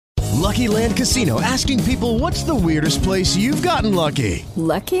Lucky Land Casino, asking people, what's the weirdest place you've gotten lucky?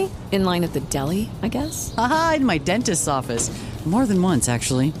 Lucky? In line at the deli, I guess? Aha, in my dentist's office. More than once,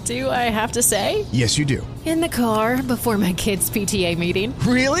 actually. Do I have to say? Yes, you do. In the car before my kids' PTA meeting.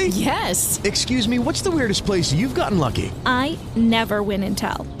 Really? Yes. Excuse me, what's the weirdest place you've gotten lucky? I never win and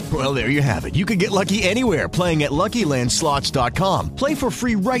tell. Well, there you have it. You can get lucky anywhere, playing at LuckyLandSlots.com. Play for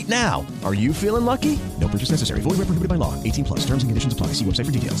free right now. Are you feeling lucky? No purchase necessary. Void where prohibited by law. 18 plus. Terms and conditions apply. See website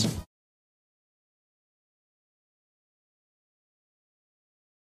for details.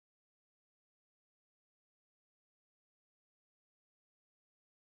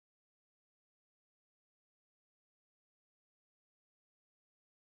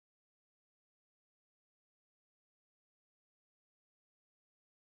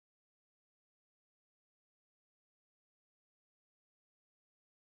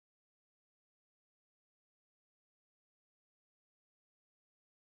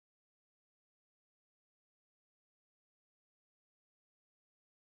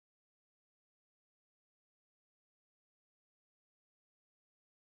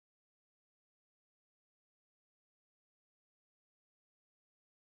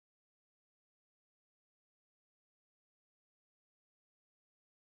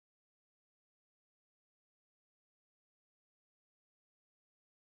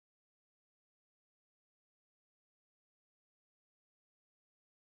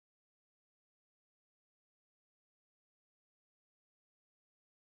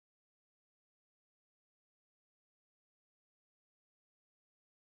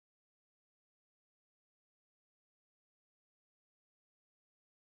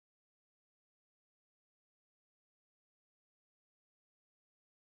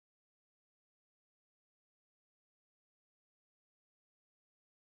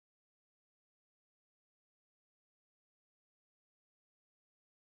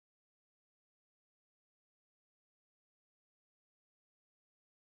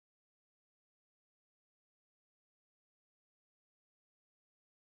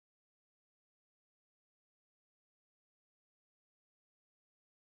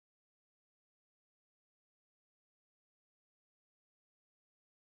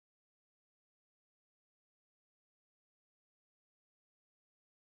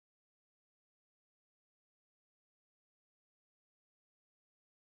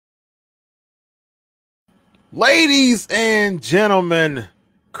 Ladies and gentlemen,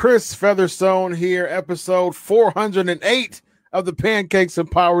 Chris Featherstone here, episode 408 of the Pancakes and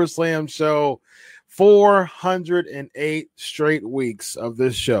Powerslams show. 408 straight weeks of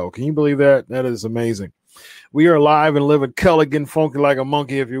this show. Can you believe that? That is amazing. We are live and living color, getting funky like a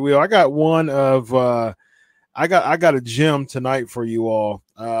monkey, if you will. I got one of I got a gem tonight for you all.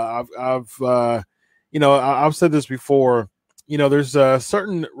 I've said this before. You know, there's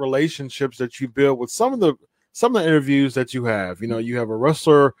certain relationships that you build with some of the interviews that you have. You know, you have a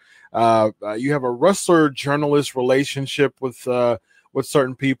wrestler journalist relationship with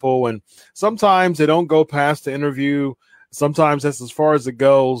certain people, and sometimes they don't go past the interview. Sometimes that's as far as it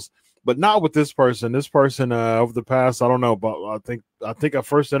goes, but not with this person. This person over the past, I don't know, but I think I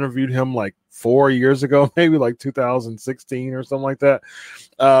first interviewed him like 4 years ago, maybe like 2016 or something like that.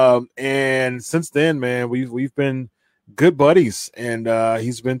 And since then, man, we've been good buddies, and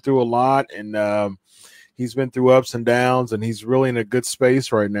he's been through a lot, and he's been through ups and downs, and he's really in a good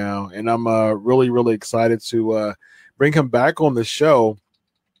space right now. And I'm really, really excited to bring him back on the show.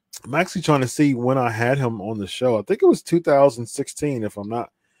 I'm actually trying to see when I had him on the show. I think it was 2016, if I'm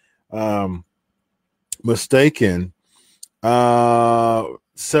not mistaken.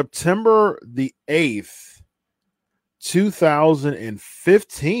 September the 8th,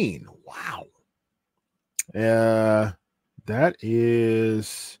 2015. Wow. That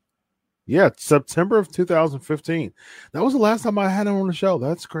is... yeah, September of 2015. That was the last time I had him on the show.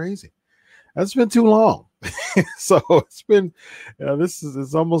 That's crazy. That's been too long. So it's been, it's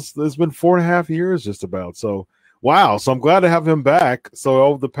been 4.5 years just about. So, wow. So I'm glad to have him back. So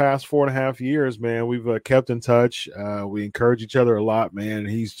over the past 4.5 years, man, we've kept in touch. We encourage each other a lot, man.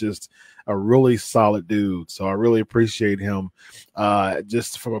 He's just a really solid dude. So I really appreciate him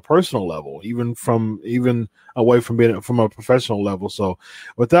just from a personal level, even away from being from a professional level. So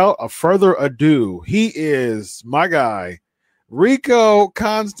without a further ado, he is my guy, Rico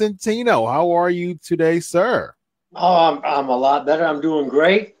Constantino. How are you today, sir? Oh, I'm a lot better. I'm doing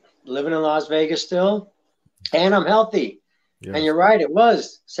great. Living in Las Vegas still, and I'm healthy. Yes. And you're right. It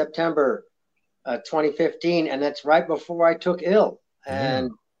was September 2015, and that's right before I took ill.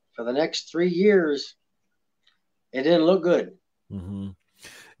 And for the next 3 years, it didn't look good. Mm-hmm.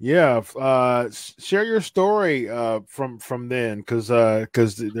 Yeah, share your story from then, because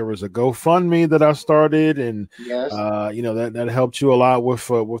there was a GoFundMe that I started, and Yes. that helped you a lot with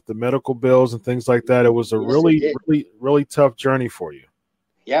the medical bills and things like that. It was a Yes, it did. really tough journey for you.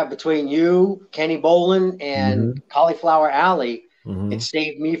 Yeah, between you, Kenny Bolin, and Cauliflower Alley, it Mm-hmm.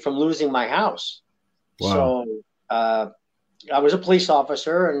 saved me from losing my house. Wow. So I was a police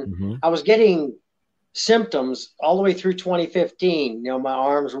officer, and Mm-hmm. I was getting symptoms all the way through 2015. My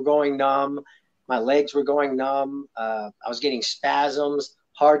arms were going numb, my legs were going numb. I was getting spasms,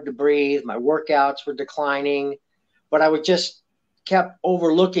 hard to breathe. My workouts were declining, but I would just kept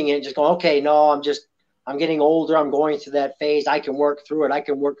overlooking it, just going, okay, no, I'm getting older. I'm going through that phase. I can work through it. I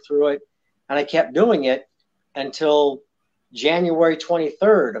can work through it. And I kept doing it until January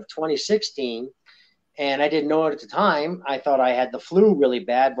 23rd of 2016. And I didn't know it at the time. I thought I had the flu really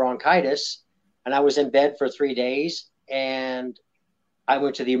bad, bronchitis. And I was in bed for 3 days. And I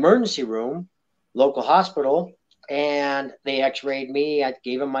went to the emergency room, local hospital, and they x-rayed me. I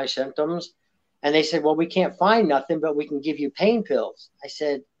gave them my symptoms. And they said, well, we can't find nothing, but we can give you pain pills. I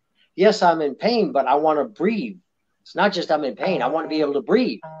said, yes, I'm in pain, but I want to breathe. It's not just I'm in pain. I want to be able to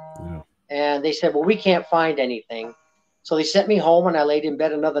breathe. Yeah. And they said, well, we can't find anything. So they sent me home, and I laid in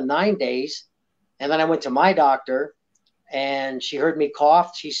bed another 9 days. And then I went to my doctor, and she heard me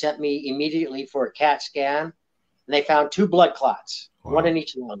cough. She sent me immediately for a CAT scan, and they found 2 blood clots, one in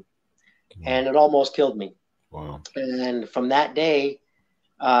each lung. And it almost killed me. Wow. And from that day,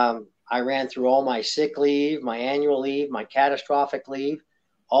 I ran through all my sick leave, my annual leave, my catastrophic leave,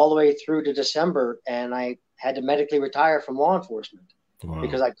 all the way through to December, and I had to medically retire from law enforcement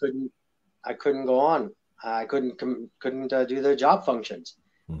because I couldn't go on. I couldn't do the job functions,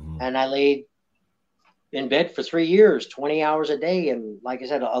 and I laid in bed for 3 years, 20 hours a day, and like I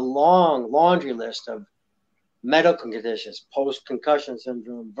said, a long laundry list of medical conditions: post-concussion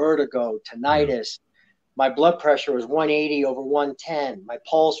syndrome, vertigo, tinnitus. My blood pressure was 180 over 110. My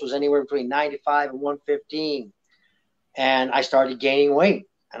pulse was anywhere between 95 and 115, and I started gaining weight.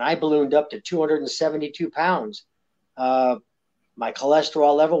 And I ballooned up to 272 pounds. My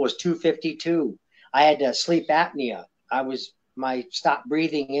cholesterol level was 252. I had sleep apnea. I stopped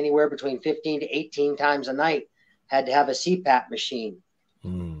breathing anywhere between 15 to 18 times a night. Had to have a CPAP machine.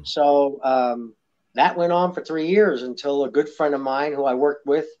 So that went on for 3 years until a good friend of mine who I worked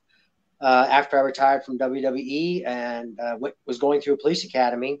with after I retired from WWE and was going through a police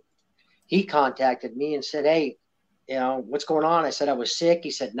academy, he contacted me and said, hey, what's going on? I said, I was sick.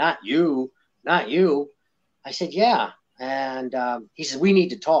 He said, not you. I said, yeah. And he said, we need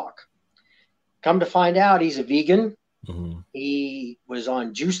to talk. Come to find out, he's a vegan. He was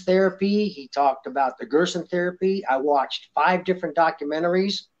on juice therapy. He talked about the Gerson therapy. I watched 5 different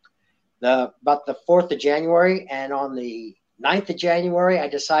documentaries about the 4th of January. And on the 9th of January, I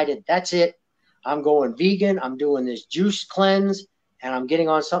decided that's it. I'm going vegan. I'm doing this juice cleanse, and I'm getting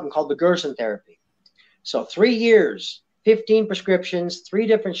on something called the Gerson therapy. So 3 years, 15 prescriptions, 3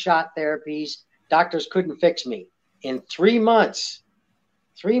 different shot therapies. Doctors couldn't fix me. In 3 months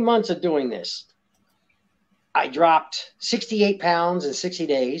of doing this, I dropped 68 pounds in 60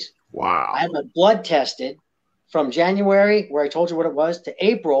 days. Wow. I had my blood tested from January, where I told you what it was, to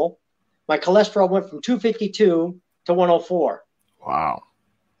April. My cholesterol went from 252 to 104. Wow.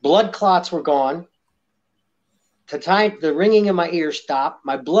 Blood clots were gone. The ringing in my ears stopped.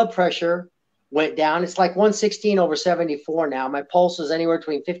 My blood pressure went down. It's like 116 over 74 now. My pulse is anywhere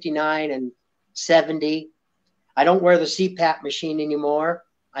between 59 and 70. I don't wear the CPAP machine anymore.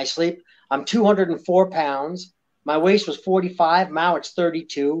 I sleep. I'm 204 pounds. My waist was 45. Now it's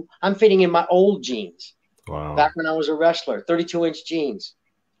 32. I'm fitting in my old jeans. Wow. Back when I was a wrestler, 32-inch jeans.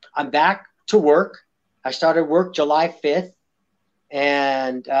 I'm back to work. I started work July 5th,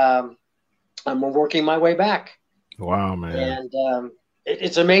 and I'm working my way back. Wow, man. And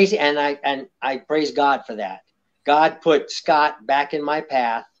it's amazing, and I praise God for that. God put Scott back in my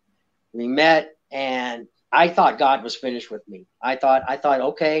path. We met, and I thought God was finished with me. I thought,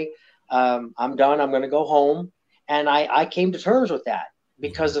 okay, I'm done. I'm going to go home. And I came to terms with that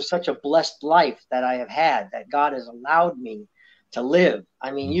because of such a blessed life that I have had, that God has allowed me to live.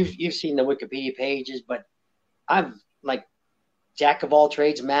 I mean, you've seen the Wikipedia pages, but I'm like jack of all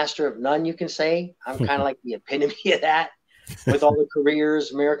trades, master of none, you can say. I'm kind of like the epitome of that, with all the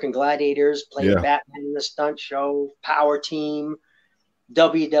careers: American Gladiators, played Batman in the stunt show, Power Team,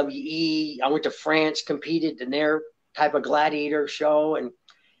 WWE. I went to France, competed in their type of gladiator show, and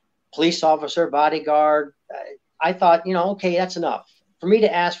police officer, bodyguard. I thought, okay, that's enough. For me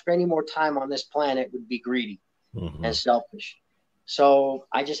to ask for any more time on this planet would be greedy and selfish. So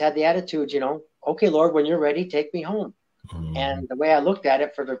I just had the attitude, okay, Lord, when you're ready, take me home. And the way I looked at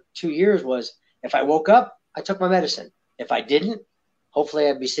it for the 2 years was, if I woke up, I took my medicine. If I didn't, hopefully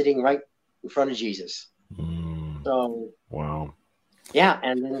I'd be sitting right in front of Jesus. So, wow. Yeah.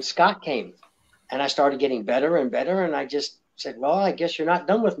 And then Scott came, and I started getting better and better. And I just said, well, I guess you're not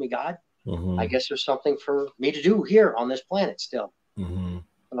done with me, God. I guess there's something for me to do here on this planet still.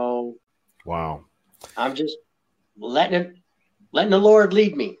 So, wow. I'm just letting the Lord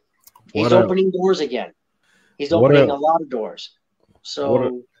lead me. He's opening doors again. He's opening a lot of doors.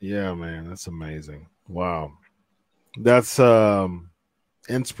 So yeah, man, that's amazing. Wow. That's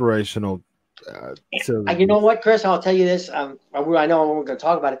inspirational. You know what, Chris? I'll tell you this. I know we're going to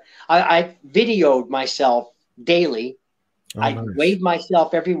talk about it. I videoed myself daily. I weighed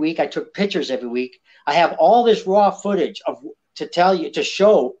myself every week. I took pictures every week. I have all this raw footage to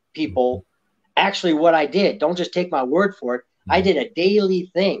show people actually what I did. Don't just take my word for it. I did a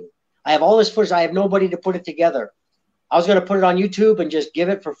daily thing. I have all this footage. I have nobody to put it together. I was going to put it on YouTube and just give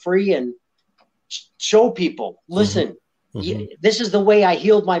it for free and show people, listen, this is the way I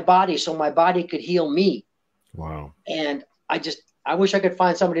healed my body so my body could heal me. Wow. And I wish I could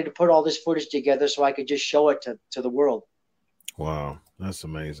find somebody to put all this footage together so I could just show it to the world. Wow. That's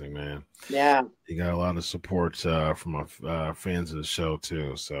amazing, man. Yeah. You got a lot of support from my fans of the show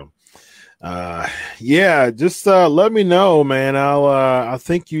too. So, just let me know, man. I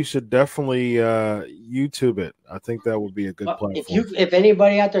think you should definitely YouTube it. I think that would be a good platform. If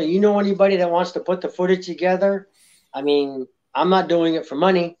anybody out there, anybody that wants to put the footage together, I mean, I'm not doing it for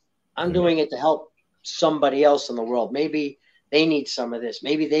money. I'm doing it to help somebody else in the world. Maybe they need some of this.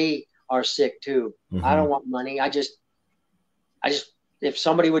 Maybe they are sick too. I don't want money. I just, if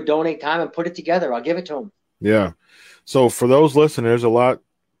somebody would donate time and put it together, I'll give it to them. Yeah. So for those listening, there's a lot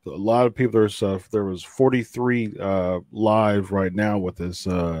of people. There was 43 live right now with us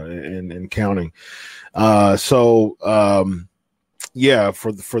and counting. For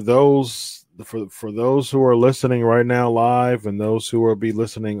those who are listening right now live and those who will be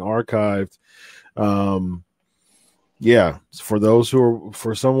listening archived, for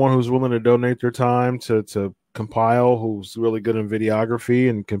someone who's willing to donate their time to compile, who's really good in videography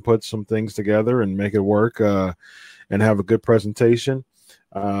and can put some things together and make it work and have a good presentation,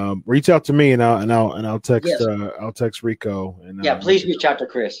 reach out to me and I'll text I'll text Rico and please reach out to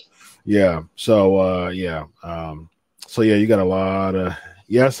Chris. You got a lot of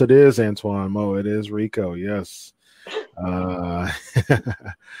yes, it is Antoine Mo, it is Rico, yes.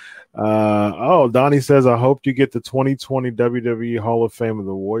 Donnie says, I hope you get the 2020 WWE Hall of Fame of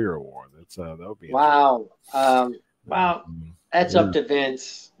the Warrior Award. That would be wow. That's up to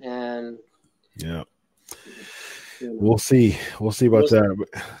Vince, and we'll see about that.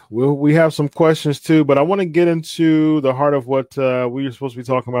 We have some questions too, but I want to get into the heart of what we were supposed to be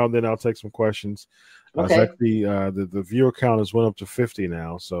talking about, and then I'll take some questions. Okay. The viewer count has went up to 50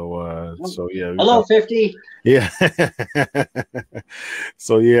 now. So yeah. Hello, 50. Yeah.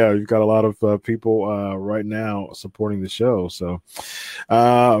 So yeah, we've got a lot of people right now supporting the show. So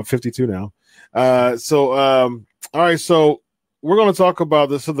 52 now. All right. So we're going to talk about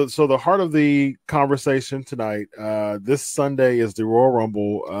this. So the heart of the conversation tonight, this Sunday is the Royal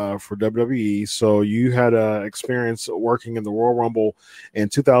Rumble for WWE. So you had experience working in the Royal Rumble in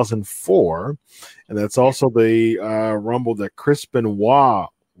 2004, and that's also the Rumble that Chris Benoit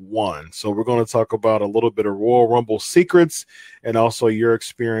won. So we're going to talk about a little bit of Royal Rumble secrets and also your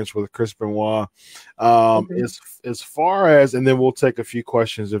experience with Chris Benoit. As far as, and then we'll take a few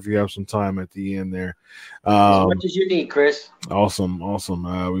questions if you have some time at the end there. As much as you need, Chris. Awesome.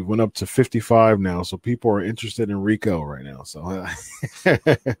 We went up to 55 now, so people are interested in Rico right now. So,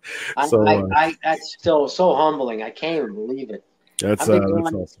 that's still so humbling. I can't even believe it. That's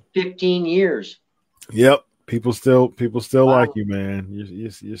awesome. 15 years. Yep. People still wow. like you, man.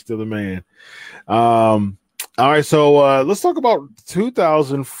 You're still the man. All right, so let's talk about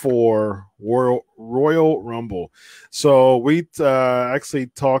 2004 Royal Rumble. So we actually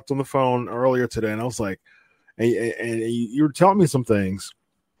talked on the phone earlier today, and I was like, and you were telling me some things.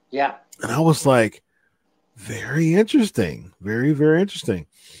 Yeah. And I was like, very interesting. Very, very interesting.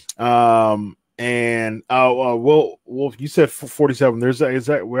 You said 47.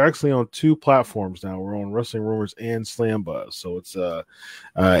 We're actually on two platforms now. We're on Wrestling Rumors and Slam Buzz. So it's the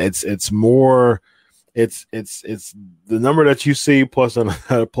number that you see plus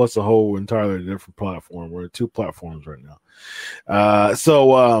a whole entirely different platform. We're at two platforms right now.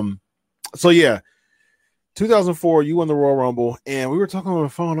 So yeah, 2004, you won the Royal Rumble, and we were talking on the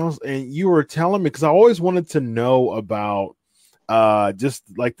phone. And you were telling me, because I always wanted to know about just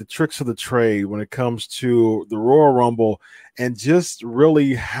like the tricks of the trade when it comes to the Royal Rumble and just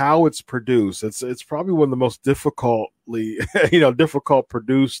really how it's produced. It's probably one of the most difficult difficultly, difficult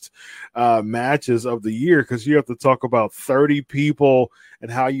produced matches of the year, because you have to talk about 30 people and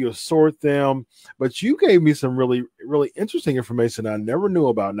how you assort them. But you gave me some really, really interesting information I never knew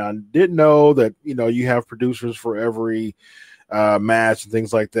about. Now, I didn't know that, you have producers for every match and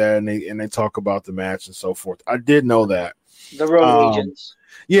things like that, and they talk about the match and so forth. I did know that. The road agents.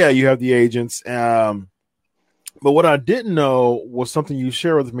 Yeah, you have the agents. But what I didn't know was something you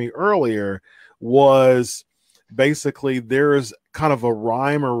shared with me earlier, was basically there is kind of a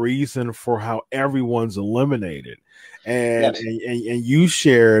rhyme or reason for how everyone's eliminated. And, yes. and you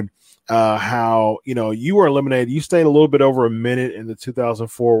shared how, you were eliminated. You stayed a little bit over a minute in the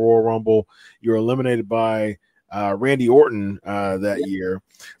 2004 Royal Rumble. You were eliminated by Randy Orton that year.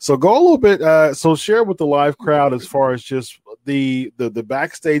 So go a little bit. So share with the live crowd as far as just the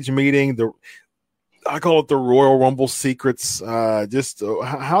backstage meeting, I call it the Royal Rumble secrets. Just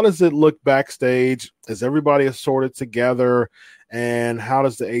how does it look backstage? Is everybody assorted together? And how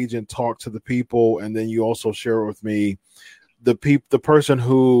does the agent talk to the people? And then you also share with me the person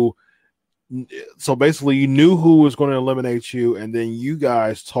who, so basically you knew who was going to eliminate you, and then you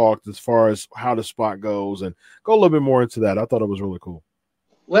guys talked as far as how the spot goes, and go a little bit more into that. I thought it was really cool.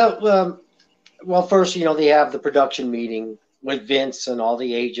 Well, first, they have the production meeting with Vince and all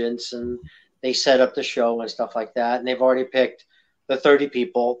the agents, and they set up the show and stuff like that. And they've already picked the 30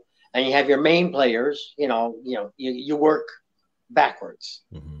 people, and you have your main players. You work backwards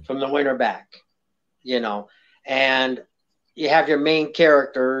from the winner back, and you have your main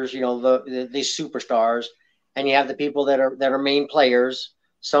characters, the superstars, and you have the people that are main players.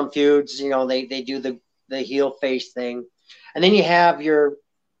 Some feuds, they do the heel face thing, and then you have your,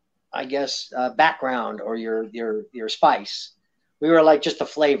 I guess, background or your spice. We were like just a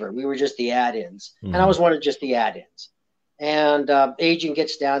flavor. We were just the add-ins. And I was one of just the add-ins. And agent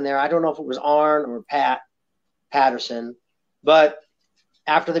gets down there. I don't know if it was Arn or Patterson, but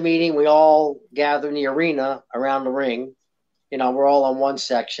after the meeting, we all gather in the arena around the ring. We're all on one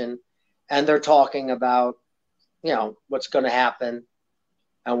section, and they're talking about, what's going to happen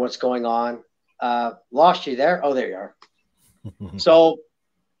and what's going on. Lost you there? Oh, there you are. So,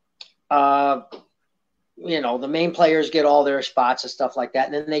 the main players get all their spots and stuff like that.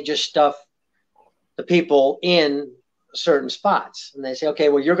 And then they just stuff the people in certain spots. And they say, okay,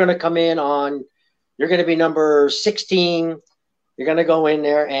 well, you're going to come in you're going to be number 16. You're going to go in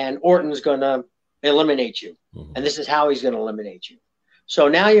there, and Orton's going to eliminate you. And this is how he's going to eliminate you. So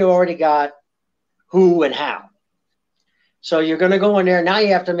now you already got who and how. So you're going to go in there. Now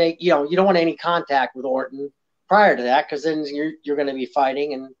you have to make, you don't want any contact with Orton prior to that, because then you're going to be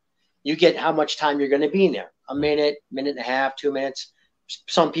fighting, and you get how much time you're going to be in there. A minute, minute and a half, 2 minutes.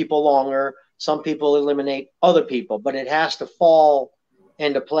 Some people longer. Some people eliminate other people, but it has to fall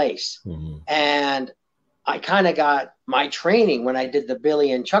into place. And I kind of got my training when I did the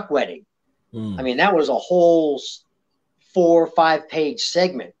Billy and Chuck wedding. I mean, that was a whole 4 or 5 page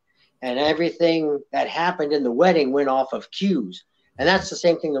segment, and everything that happened in the wedding went off of cues. And that's the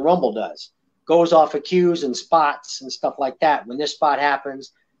same thing the Rumble does. Goes off of cues and spots and stuff like that. When this spot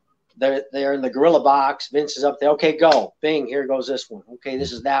happens, they're in the gorilla box. Vince is up there. Okay, go. Bing, here goes this one. Okay,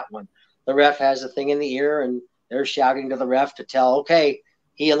 this is that one. The ref has a thing in the ear, and they're shouting to the ref to tell, okay,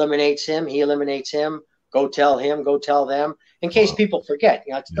 he eliminates him. Go tell him. Go tell them. In case people forget.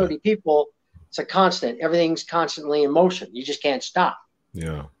 It's 30 people. It's a constant. Everything's constantly in motion. You just can't stop.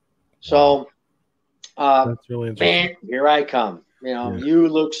 Yeah. So, that's really interesting. Man, here I come. You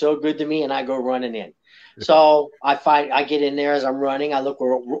look so good to me, and I go running in. So I get in there as I'm running. I look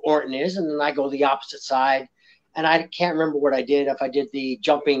where Orton is, and then I go the opposite side. And I can't remember what I did. If I did the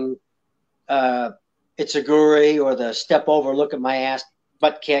jumping Itsuguri or the step over, look at my ass,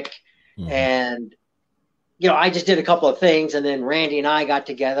 butt kick. And, I just did a couple of things. And then Randy and I got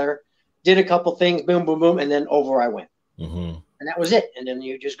together, did a couple things, boom, boom, boom. And then over I went. And that was it. And then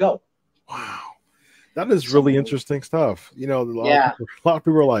you just go. Wow. That is really interesting stuff. A lot of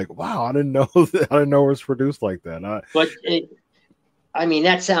people are like, "Wow, I didn't know that. I didn't know it was produced like that."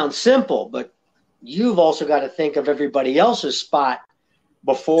 That sounds simple, but you've also got to think of everybody else's spot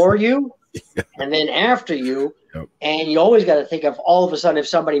before you, and then after you, and you always got to think of all of a sudden if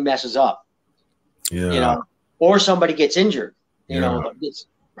somebody messes up, or somebody gets injured, gets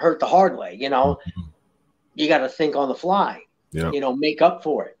hurt the hard way. You got to think on the fly. Make up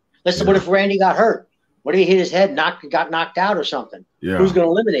for it. Listen, what if Randy got hurt? What if he hit his head, got knocked out or something? Who's going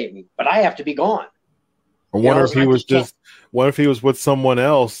to eliminate me? But I have to be gone. I wonder if he was what if he was with someone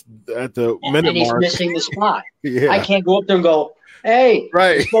else at the minute and he's mark? Missing the spot. I can't go up there and go, Hey,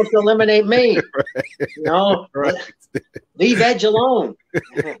 Right. you're supposed to eliminate me. Right. You know, Right. leave Edge alone.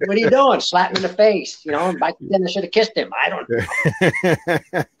 What are you doing? Slap him in the face. You know, and back then I should have kissed him. I don't know.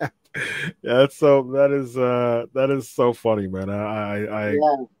 Yeah, that is so funny, man. I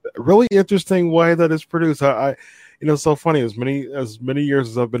Yeah. really interesting way that it's produced. I so funny as many years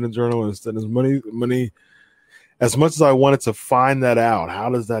as I've been a journalist, and as much as I wanted to find that out, how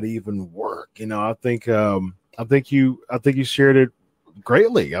does that even work? I think you shared it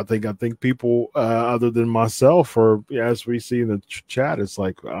greatly. I think people other than myself, or as we see in the chat, it's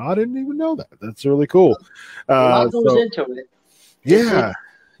like, I didn't even know that. That's really cool. A lot goes into it. Yeah.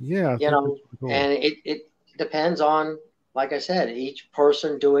 Cool. And it depends on, like I said, each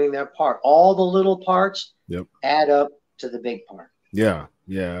person doing their part. All the little parts add up to the big part. Yeah,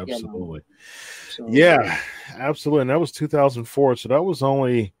 absolutely. So, yeah, absolutely. And that was 2004, so that was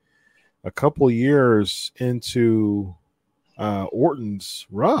only a couple of years into Orton's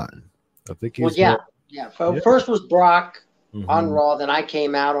run. I think he's First was Brock on Raw, then I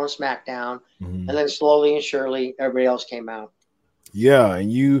came out on SmackDown, and then slowly and surely everybody else came out. Yeah,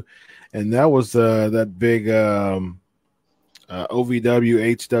 and that was that big OVW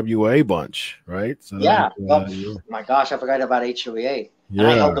HWA bunch, right? So my gosh, I forgot about HWA. And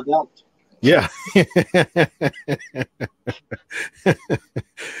I held the belt. Yeah.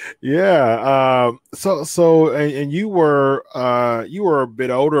 Yeah. So you were a bit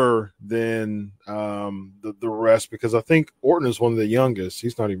older than the rest, because I think Orton is one of the youngest.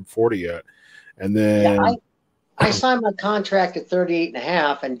 He's not even 40 yet. And then I signed my contract at 38 and a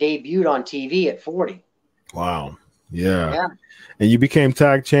half and debuted on TV at 40. Wow. Yeah. And you became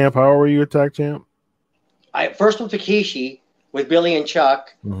tag champ. How old were you a tag champ? I first with Takeshi, with Billy and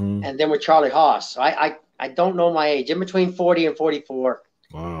Chuck, and then with Charlie Haas. So I don't know my age. In between 40 and 44.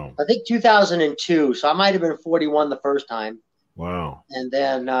 Wow. I think 2002. So I might have been 41 the first time. Wow. And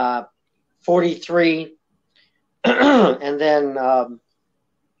then 43. And then I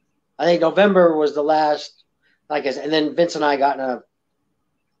think November was the last. Like I said, and then Vince and I got in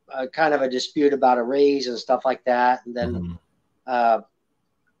a kind of a dispute about a raise and stuff like that. And then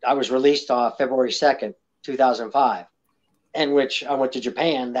I was released on February 2nd, 2005, in which I went to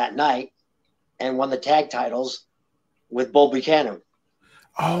Japan that night and won the tag titles with Bull Buchanan.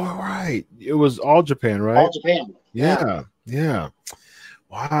 Oh, right. It was All Japan, right? All Japan. Yeah.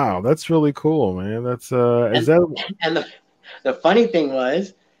 Wow, that's really cool, man. That's and the funny thing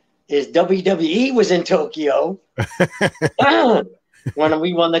is WWE was in Tokyo when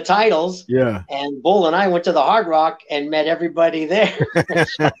we won the titles. Yeah. And Bull and I went to the Hard Rock and met everybody there.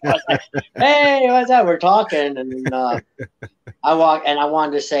 So I was like, hey, what's up? We're talking. And I walked, and I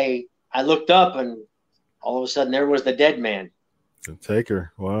wanted to say, I looked up, and all of a sudden there was the dead man. The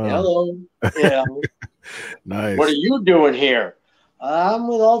Taker. Wow. Hello. Yeah. Nice. What are you doing here? I'm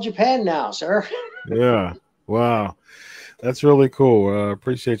with All Japan now, sir. Yeah. Wow. That's really cool.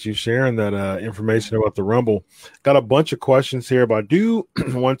 Appreciate you sharing that information about the Rumble. Got a bunch of questions here, but I do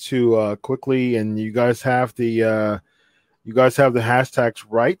want to quickly, and you guys have the hashtags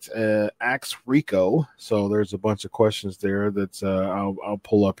right. Axe Rico. So there's a bunch of questions there that I'll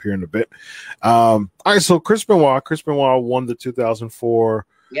pull up here in a bit. All right. So Chris Benoit won the 2004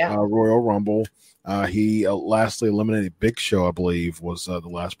 Royal Rumble. He lastly eliminated Big Show, I believe, was the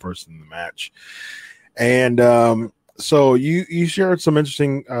last person in the match. And so you shared some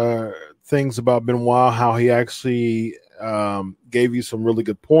interesting things about Benoit, how he actually gave you some really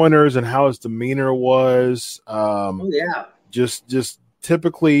good pointers, and how his demeanor was. Just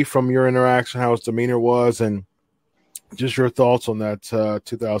typically from your interaction, how his demeanor was, and just your thoughts on that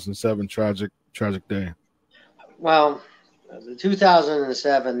 2007 tragic day. Well, the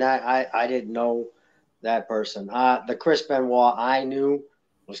 2007, that I didn't know that person. The Chris Benoit I knew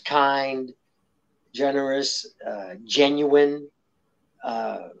was kind, generous, genuine,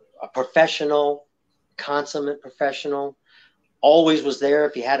 a professional, consummate professional. Always was there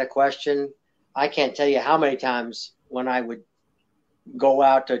if you had a question. I can't tell you how many times when I would go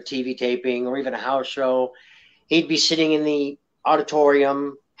out to a TV taping or even a house show, he'd be sitting in the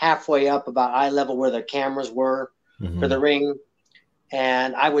auditorium halfway up about eye level where the cameras were for the ring.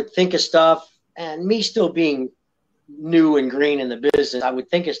 And I would think of stuff, and me still being new and green in the business, I would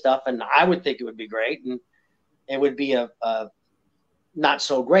think of stuff, and I would think it would be great, and it would be a not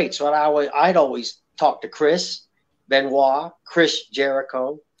so great. So I'd always talk to Chris Benoit, Chris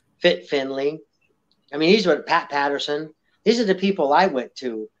Jericho, Fit Finley. I mean, these were Pat Patterson. These are the people I went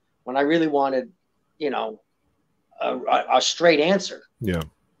to when I really wanted, a straight answer. Yeah.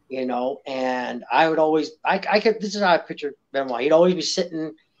 And I would always, this is how I picture Benoit. He'd always be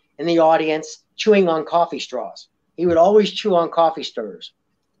sitting in the audience chewing on coffee straws. he would always chew on coffee stirrers.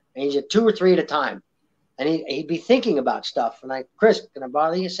 And he'd get 2 or 3 at a time. And he'd be thinking about stuff. And Chris, can I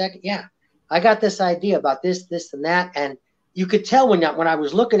bother you a second? Yeah. I got this idea about this, and that. And you could tell when I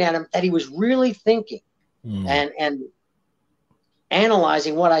was looking at him that he was really thinking and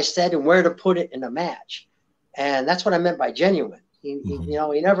analyzing what I said and where to put it in a match. And that's what I meant by genuine.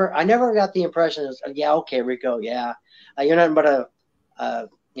 I never got the impression of, yeah, okay, Rico, yeah. You're nothing but a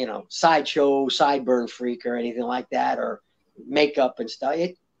sideshow, sideburn freak or anything like that, or makeup and stuff.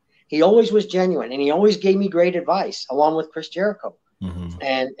 He always was genuine, and he always gave me great advice, along with Chris Jericho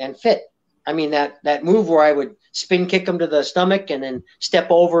and Fit. I mean, that move where I would spin kick him to the stomach and then step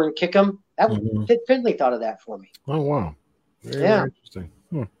over and kick him, Fit Finley thought of that for me. Oh, wow. Very interesting.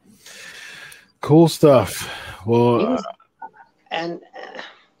 Cool stuff. Well,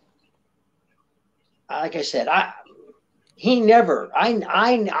 like I said, I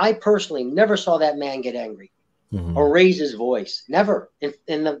personally never saw that man get angry or raise his voice. Never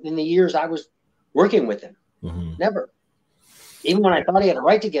in the years I was working with him. Never. Even when I thought he had a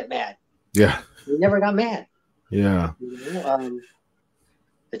right to get mad. Yeah. He never got mad. Yeah. The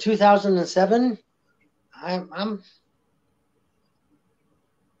 2007, I'm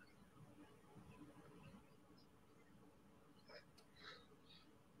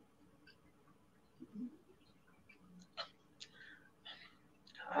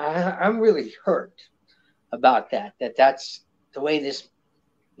really hurt about that. That's the way this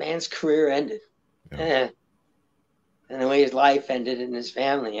man's career ended. Yeah. And the way his life ended and his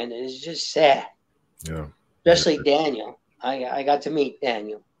family ended. It's just sad. Yeah. Especially Daniel. I got to meet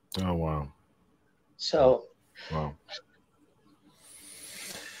Daniel. Oh, wow. So. Wow.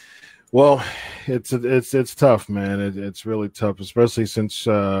 Well, it's tough, man. It's really tough, especially since,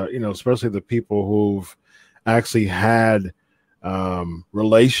 especially the people who've actually had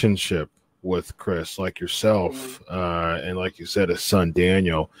relationship with Chris, like yourself, and like you said, his son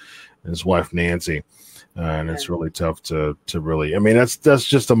Daniel and his wife Nancy. And it's really tough to really, I mean, that's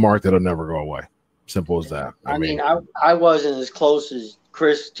just a mark that'll never go away. Simple as that. I mean, I wasn't as close as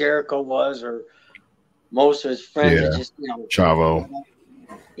Chris Jericho was, or most of his friends. Yeah. Just, Chavo.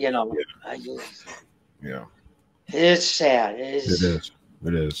 It's sad. It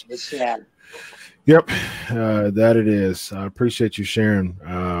is. It's sad. Yep, that it is. I appreciate you sharing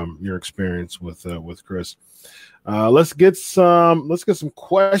your experience with Chris. Let's get some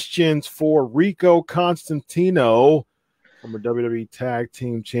questions for Rico Constantino, former WWE Tag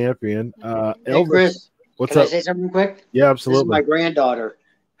Team Champion. Hey, Elvis, Chris, what's can up? I say something quick? Yeah, absolutely. This is my granddaughter.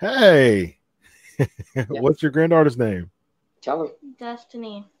 Hey, what's your granddaughter's name? Tell her.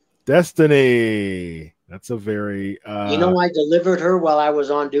 Destiny. That's a very. I delivered her while I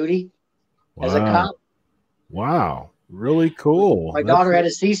was on duty as a cop. Wow, really cool. My daughter had a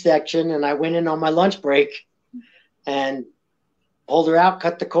C-section, and I went in on my lunch break and pulled her out,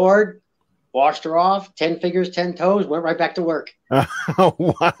 cut the cord, washed her off, 10 fingers, 10 toes, went right back to work. Wow.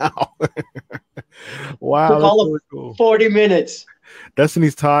 Wow. Took all really of cool. 40 minutes.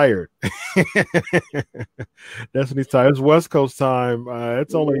 Destiny's tired. Destiny's tired. It's West Coast time.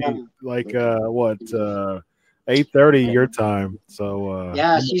 It's only 8:30 your time. So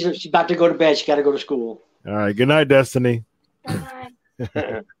she's about to go to bed. She got to go to school. All right. Good night, Destiny. Let's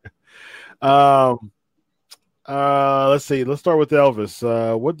see. Let's start with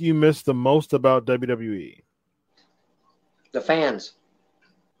Elvis. What do you miss the most about WWE? The fans.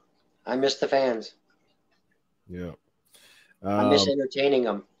 I miss the fans. Yeah. I miss entertaining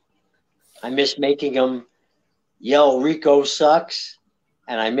them. I miss making them yell, Rico sucks.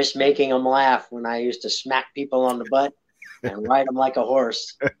 And I miss making them laugh when I used to smack people on the butt and ride them like a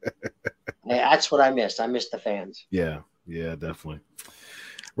horse. That's what I miss. I miss the fans. Yeah, definitely.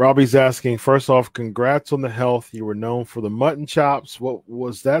 Robbie's asking, first off, congrats on the health. You were known for the mutton chops. What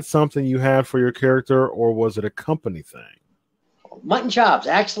was that something you had for your character, or was it a company thing? Mutton chops.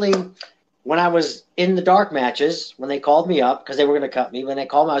 Actually, when I was in the dark matches, when they called me up, because they were going to cut me, when they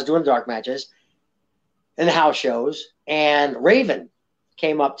called me, I was doing dark matches in the house shows, and Raven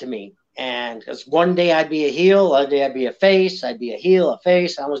came up to me. And because one day I'd be a heel, other day I'd be a face, I'd be a heel, a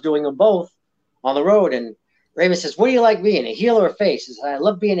face. I was doing them both on the road. And Raven says, what do you like being, a heel or a face? I said, I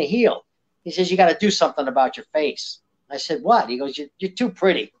love being a heel. He says, you got to do something about your face. I said, what? He goes, you're too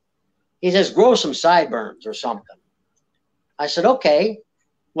pretty. He says, grow some sideburns or something. I said, okay.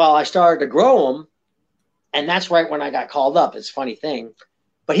 Well, I started to grow them, and that's right when I got called up. It's a funny thing.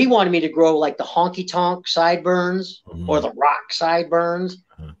 But he wanted me to grow like the honky-tonk sideburns or the rock sideburns.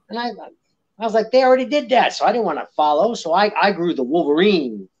 And I was like, they already did that, so I didn't want to follow. So I grew the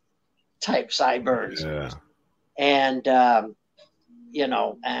Wolverine type sideburns. Yeah. And, and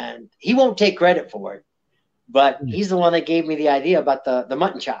he won't take credit for it. But he's the one that gave me the idea about the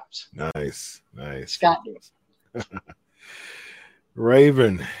mutton chops. Nice. Scott did.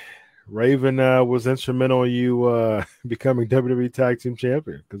 Raven was instrumental in you becoming WWE Tag Team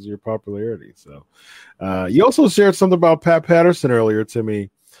Champion because of your popularity. So you also shared something about Pat Patterson earlier to me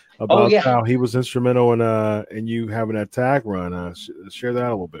about how he was instrumental in you having that tag run. Share that a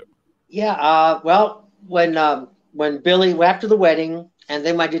little bit. Yeah. Well, when Billy, after the wedding, and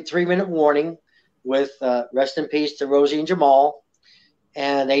then I did 3-minute warning with rest in peace to Rosie and Jamal,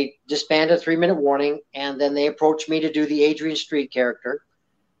 and they disbanded 3-minute warning, and then they approached me to do the Adrian Street character.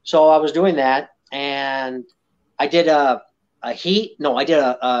 So I was doing that, and I did a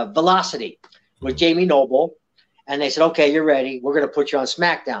Velocity with Jamie Noble, and they said, okay, you're ready. We're going to put you on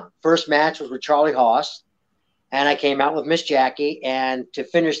SmackDown. First match was with Charlie Haas, and I came out with Miss Jackie, and to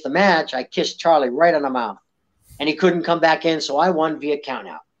finish the match, I kissed Charlie right on the mouth, and he couldn't come back in, so I won via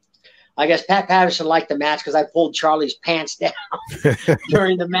countout. I guess Pat Patterson liked the match because I pulled Charlie's pants down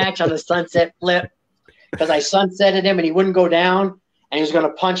during the match on the sunset flip because I sunsetted him and he wouldn't go down and he was going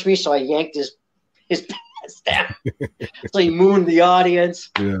to punch me, so I yanked his pants down. So he mooned the audience.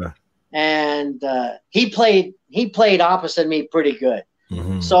 Yeah, and he played opposite me pretty good.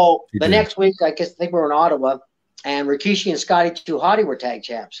 Mm-hmm. So the next week, I think we were in Ottawa, and Rikishi and Scotty 2 Hotty were tag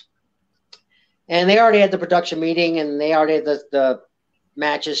champs, and they already had the production meeting and they already had the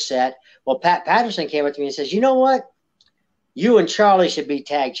matches set. Well, Pat Patterson came up to me and says, you know what? You and Charlie should be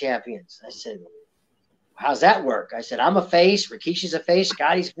tag champions. I said, how's that work? I said, I'm a face. Rikishi's a face.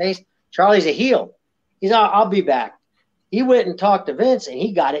 Scotty's a face. Charlie's a heel. He said, I'll be back. He went and talked to Vince and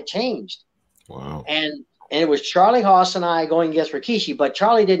he got it changed. Wow. And it was Charlie Haas and I going against Rikishi, but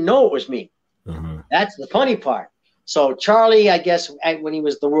Charlie didn't know it was me. Uh-huh. That's the funny part. So Charlie, I guess, when he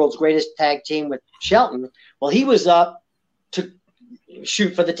was the world's greatest tag team with Shelton, well, he was up to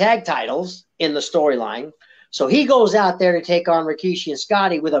shoot for the tag titles in the storyline. So he goes out there to take on Rikishi and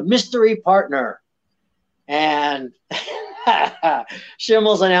Scotty with a mystery partner. And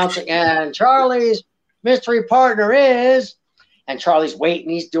Schimmel's announcing, and Charlie's mystery partner is, and Charlie's waiting,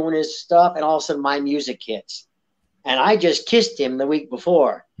 he's doing his stuff, and all of a sudden my music hits. And I just kissed him the week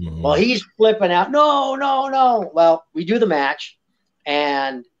before. Mm-hmm. Well, he's flipping out. No. Well, we do the match,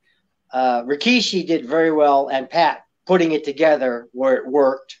 and Rikishi did very well, and Pat putting it together where it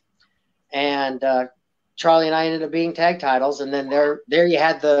worked. And Charlie and I ended up being tag titles. And then there you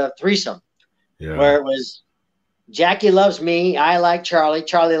had the threesome, where it was Jackie loves me, I like Charlie,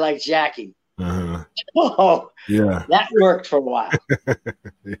 Charlie likes Jackie. Uh-huh. Oh, yeah, that worked for a while.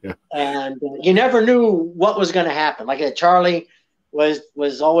 Yeah. And you never knew what was going to happen. Like Charlie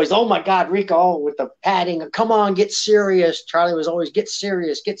was always, oh my God, Rico, with the padding, come on, get serious. Charlie was always, get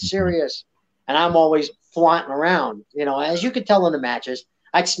serious. And I'm always flaunting around, as you could tell in the matches.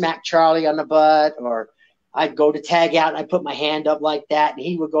 I'd smack Charlie on the butt, or I'd go to tag out and I'd put my hand up like that, and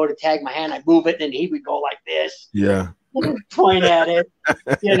he would go to tag my hand, I'd move it, and he would go like this. Yeah. Point at it,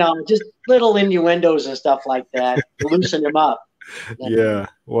 just little innuendos and stuff like that to loosen him up. Yeah.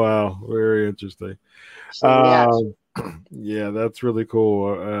 Wow. Very interesting. So, yeah, that's really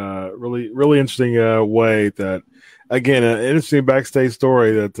cool. Really interesting way that, again, an interesting backstage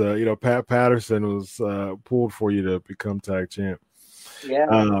story that, Pat Patterson was pulled for you to become tag champ.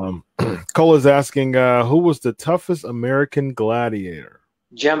 Yeah. Cole is asking, who was the toughest American gladiator?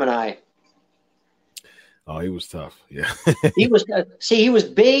 Gemini. Oh, he was tough. Yeah. He was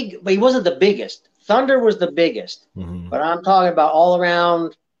big, but he wasn't the biggest. Thunder was the biggest. Mm-hmm. But I'm talking about all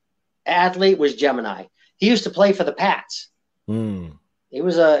around athlete was Gemini. He used to play for the Pats. Mm. He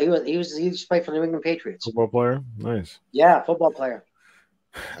used to play for the New England Patriots. Football player? Nice. Yeah, football player.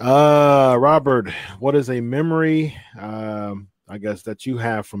 Robert, what is a memory I guess that you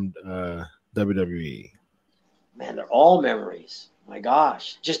have from WWE? Man, they're all memories. My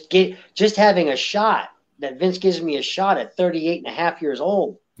gosh. Just having a shot. That Vince gives me a shot at 38 and a half years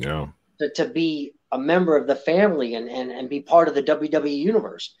old. Yeah. To be a member of the family and be part of the WWE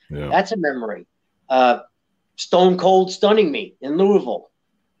universe. Yeah. That's a memory. Stone Cold stunning me in Louisville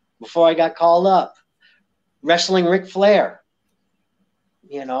before I got called up. Wrestling Ric Flair.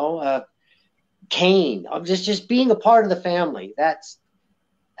 Kane. Just being a part of the family. That's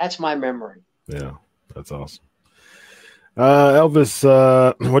my memory. Yeah, that's awesome. Elvis,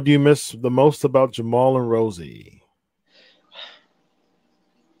 what do you miss the most about Jamal and Rosie?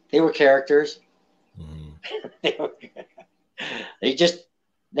 They were characters. Mm-hmm.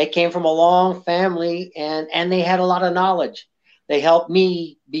 They came from a long family and they had a lot of knowledge. They helped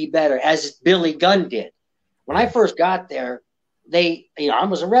me be better, as Billy Gunn did. When I first got there, I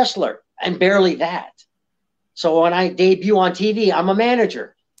was a wrestler and barely that. So when I debut on TV, I'm a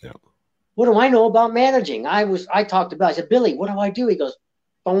manager. Yeah. what do I know about managing? I talked about, I said, Billy, what do I do? He goes,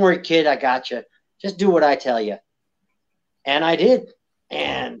 don't worry, kid, I got you. Just do what I tell you. And I did.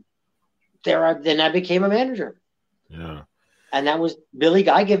 And then I became a manager. Yeah. And that was Billy.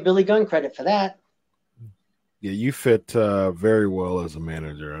 I give Billy Gunn credit for that. Yeah, you fit very well as a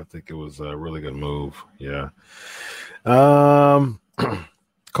manager. I think it was a really good move. Yeah.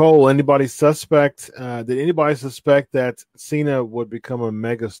 Cole, did anybody suspect that Cena would become a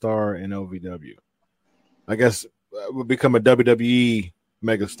megastar in OVW? I guess would become a WWE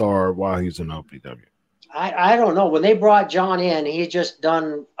megastar while he's in OVW. I don't know. When they brought John in, he had just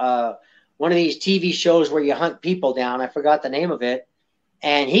done one of these TV shows where you hunt people down. I forgot the name of it.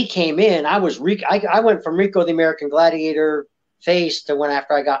 And he came in. I was Rico. I went from Rico the American Gladiator face to when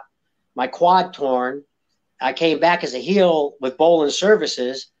after I got my quad torn, I came back as a heel with Bolin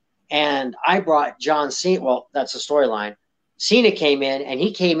Services, and I brought John Cena. Well, that's the storyline. Cena came in, and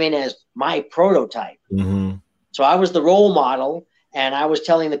he came in as my prototype. Mm-hmm. So I was the role model, and I was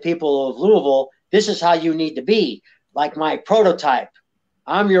telling the people of Louisville, this is how you need to be, like my prototype.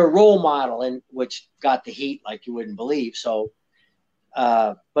 I'm your role model, and which got the heat like you wouldn't believe. So.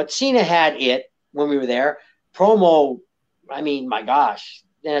 But Cena had it when we were there. Promo, I mean, my gosh,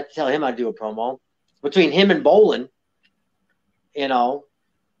 didn't have to tell him how to do a promo. Between him and Bolin,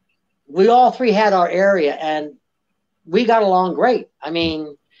 we all three had our area, and we got along great. I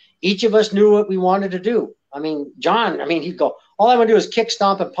mean, each of us knew what we wanted to do. I mean, John, he'd go, all I want to do is kick,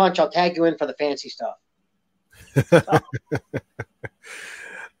 stomp, and punch. I'll tag you in for the fancy stuff.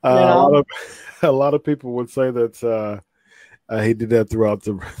 A lot of people would say that he did that throughout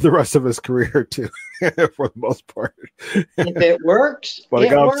the rest of his career too, for the most part. If it works, but he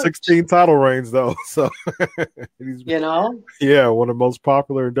got 16 title reigns though, so he's one of the most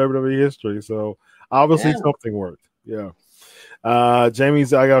popular in WWE history. So obviously something worked. Yeah.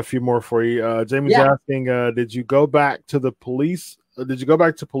 Jamie's, I got a few more for you. Jamie's asking, did you go back to the police? Did you go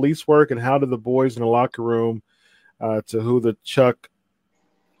back to police work, and how did the boys in the locker room to the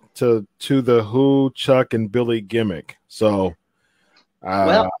Who, Chuck, and Billy gimmick? So.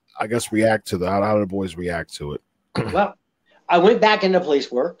 I guess react to that. How do the boys react to it? Well, I went back into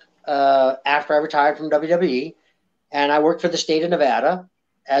police work after I retired from WWE, and I worked for the state of Nevada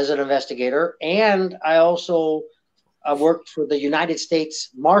as an investigator, and I also worked for the United States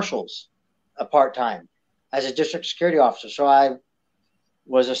Marshals part-time as a district security officer. So I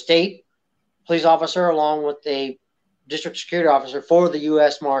was a state police officer along with a district security officer for the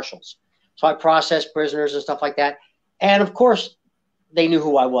U.S. Marshals. So I processed prisoners and stuff like that. And, of course, they knew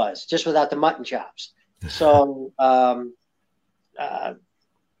who I was, just without the mutton chops. So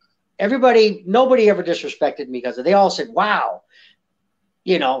nobody ever disrespected me because they all said, wow,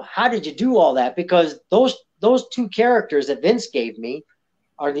 how did you do all that? Because those two characters that Vince gave me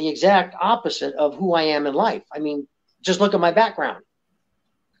are the exact opposite of who I am in life. I mean, just look at my background.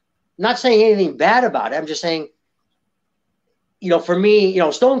 I'm not saying anything bad about it. I'm just saying, for me,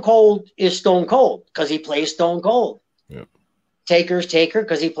 Stone Cold is Stone Cold because he plays Stone Cold. Yeah. Taker's Taker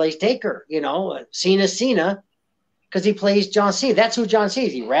because he plays Taker, Cena's Cena because he plays John Cena. That's who John Cena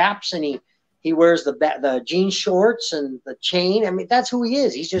is. He raps and he wears the jean shorts and the chain. I mean, that's who he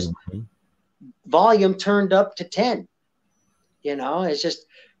is. He's just volume turned up to 10. It's just,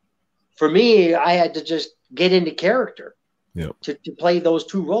 for me, I had to just get into character to play those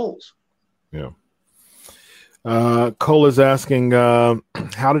two roles. Yeah. Cole is asking, how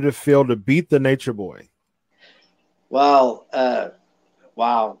did it feel to beat the Nature Boy? Well,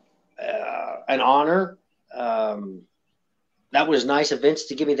 wow. An honor. That was nice of Vince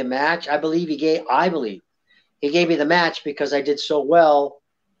to give me the match. I believe he gave me the match because I did so well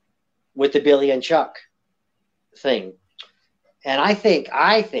with the Billy and Chuck thing. And I think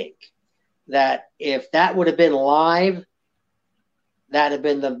that if that would have been live, that'd have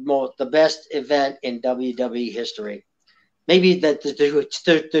been the best event in WWE history. Maybe the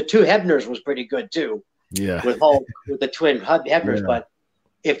two Hebners was pretty good too. Yeah, with the twin Hebners. Yeah. But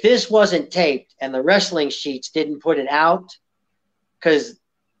if this wasn't taped and the wrestling sheets didn't put it out, because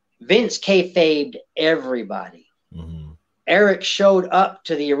Vince kayfabed everybody. Mm-hmm. Eric showed up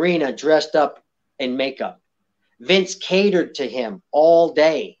to the arena dressed up in makeup. Vince catered to him all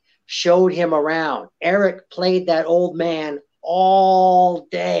day, showed him around. Eric played that old man all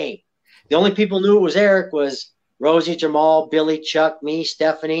day. The only people knew it was Eric was Rosie, Jamal, Billy, Chuck, me,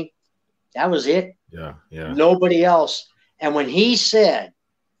 Stephanie. That was it. Yeah. Nobody else. And when he said,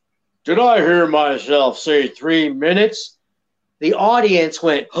 "Did I hear myself say 3 minutes?" the audience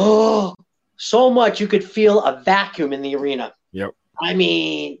went, "Oh," so much you could feel a vacuum in the arena. Yep. I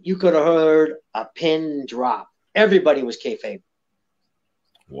mean, you could have heard a pin drop. Everybody was kayfabe.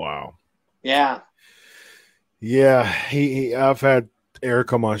 Wow. Yeah. Yeah, I've had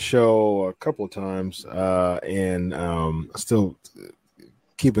Eric on my show a couple of times, and still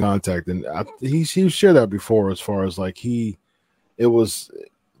keep in contact. And he shared that before, as far as like it was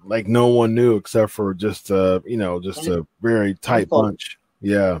like no one knew except for just a very tight bunch.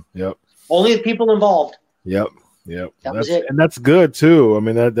 Yeah, yep. Only the people involved. Yep. That was it. And that's good too. I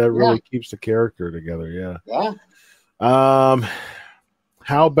mean, that really keeps the character together. Yeah. Yeah.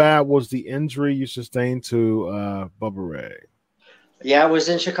 How bad was the injury you sustained to Bubba Ray? Yeah, it was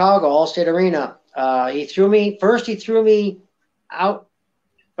in Chicago, Allstate Arena. He threw me out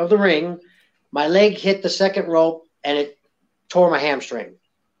of the ring. My leg hit the second rope, and it tore my hamstring.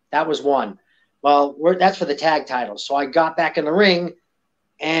 That was one. Well, that's for the tag title. So I got back in the ring,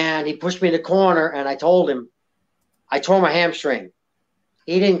 and he pushed me in the corner, and I told him I tore my hamstring.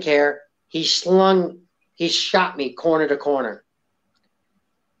 He didn't care. He shot me corner to corner.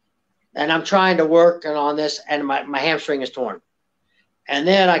 And I'm trying to work on this, and my hamstring is torn. And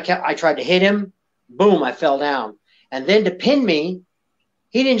then I tried to hit him. Boom, I fell down. And then to pin me,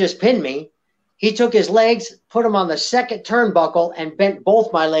 he didn't just pin me. He took his legs, put them on the second turnbuckle, and bent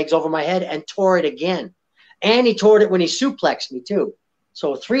both my legs over my head and tore it again. And he tore it when he suplexed me, too.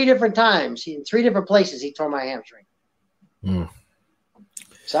 So 3 different times, in 3 different places, he tore my hamstring. Mm.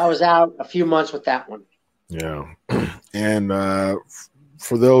 So I was out a few months with that one. Yeah. And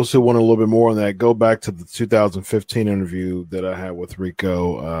for those who want a little bit more on that, go back to the 2015 interview that I had with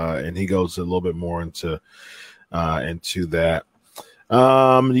Rico, and he goes a little bit more into that.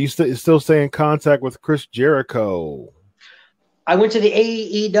 You still stay in contact with Chris Jericho? I went to the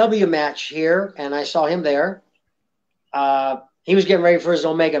AEW match here, and I saw him there. He was getting ready for his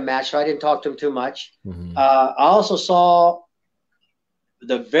Omega match, so I didn't talk to him too much. Mm-hmm. I also saw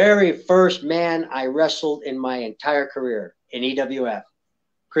the very first man I wrestled in my entire career in EWF,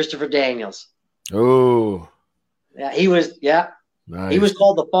 Christopher Daniels. Oh. Yeah, he was, nice. He was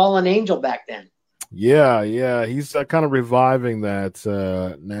called the Fallen Angel back then. Yeah. He's kind of reviving that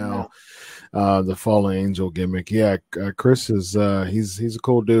now, the Fallen Angel gimmick. Yeah, Chris is he's a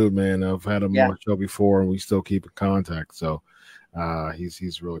cool dude, man. I've had him on the show before, and we still keep in contact. So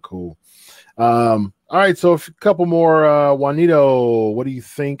he's really cool. All right, so a couple more. Juanito, what do you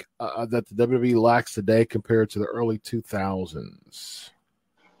think that the WWE lacks today compared to the early 2000s?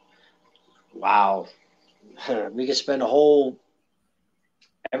 Wow, we could spend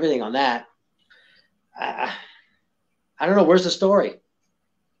everything on that. I don't know. Where's the story?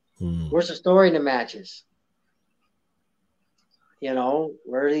 Where's the story in the matches? Where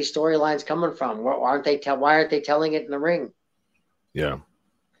are these storylines coming from? Why aren't they telling it in the ring? Yeah,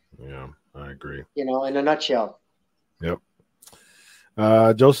 I agree. In a nutshell. Yep.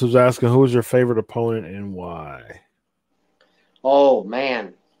 Joseph's asking, who was your favorite opponent and why? Oh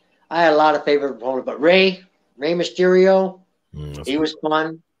man, I had a lot of favorite opponents, but Rey Mysterio, he was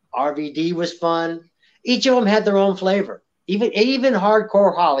fun. RVD was fun. Each of them had their own flavor. Even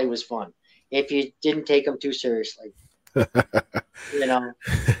Hardcore Holly was fun if you didn't take them too seriously.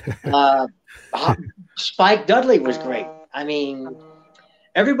 Spike Dudley was great. I mean,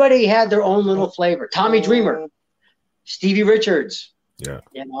 everybody had their own little flavor. Tommy Dreamer, Stevie Richards. Yeah.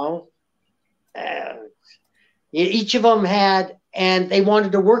 Each of them had, and they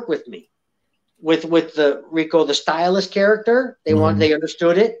wanted to work with me. With the Rico, the stylist character, they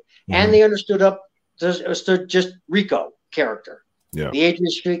understood it, and they understood just Rico character, the Adrian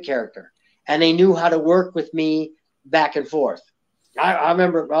Street character, and they knew how to work with me back and forth. I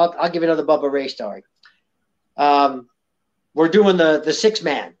remember. I'll give you another Bubba Ray story. We're doing the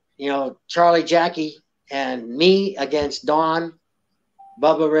 6-man, Charlie, Jackie, and me against Don,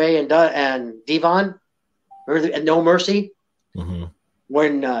 Bubba Ray, and Devon, and No Mercy. Mm-hmm.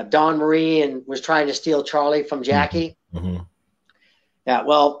 When Don Marie was trying to steal Charlie from Jackie. Mm-hmm. Yeah,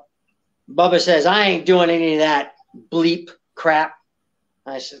 well, Bubba says, I ain't doing any of that bleep crap.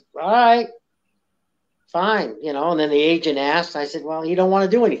 I said, all right, fine. And then the agent asked, I said, well, you don't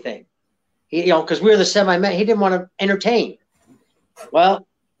want to do anything. Because we were the semi-men. He didn't want to entertain. Well,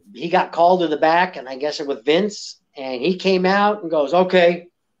 he got called to the back, and I guess it with Vince, and he came out and goes, okay,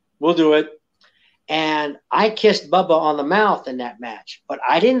 we'll do it. And I kissed Bubba on the mouth in that match, but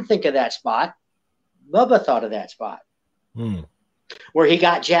I didn't think of that spot. Bubba thought of that spot where he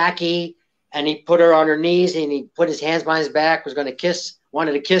got Jackie and he put her on her knees and he put his hands behind his back,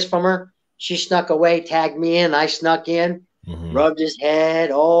 wanted to kiss from her. She snuck away, tagged me in. I snuck in, rubbed his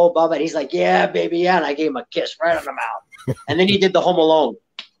head. Oh, Bubba. And he's like, yeah, baby. Yeah. And I gave him a kiss right on the mouth. And then he did the Home Alone.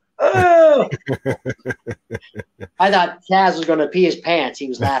 Oh! I thought Taz was going to pee his pants. He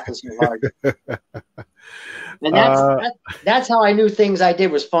was laughing so hard. And that's how I knew things I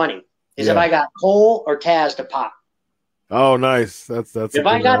did was funny. is if I got Cole or Taz to pop. Oh, nice. That's if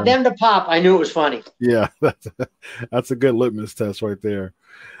I got them to pop, I knew it was funny. Yeah, that's a good litmus test right there.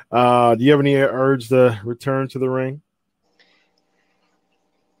 Do you have any urge to return to the ring?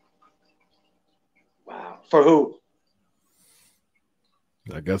 Wow. For who?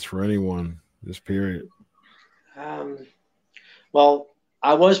 I guess for anyone, this period. Well,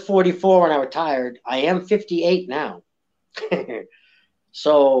 I was 44 when I retired. I am 58 now.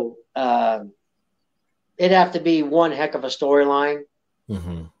 So it'd have to be one heck of a storyline.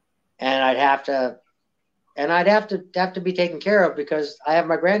 Mm-hmm. And I'd have to be taken care of because I have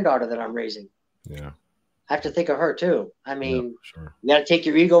my granddaughter that I'm raising. Yeah. I have to think of her too. I mean, sure. You got to take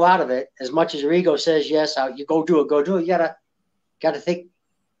your ego out of it. As much as your ego says yes, you go do it. You got to think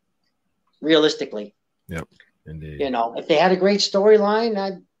realistically. Yep, indeed. You know, if they had a great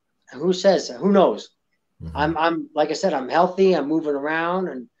storyline, who knows? Mm-hmm. I'm like I said, I'm healthy. I'm moving around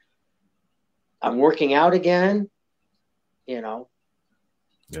and I'm working out again. You know.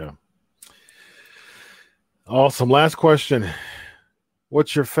 Yeah. Awesome. Last question.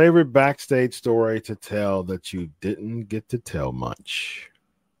 What's your favorite backstage story to tell that you didn't get to tell much?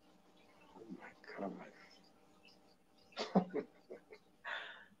 Oh my God.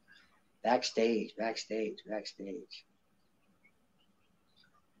 Backstage.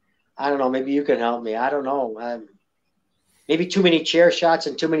 I don't know. Maybe you can help me. I don't know. Maybe too many chair shots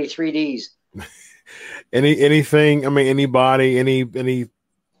and too many 3Ds. Anything? I mean, anybody? Any?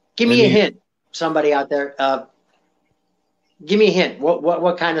 Give me a hint. Somebody out there. Give me a hint.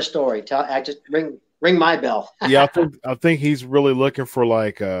 What kind of story? I just ring my bell. Yeah, I think he's really looking for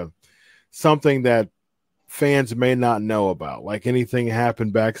like something that fans may not know about, like anything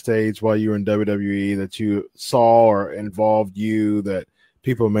happened backstage while you were in WWE that you saw or involved you that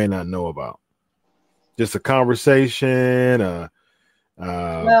people may not know about. Just a conversation.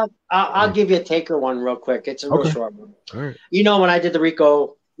 Well, I'll give you a taker one real quick. It's a real short one. All right. You know, when I did the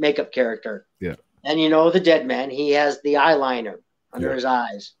Rico makeup character. Yeah. And you know, the dead man, he has the eyeliner under his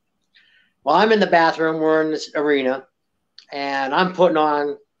eyes. Well, I'm in the bathroom. We're in this arena. And I'm putting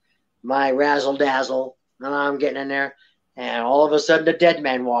on my razzle dazzle. And I'm getting in there. And all of a sudden, the dead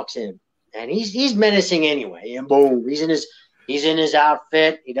man walks in. And he's menacing anyway. And boom, he's in his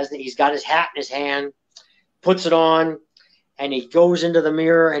outfit. He's got his hat in his hand. Puts it on. And he goes into the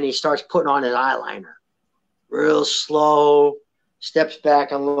mirror and he starts putting on his eyeliner. Real slow. Steps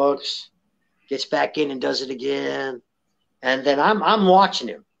back and looks. Gets back in and does it again. And then I'm watching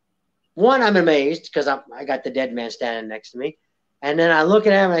him. One, I'm amazed because I got the dead man standing next to me. And then I look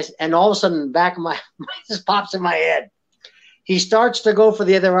at him and all of a sudden the back of my just pops in my head. He starts to go for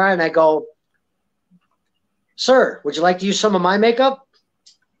the other eye and I go, "Sir, would you like to use some of my makeup?"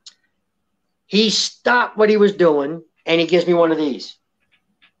 He stopped what he was doing and he gives me one of these.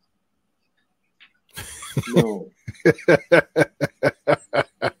 No.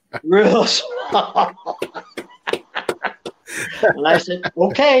 Real small. And I said,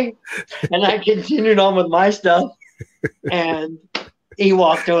 okay. And I continued on with my stuff. And he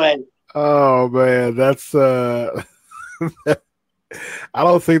walked away. Oh, man. That's I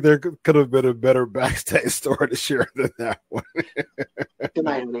don't think there could have been a better backstage story to share than that one. Good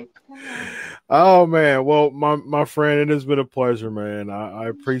night, honey. Oh, man. Well, my friend, it has been a pleasure, man. I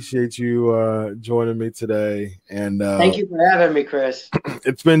appreciate you joining me today. And thank you for having me, Chris.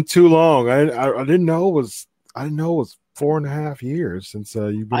 It's been too long. I didn't know it was 4.5 years since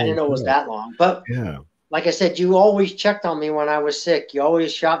you've been. I didn't know it was that long. But yeah, like I said, you always checked on me when I was sick. You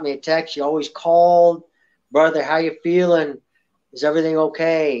always shot me a text. You always called, brother. How you feeling? Is everything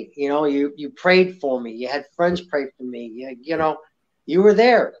okay? You know, you prayed for me. You had friends pray for me. You know, you were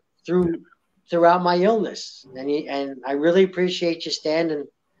there throughout my illness, and I really appreciate you standing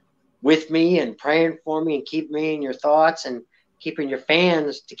with me and praying for me and keep me in your thoughts and keeping your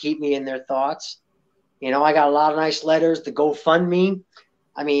fans to keep me in their thoughts. You know, I got a lot of nice letters, the GoFundMe.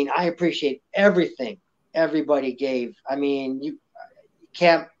 I mean, I appreciate everything everybody gave. I mean,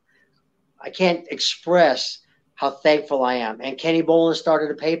 I can't express how thankful I am. And Kenny Bolin started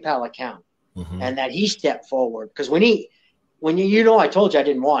a PayPal account, and that he stepped forward because when I told you I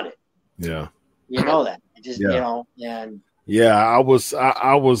didn't want it. Yeah, you know that. You know, and yeah, I was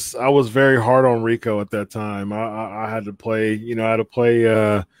very hard on Rico at that time. I had to play,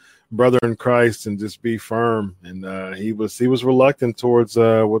 brother in Christ and just be firm. And he was reluctant towards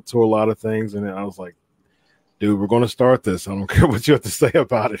to a lot of things. And I was like, dude, we're going to start this. I don't care what you have to say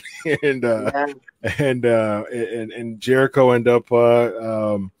about it. And Jericho ended up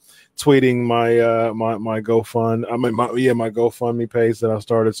tweeting my GoFund. My GoFundMe page that I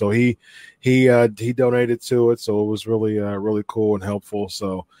started. So he donated to it. So it was really cool and helpful.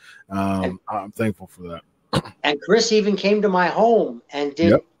 So I'm thankful for that. And Chris even came to my home and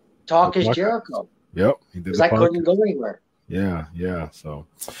did Talk is Jericho. Yep, he did. Because I couldn't go anywhere. Yeah. So,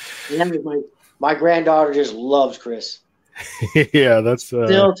 my granddaughter just loves Chris. Yeah, that's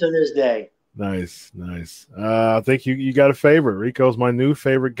still to this day. Nice. I think you got a favorite. Rico's my new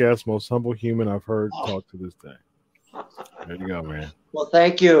favorite guest, most humble human I've heard talk to this day. There you go, man. Well,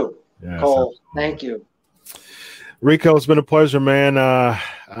 thank you, Cole. Absolutely. Thank you. Rico, it's been a pleasure, man. I'll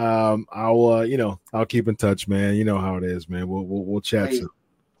keep in touch, man. You know how it is, man. We'll chat soon.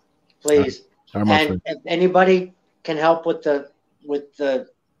 Please. All right, and friend. if anybody can help with the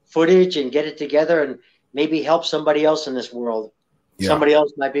footage and get it together and maybe help somebody else in this world. Yeah. Somebody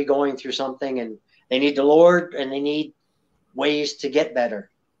else might be going through something and they need the Lord and they need ways to get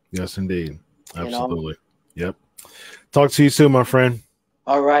better. Yes, indeed. Absolutely. Yep. Talk to you soon, my friend.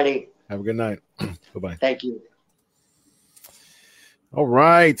 All righty. Have a good night. Bye-bye. Thank you. All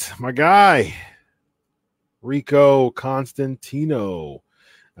right, my guy, Rico Constantino.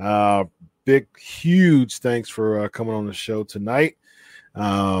 Big, huge thanks for coming on the show tonight.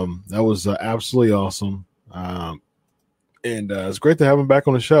 That was absolutely awesome. And it's great to have him back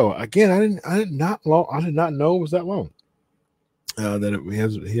on the show. Again, I did not know it was that long that he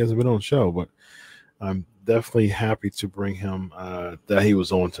hasn't been on the show, but I'm definitely happy to bring him that he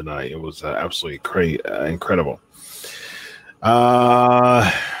was on tonight. It was absolutely incredible. All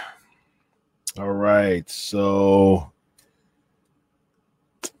right, so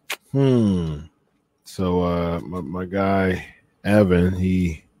my guy Evan,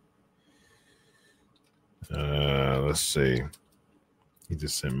 he let's see, he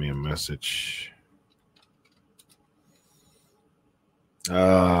just sent me a message.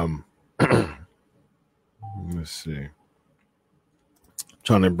 Let's see,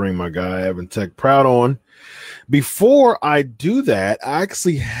 trying to bring my guy Evan Tech Proud on. Before I do that, I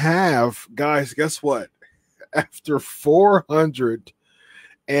actually have, guys, guess what? After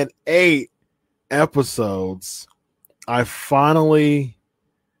 408 episodes, I finally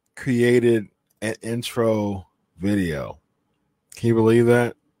created an intro video. Can you believe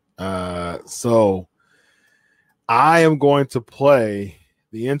that? So I am going to play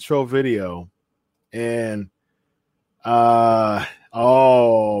the intro video, and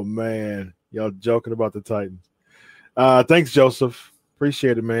oh man, y'all joking about the Titans. Thanks, Joseph.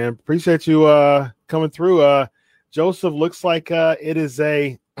 Appreciate it, man. Appreciate you coming through. Joseph, looks like it is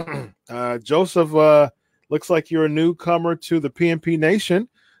a Joseph, looks like you're a newcomer to the PNP Nation.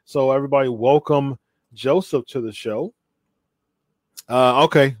 So everybody welcome Joseph to the show.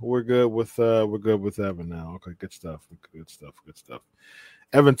 Okay, we're good with Evan now. Okay, good stuff.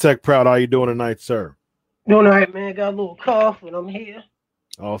 Evan Tech Proud, how you doing tonight, sir? Doing all right, man. Got a little cough, but I'm here.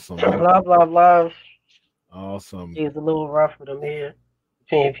 Awesome. Blah, blah, blah. Awesome. It's a little rough, but I'm here.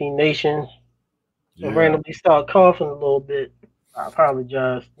 PNP Nation. So randomly start coughing a little bit. I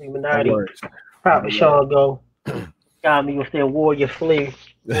apologize. Illuminati. Probably Sean go. Got me with their warrior flair.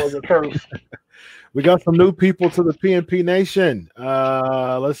 Warrior curse. We got some new people to the PNP Nation.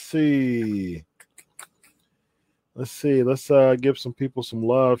 Let's see. Let's give some people some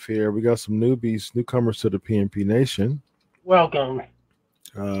love here. We got some newcomers to the PNP Nation. Welcome.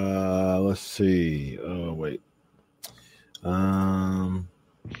 Let's see. Oh, wait. I'm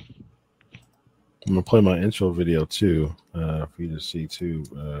gonna play my intro video too, for you to see too.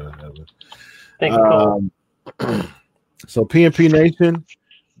 Thank you. So PNP Nation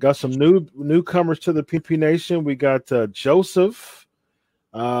got some newcomers to the PNP Nation. We got Joseph.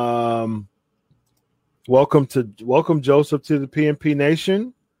 Welcome Joseph to the PNP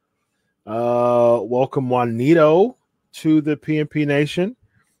Nation. Welcome Juanito to the PNP Nation.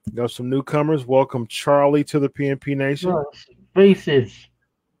 Got some newcomers. Welcome Charlie to the PNP Nation. Faces.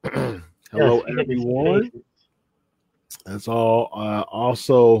 Hello, everyone. That's all.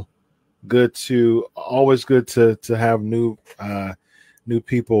 Also, always good to have new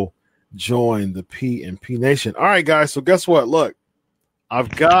people join the PNP Nation. All right, guys. So guess what? Look, I've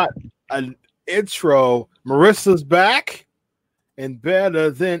got an intro. Marissa's back and better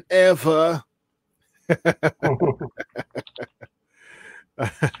than ever.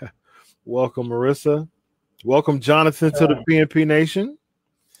 Welcome, Marissa. Welcome, Jonathan, to the PNP Nation.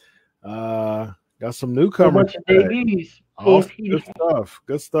 Got some newcomers. Good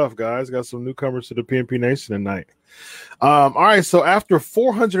stuff, guys. Got some newcomers to the PNP Nation tonight. All right, so after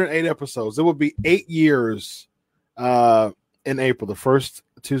 408 episodes, it will be 8 years in April, the first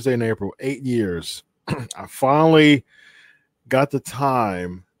Tuesday in April, 8 years. I finally got the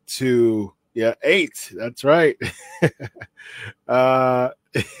time to 8. That's right. Antoine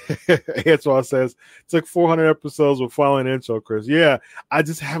says took 400 episodes with following intro, Chris. Yeah, I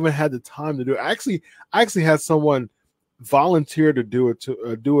just haven't had the time to do it. I actually had someone volunteer to do it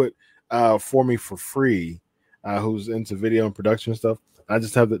for me for free, who's into video and production stuff. I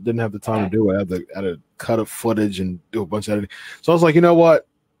just didn't have the time to do it. I had to cut up footage and do a bunch of editing. So I was like, you know what?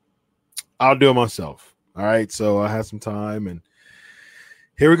 I'll do it myself. All right. So I had some time, and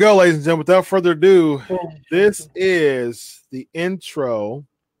here we go, ladies and gentlemen. Without further ado, this is the intro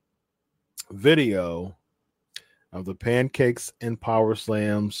video of the Pancakes and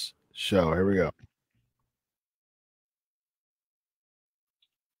Powerslams show. Here we go.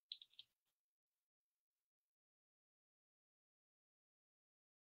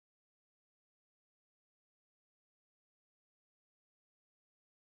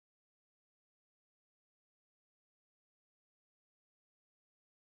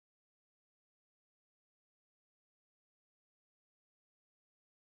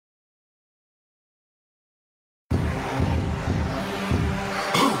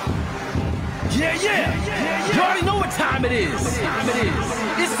 Yeah. You already know what time it is. It's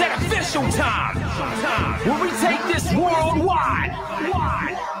that official time. When we take this worldwide.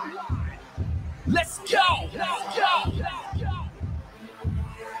 Let's go.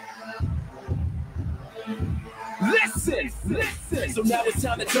 Listen. So now it's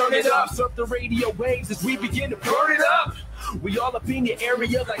time to turn it up. Surf the radio waves as we begin to burn it up. We all up in your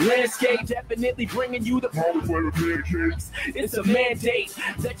area like landscape, definitely bringing you the pancakes. It's a mandate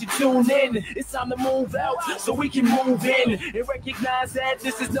that you tune in. It's time to move out so we can move in and recognize that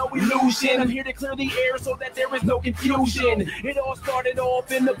this is no illusion. I'm here to clear the air so that there is no confusion. It all started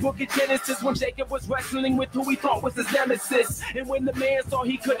off in the book of Genesis when Jacob was wrestling with who he thought was his nemesis. And when the man saw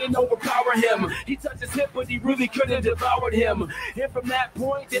he couldn't overpower him, he touched his hip but he really couldn't devour him. And from that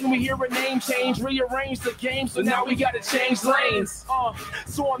point, then we hear a name change, rearrange the game, so now we gotta change lanes.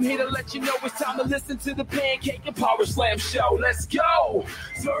 So I'm here to let you know it's time to listen to the Pancake and Power Slam show. Let's go.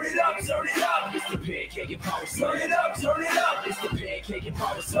 Turn it up. It's the Pancake and Power Slam. Turn it up. It's the Pancake and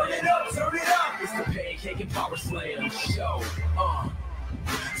Power Slam. Turn it up. It's the Pancake and Power Slam show.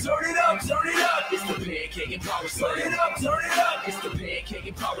 Turn it up. It's the Pancake and Power Slam. Turn it up. It's the Pancake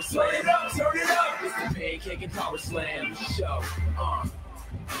and Power Slam. Turn it up. It's the Pancake and Power Slam show.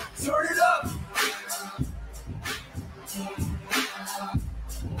 Turn it up.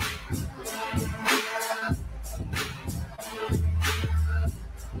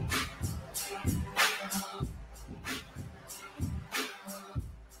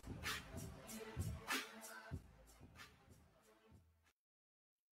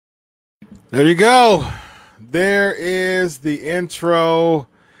 There you go. There is the intro.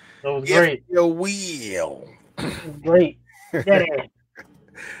 That was great. The wheel. It was great. Yeah.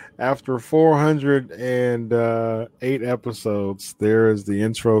 After 408 episodes, there is the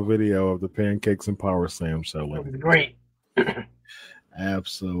intro video of the Pancakes and Power Slam show. It was great.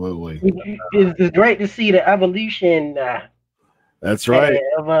 Absolutely. It's great to see the evolution. That's right.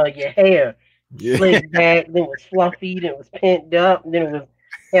 Of your hair. Yeah. Slicked back, then it was fluffy, then it was pinned up, and then it was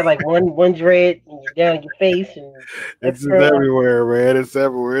had like one dread down your face, and it's everywhere, man. It's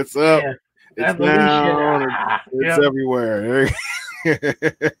everywhere. It's up. Yeah. It's Evolution. down. It's everywhere.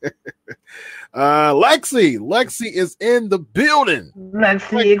 Lexi is in the building.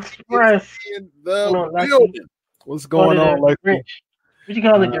 Lexi Express in the building. What's going on, Lexi? What you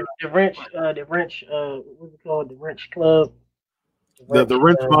call it? The wrench. What's it called? The wrench club. The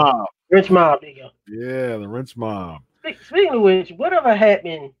wrench mob. Wrench mob. There you go. Yeah, the wrench mob. Speaking of which, whatever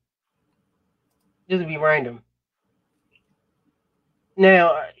happened? Just to be random.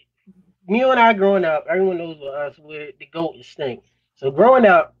 Now, me and I growing up, everyone knows with us with the goat and Sting. So growing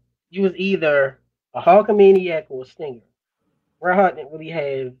up, you was either a Hulkamaniac or a Stinger. Bret Hart didn't really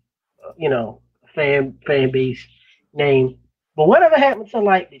have, a fan base name. But whatever happened to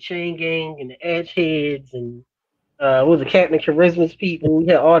like the Chain Gang and the Edge Heads and what was it, Captain Charisma's people? We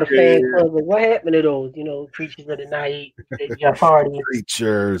had all the fan clubs. What happened to those? Creatures of the Night, Jeff Hardy.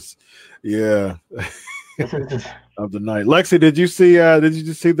 Creatures, yeah. Of the night. Lexi, did you see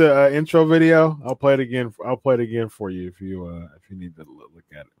the intro video? I'll play it again for you if you need to look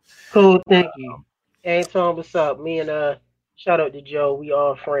at it. Cool, thank you. Anton, what's up? Me and shout out to Joe. We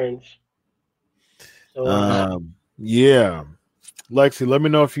all friends. So, yeah. Lexi, let me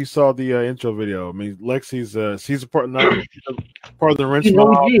know if you saw the intro video. I mean, Lexi's she's a part of the wrench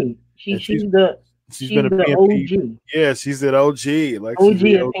mob. She's been a PNP. OG. Yeah, she's at OG. Lexi's OG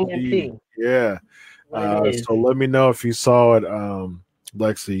at OG. PNP. Yeah. So let me know if you saw it,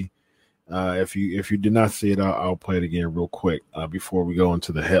 Lexi. If you did not see it, I'll play it again real quick before we go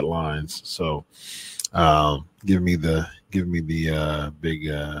into the headlines. So, give me the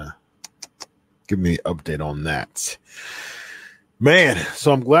update on that, man.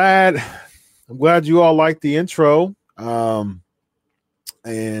 So I'm glad you all liked the intro.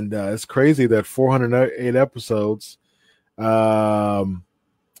 And it's crazy that 408 episodes.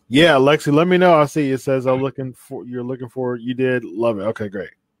 Yeah, Lexi, let me know. I see it says you're looking for you did love it. Okay,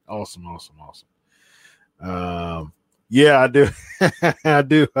 great. Awesome. Yeah, I do. I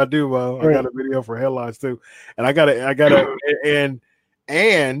do. I got a video for headlines too. And I got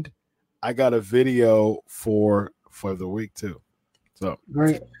a video for the week too. So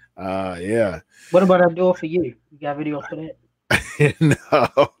great. Yeah. What about I do it for you? You got video for that? No,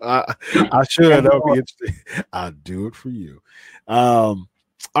 I should. That would be interesting. I'll do it for you. All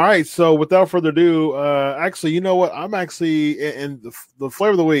right. So without further ado, actually, you know what? I'm actually in the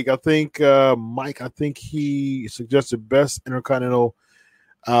flavor of the week. I think Mike. I think he suggested best Intercontinental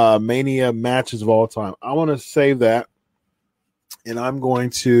Mania matches of all time. I want to save that, and I'm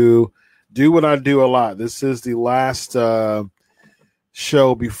going to do what I do a lot. This is the last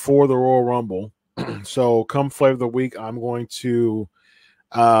show before the Royal Rumble. So come flavor of the week, I'm going to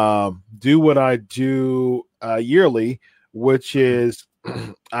do what I do yearly, which is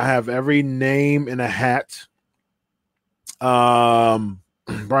I have every name in a hat.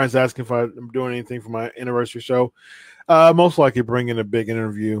 Brian's asking if I'm doing anything for my anniversary show. Most likely bring in a big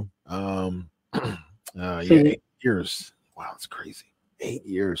interview. Yeah, 8 years. Wow, that's crazy. 8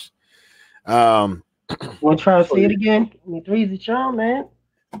 years. Want to try to see it again? I mean, three's the charm, man.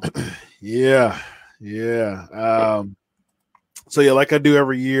 Yeah. So yeah, like I do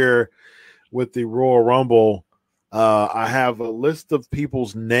every year with the Royal Rumble, I have a list of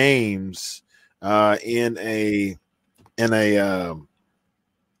people's names in a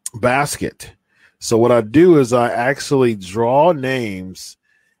basket. So what I do is I actually draw names,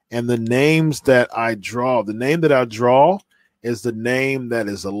 and the name that I draw is the name that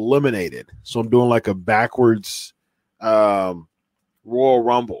is eliminated. So I'm doing like a backwards Royal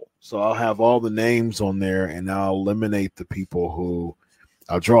Rumble. So I'll have all the names on there, and I'll eliminate the people who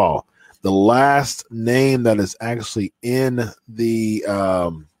I'll draw. The last name that is actually in the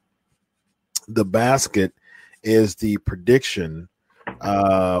basket is the predicted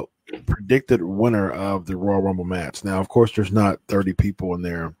winner of the Royal Rumble match. Now, of course, there's not 30 people in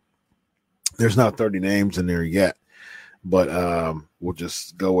there. There's not 30 names in there yet, but we'll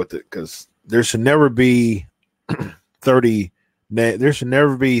just go with it because there should never be 30. There should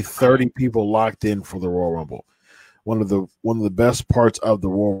never be 30 people locked in for the Royal Rumble. One of the best parts of the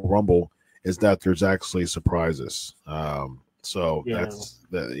Royal Rumble is that there's actually surprises. So yeah. That's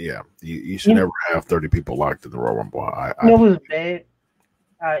that. Yeah, you should never have 30 people locked in the Royal Rumble. It was bad.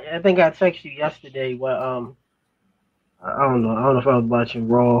 I think I texted you yesterday. What I don't know if I was watching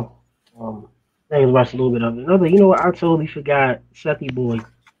Raw. I think I was watching a little bit of it. And I was like, you know what? I totally forgot Sethy Boy.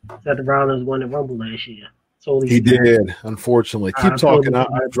 Seth Rollins won the Rumble last year. He did, unfortunately. Keep talking. I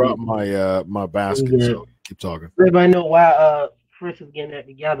dropped my basket, so keep talking. Everybody know why Chris is getting that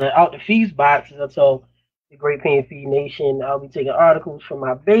together. Out the fees boxes, I told the Great Pain Feed Nation, I'll be taking articles from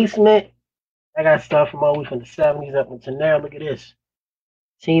my basement. I got stuff from all the way from the 70s up until now. Look at this.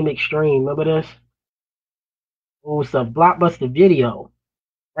 Team Extreme. Remember this? Oh, it's a Blockbuster video.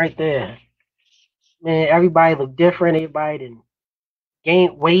 Right there. Man, everybody look different. Everybody done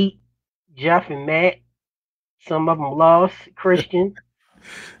gained weight. Jeff and Matt. Some of them lost. Christian.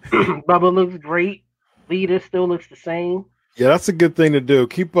 Bubba looks great. Leader still looks the same. Yeah, that's a good thing to do.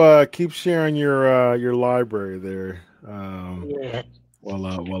 Keep sharing your library there. Yeah.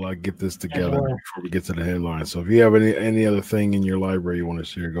 While I get this together before we get to the headline. So if you have any other thing in your library you want to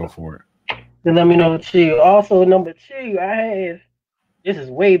share, go for it. Then let me know too. Also, number 2, I have, this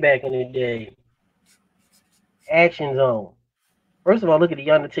is way back in the day, Action Zone. First of all, look at the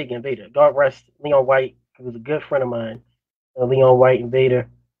Undertaker and Vader. God rest Leon White. He was a good friend of mine. Leon White and Vader.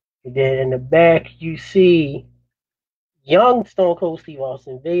 And then in the back, you see young Stone Cold Steve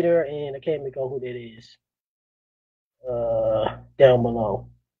Austin, Vader, and I can't make out who that is. Down below.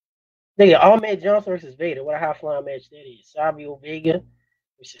 Nigga, Ahmed Johnson versus Vader. What a high flying match that is. Savio Vega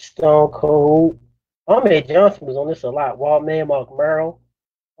versus Stone Cold. Ahmed Johnson was on this a lot. Wildman, Mark Merrill.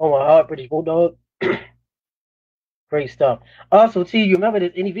 Oh my heart, British Bulldog. Great stuff. Also, T, you remember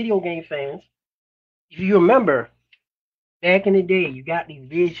this? Any video game fans? If you remember, back in the day, you got these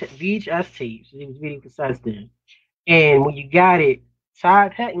VHS tapes. It was video cassettes then. And when you got it,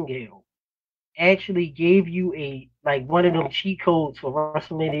 Todd Pettengill actually gave you one of them cheat codes for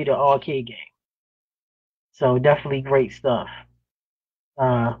WrestleMania the arcade game. So definitely great stuff.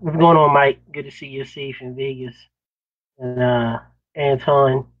 What's going on, Mike? Good to see you safe in Vegas. And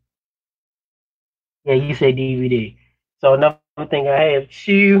Anton, yeah, you say DVD. So another thing I have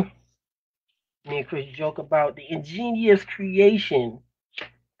too, me and Chris joke about the ingenious creation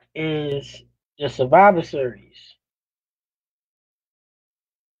is the Survivor Series.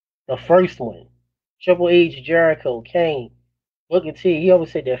 The first one. Triple H, Jericho, Kane, Booker T. He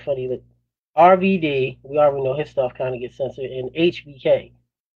always said that funny. Look, RVD, we already know his stuff kind of gets censored, and HBK.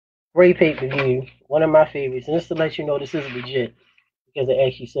 Great pay-per-view, one of my favorites. And just to let you know this is legit because it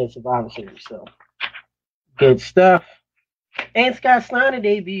actually said Survivor Series. So, good stuff. And Scott Steiner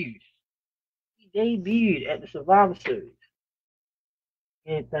debuted. He debuted at the Survivor Series.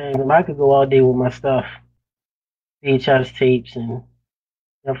 Good thing. I could go all day with my stuff. VHS tapes and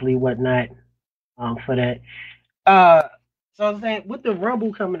definitely whatnot for that. So I'm saying, with the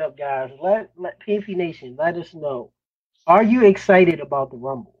Rumble coming up, guys, let PNP Nation let us know. Are you excited about the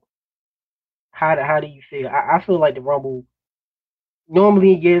Rumble? How do you feel? I feel like the Rumble,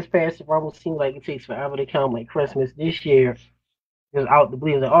 normally in years past, the Rumble seems like it takes forever to come, like Christmas. This year, it was out the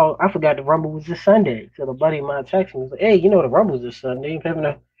blue. Like, oh, I forgot the Rumble was this Sunday. So the buddy of mine texted me, was like, hey, the Rumble's this Sunday. We're having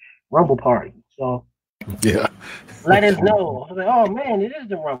a Rumble party. So yeah, let us know. I was like, oh man, it is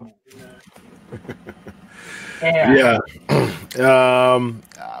the Rumble. Yeah.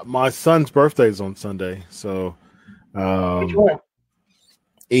 My son's birthday is on Sunday, so which one?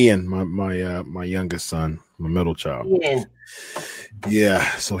 Ian, my youngest son, my middle child. Ian. Yeah,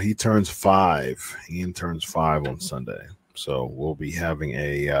 so he turns 5. Ian turns 5 on Sunday, so we'll be having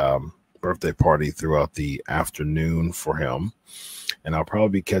a birthday party throughout the afternoon for him, and I'll probably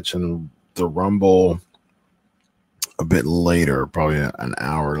be catching the Rumble a bit later, probably an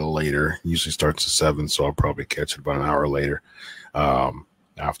hour later. Usually starts at 7, so I'll probably catch it about an hour later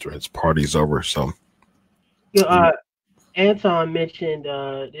after his party's over. So, Anton mentioned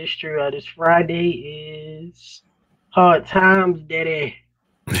this true. This Friday is Hard Times, Daddy.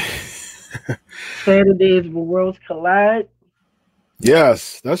 Saturday is When Worlds Collide.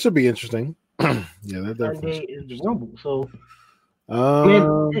 Yes, that should be interesting. Yeah, that Sunday is the Rumble. So,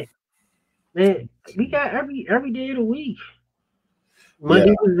 man, we got every day of the week.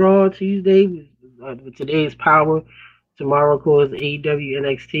 Monday was Raw. Tuesday was today is Power. Tomorrow, of course, AEW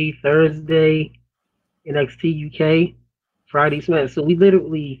NXT. Thursday, NXT UK. Friday Smash. So we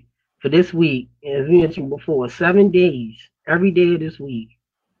literally, for this week, as we mentioned before, 7 days, every day of this week,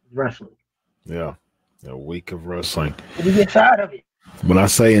 wrestling. Yeah, a week of wrestling. We get tired of it. When I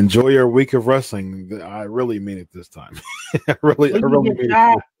say enjoy your week of wrestling, I really mean it this time. I really mean it.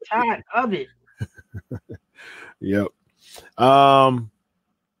 Tired of it. Yep.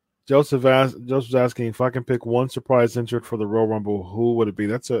 Joseph's asking if I can pick one surprise entrant for the Royal Rumble, who would it be?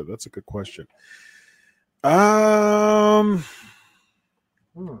 That's a good question. I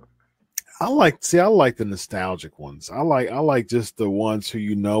like the nostalgic ones. I like just the ones who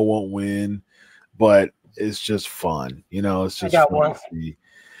won't win, but it's just fun. It's just I got fun one. to see.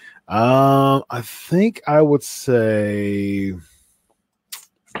 I think I would say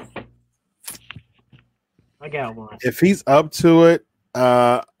I got one. if he's up to it,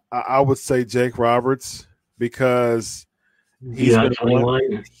 I would say Jake Roberts because he's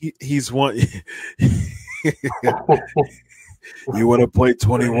won. You want to play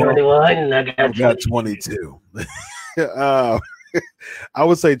 21? And I got 22. I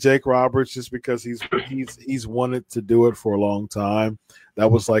would say Jake Roberts just because he's wanted to do it for a long time. That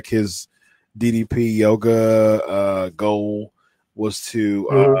was like his DDP yoga goal was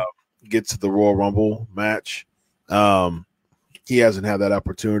to get to the Royal Rumble match. He hasn't had that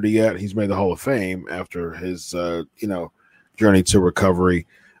opportunity yet. He's made the Hall of Fame after his journey to recovery,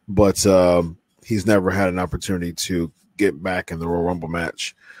 but he's never had an opportunity to get back in the Royal Rumble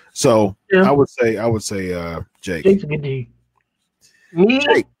match. So yeah. I would say Jake. Jake's a good dude. Me?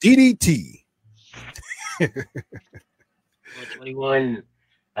 Jake, DDT. 21.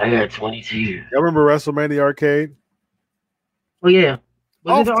 I got 22. Y'all remember WrestleMania Arcade? Oh yeah.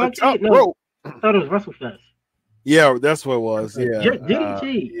 Was it the arcade? No. I thought it was WrestleFest. Yeah, that's what it was. Yeah.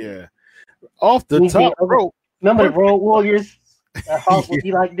 DDT. Yeah. Off the top rope. Remember the Road Warriors? That Hulk would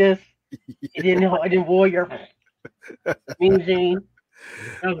be like this. It didn't Warrior. Mean Gene.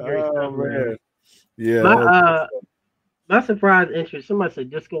 That was great stuff, man. Yeah. My surprise entrance. Somebody said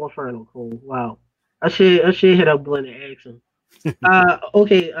Disco Inferno. Cool. Wow. I should hit up Glenn and ask him.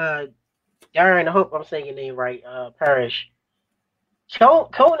 Okay. Darren, I hope I'm saying your name right. Parrish.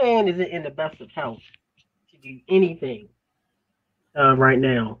 Conan isn't in the best of health to do anything right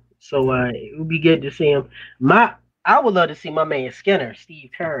now. So it would be good to see him. I would love to see my man Skinner,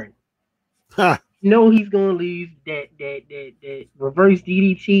 Steve Kern. He's gonna lose that reverse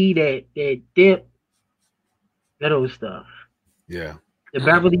DDT, that dip, that old stuff. Yeah. The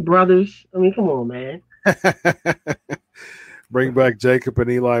Beverly Brothers. I mean, come on, man. Bring back Jacob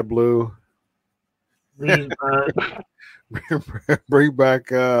and Eli Blue. Please, Bring back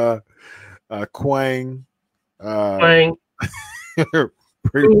Quang. Quang. You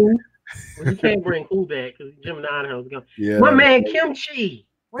can't bring who back because Jim Nonhouse going. Yeah, my man Kimchi.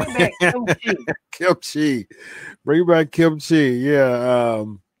 Bring back Kimchi. Kimchi. Bring back Kimchi. Yeah.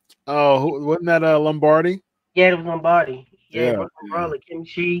 Wasn't that Lombardi? Yeah, it was Lombardi. Yeah. Brother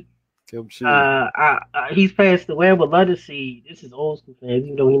Kimchi. He's passed away. I would love to see. This is old school fans,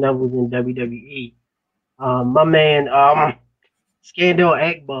 even though he never was in WWE. My man, Skandal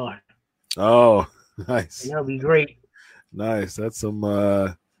Akbar. Oh, nice. That'll be great. Nice. That's some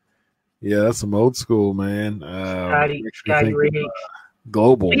that's some old school, man. Scotty Riggs.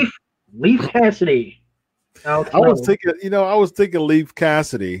 Global. Leaf Cassidy. I was thinking Leaf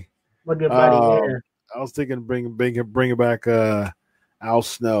Cassidy. My good buddy, yeah. I was thinking bringing back Al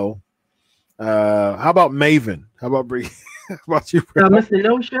Snow. How about Maven? How about you? Mr.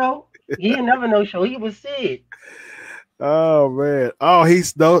 No Show? He ain't never no show. He was Sid. Oh man! Oh, he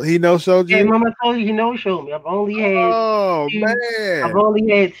no showed you. Yeah, Mama told you he no showed me. I've only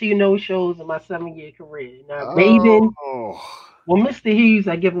had two no shows in my 7-year career. Now Maven, well, Mr. Hughes,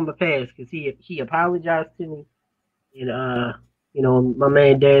 I give him a pass because he apologized to me, and my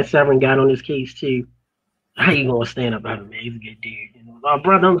man Dan Severn got on his case too. How you gonna stand up out of him, man? He's a good dude.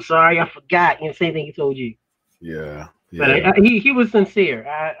 Brother, I'm sorry, I forgot. Same thing he told you. Yeah. But he was sincere.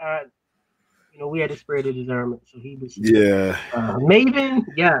 We had a spirit of discernment, so he was. Yeah. Maven,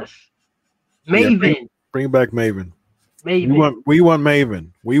 yes. Maven. Yeah, bring back Maven. Maven. We want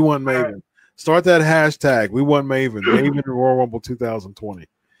Maven. We want Maven. Right. Start that hashtag. We want Maven. Maven Royal Rumble 2020.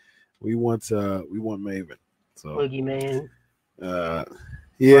 We want Maven. So Boogeyman.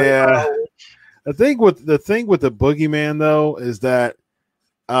 Yeah. The thing with the Boogeyman though is that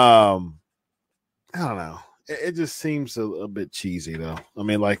I don't know. It just seems a bit cheesy, though. I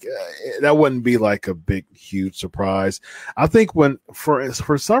mean, that wouldn't be like a big, huge surprise. I think when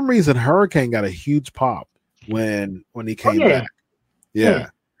for some reason Hurricane got a huge pop when he came back. Yeah.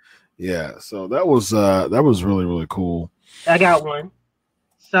 So that was really, really cool. I got one.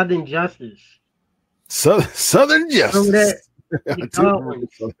 Southern Justice. Southern Justice. I do remember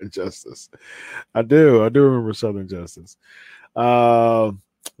Southern Justice. I do remember Southern Justice.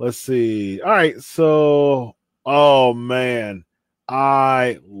 Let's see. All right, so man,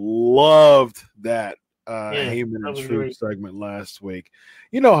 I loved that Heyman and Truth segment last week.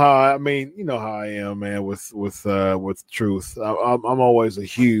 You know how I am, man. With Truth, I'm always a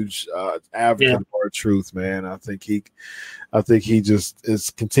huge advocate for Truth, man. I think he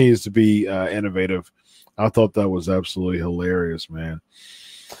just continues to be innovative. I thought that was absolutely hilarious, man.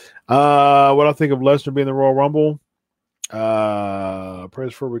 What I think of Lesnar being the Royal Rumble.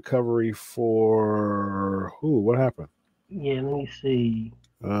 Prayers for recovery for who? What happened? Yeah, let me see.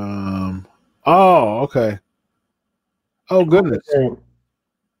 Okay. Oh goodness.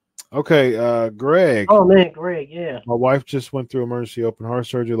 Okay, Greg. Oh man, Greg, yeah. My wife just went through emergency open heart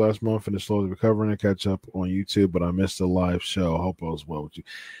surgery last month and is slowly recovering. To catch up on YouTube, but I missed the live show. Hope all is well with you.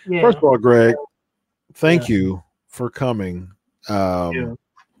 Yeah. First of all, Greg, thank you for coming.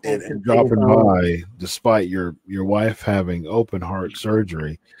 And dropping by despite your wife having open heart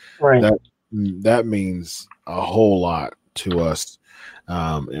surgery. Right. That means a whole lot to us.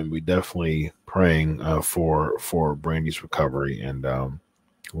 And we definitely praying for Brandy's recovery. And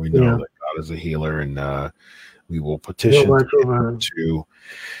we know that God is a healer, and we will petition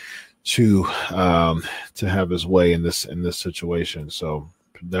to have his way in this situation. So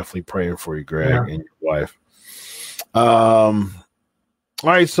definitely praying for you, Greg, and your wife. All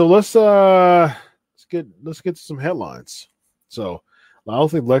right, so let's get to some headlines. So I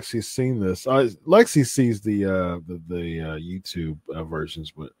don't think Lexi's seen this. Lexi sees the YouTube versions,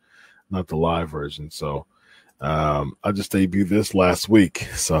 but not the live version. So I just debuted this last week.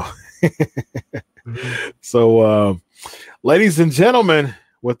 So ladies and gentlemen,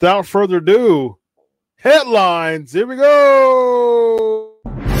 without further ado, headlines. Here we go.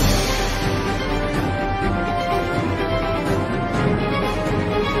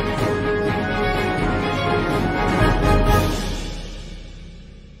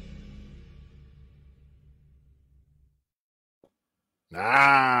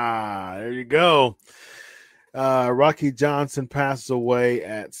 There you go. Rocky Johnson passes away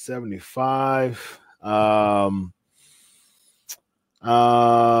at 75.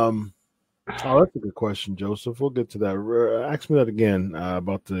 Oh, that's a good question, Joseph. We'll get to that. Ask me that again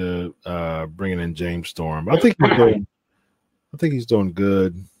about the bringing in James Storm. I think he's doing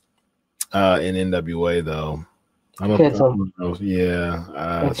good in NWA though. I don't know.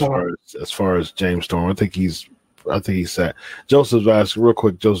 Yeah, as far as James Storm, I think he's set. Joseph's asking real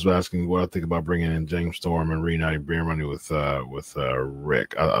quick. Joseph's asking what I think about bringing in James Storm and reuniting Beer Money with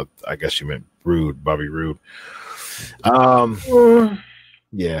Rick. I guess you meant Bobby Roode.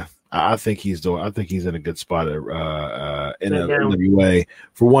 Yeah. I think he's in a good spot in NWA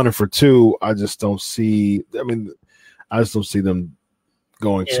for one, and for two, I just don't see them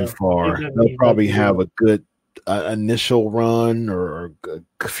going too far. They'll probably have a good initial run or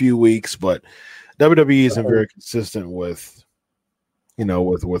a few weeks, but WWE isn't very consistent with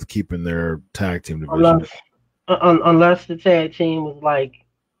keeping their tag team division. Unless the tag team was like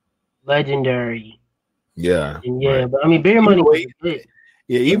legendary. Yeah. Right. But I mean, Beer Money was big.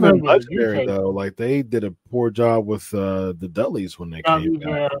 Yeah, even legendary though, like they did a poor job with the Dudleys when they came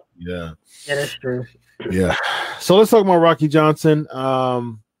back. Yeah, that's true. Yeah. So let's talk about Rocky Johnson.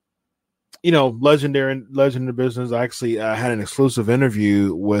 Legend in the business. I actually had an exclusive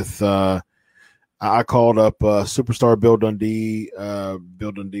interview with I called up superstar Bill Dundee.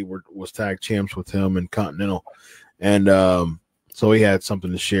 Bill Dundee was tag champs with him in Continental, and so he had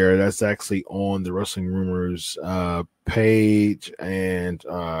something to share. That's actually on the Wrestling Rumors page and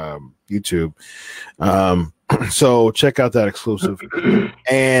YouTube. So check out that exclusive.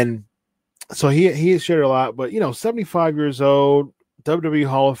 And so he shared a lot, but 75 years old, WWE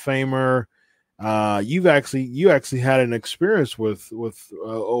Hall of Famer. You actually had an experience with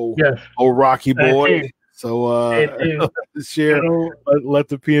Rocky Boy. So share, let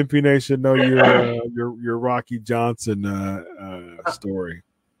the PNP Nation know your Rocky Johnson story.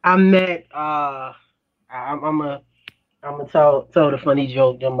 I met I'm gonna tell the funny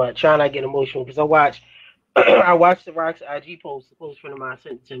joke. I'm trying not to get emotional because I watched the Rock's IG post. A close friend of mine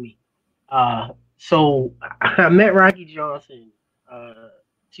sent it to me. So I met Rocky Johnson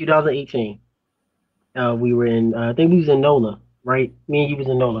 2018. We were in I think we was in NOLA, right? Me and you was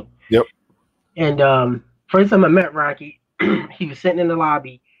in NOLA. Yep. And first time I met Rocky, he was sitting in the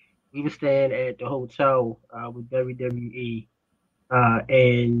lobby. We were staying at the hotel with WWE,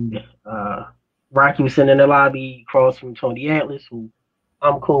 and Rocky was sitting in the lobby across from Tony Atlas, who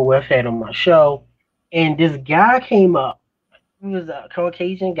I'm cool with, had on my show. And this guy came up. He was a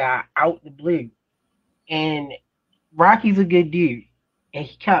Caucasian guy out the blue. And Rocky's a good dude. And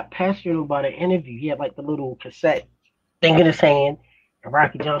he kept pestering him about an interview. He had like the little cassette thing in his hand. And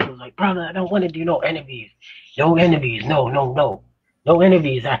Rocky Johnson was like, brother, I don't want to do no interviews. No interviews. No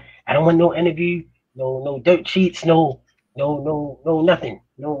interviews. I don't want no interview. No dirt sheets. No nothing.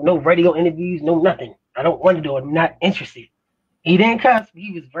 No radio interviews. No nothing. I don't want to do it. I'm not interested. He didn't cuss, but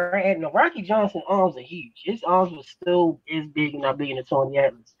he was very. Rocky Johnson's arms are huge. His arms were still as big and not big in the Tony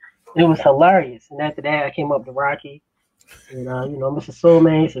Atlas. And it was hilarious. And after that, I came up to Rocky. And Mr.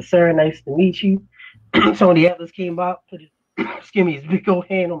 Soulman, he said, sir, nice to meet you. Tony Atlas came up, put his big old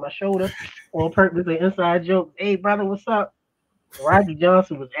hand on my shoulder on purpose, an inside joke. Hey, brother, what's up? Rocky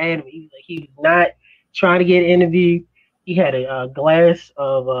Johnson was adamant. He was not trying to get an interview. He had a glass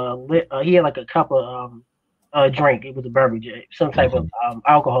of he had like a cup of drink. It was a beverage, some type of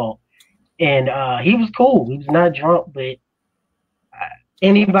alcohol, and he was cool. He was not drunk, but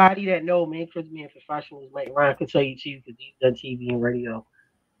anybody that know me, because being professionals like Ryan could tell you too, because he's done TV and radio.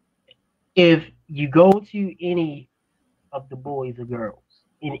 If you go to any of the boys or girls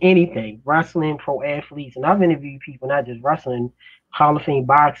in anything, wrestling, pro athletes, and I've interviewed people, not just wrestling, Hall of Fame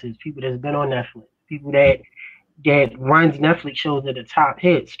boxers, people that's been on Netflix, people that runs Netflix shows at the top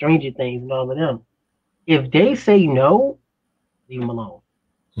hits, Stranger Things and all of them. If they say no, leave them alone.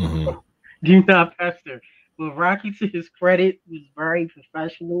 Mm-hmm. Do not pester. But Rocky, to his credit, was very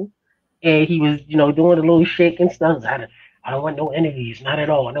professional, and he was, doing a little shake and stuff. I don't want no interviews, not at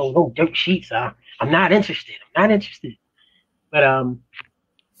all. No dirt sheets. I'm not interested. But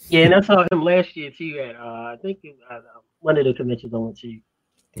yeah, and I saw him last year too at I think one of the conventions I went to.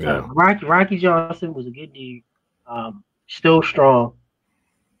 Yeah. Rocky Johnson was a good dude. Still strong.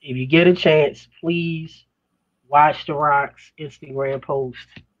 If you get a chance, please watch The Rock's Instagram post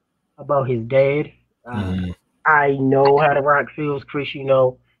about his dad. I know how The Rock feels, Chris.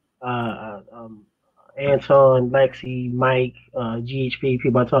 Anton, Lexi, Mike, GHP,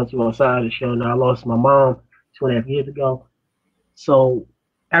 people I talked to outside the show. Now I lost my mom 2.5 years ago. So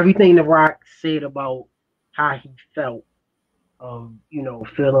everything The Rock said about how he felt,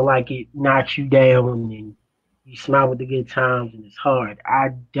 feeling like it knocks you down and you smile with the good times and it's hard. I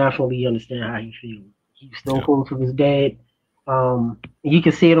definitely understand how he feels. He's still close with his dad. You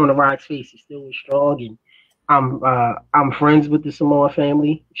can see it on the Rock's face. He still was strong, and I'm friends with the Samoa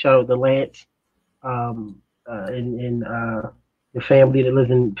family. Shout out to Lance, and the family that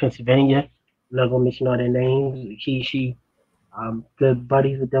lives in Pennsylvania. I'm not gonna mention all their names. She, good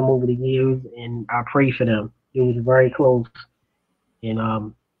buddies with them over the years, and I pray for them. It was very close, and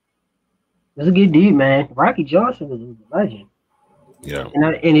it was a good dude, man. Rocky Johnson was a legend. Yeah.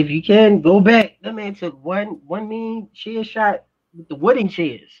 And if you can go back, that man took one mean chair shot with the wooden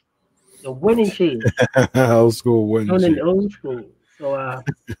chairs. The wooden chairs. Old school wooden chairs. Old school. So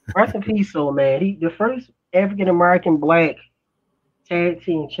rest in peace, so man. He the first African American black tag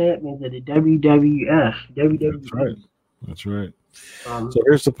team champions of the WWF. That's right. So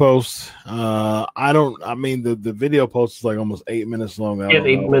here's the post. The video post is like almost 8 minutes long.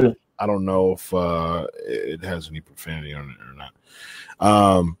 8 minutes. I don't know if it has any profanity on it or not.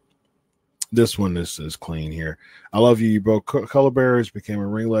 This one is clean here. I love you. You broke color barriers, became a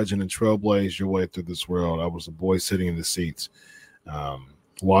ring legend, and trailblazed your way through this world. I was a boy sitting in the seats,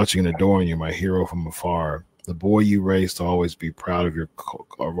 watching and adoring you, my hero from afar. The boy you raised to always be proud of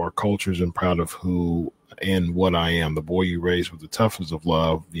our cultures and proud of who and what I am. The boy you raised with the toughness of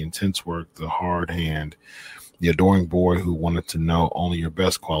love, the intense work, the hard hand, the adoring boy who wanted to know only your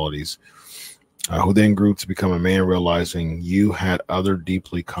best qualities, who then grew to become a man realizing you had other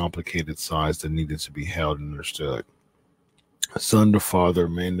deeply complicated sides that needed to be held and understood. Son to father,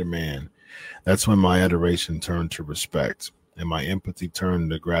 man to man. That's when my adoration turned to respect and my empathy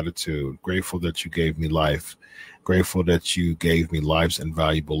turned to gratitude. Grateful that you gave me life. Grateful that you gave me life's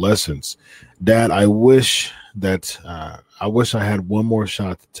invaluable lessons. Dad, I wish I had one more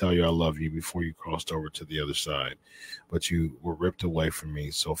shot to tell you I love you before you crossed over to the other side, but you were ripped away from me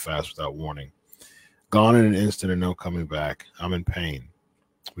so fast without warning. Gone in an instant and no coming back. I'm in pain.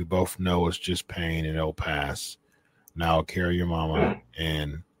 We both know it's just pain and it'll pass. Now I'll carry your mama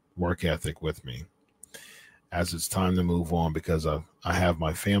and work ethic with me as it's time to move on because I have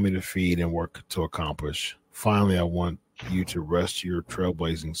my family to feed and work to accomplish. Finally, I want you to rest your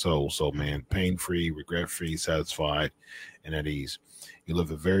trailblazing soul. So, man, pain-free, regret-free, satisfied, and at ease. You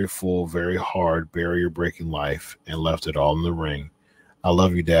lived a very full, very hard, barrier-breaking life and left it all in the ring. I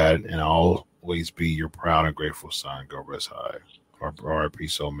love you, Dad, and I'll always be your proud and grateful son. Go rest high. R.I.P.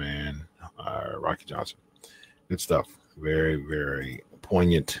 Soul Man, Rocky Johnson. Good stuff. Very, very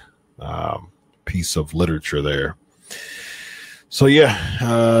poignant piece of literature there. So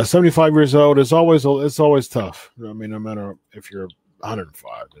yeah, 75 years old. It's always tough. I mean, no matter if you're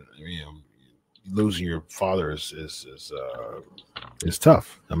 105, losing your father is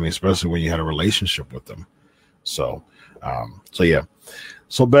tough. I mean, especially when you had a relationship with them. So yeah.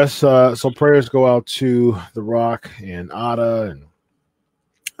 So prayers go out to The Rock and Ada,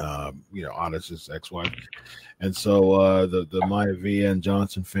 and Ada's his ex-wife, and so the Maivia and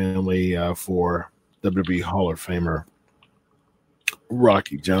Johnson family for WWE Hall of Famer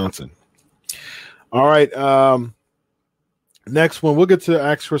Rocky Johnson. All right. Next one, we'll get to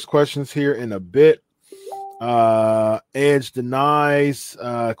Ask Chris questions here in a bit. Edge denies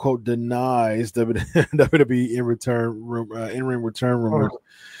WWE in-ring return rumors.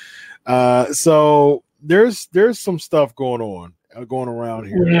 So there's some stuff going around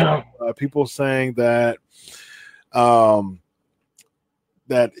here. Yeah. People saying that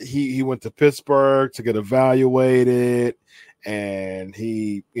that he went to Pittsburgh to get evaluated, and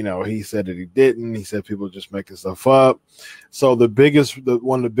he said that he didn't. He said people are just making stuff up. So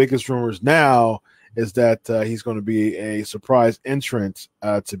one of the biggest rumors now is that he's going to be a surprise entrant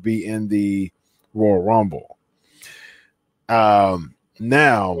to be in the Royal Rumble.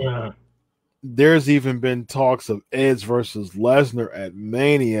 Now, there's even been talks of Edge versus Lesnar at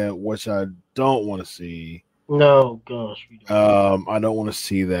Mania, which I don't want to see. No, gosh. I don't want to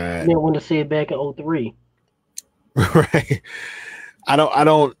see that. I didn't want to see it back in 03. Right. I don't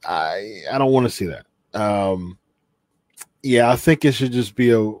want to see that. I think it should just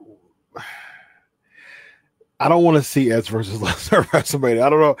be I don't want to see Edge versus Lesnar at WrestleMania. I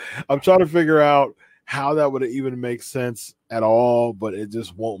don't know. I'm trying to figure out how that would even make sense at all, but it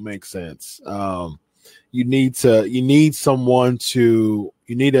just won't make sense. You need someone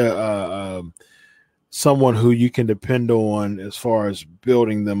someone who you can depend on as far as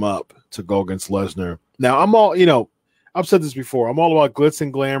building them up to go against Lesnar. Now, I've said this before. I'm all about glitz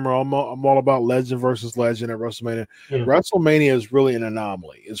and glamour. I'm all about legend versus legend at WrestleMania. Yeah. WrestleMania is really an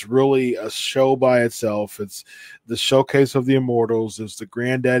anomaly. It's really a show by itself. It's the showcase of the immortals. It's the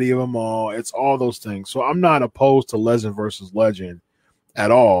granddaddy of them all. It's all those things. So I'm not opposed to legend versus legend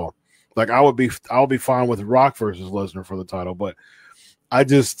at all. Like I'll be fine with Rock versus Lesnar for the title, but I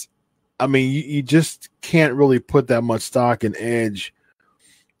I mean, you just can't really put that much stock in Edge,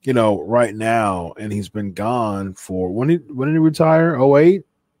 right now. And he's been gone for when did he retire? 08?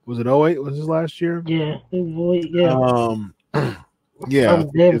 Was it 08? Was his last year? Yeah, it was 08, yeah. Yeah.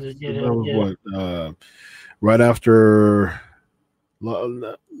 What? Right after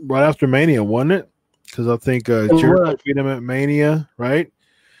Mania, wasn't it? Because I think Jericho beat him at Mania, right?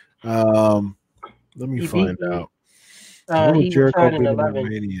 Let me find out. He Jericho retired in 11.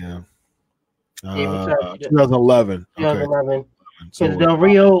 Mania. 2011. Okay. Because Del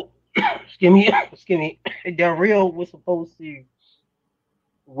Rio, excuse me, Del Rio was supposed to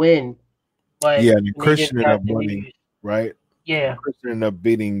win, but Christian ended up winning, right? Yeah, Christian ended up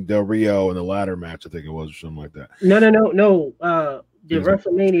beating Del Rio in the ladder match, I think it was, or something like that. No. The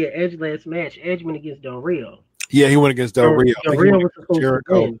WrestleMania Edge last match, Edge went against Del Rio. Yeah, he went against Del Rio. Del Rio was supposed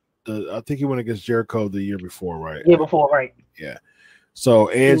Jericho. to win. I think he went against Jericho the year before, right? Yeah, before, right? Yeah. So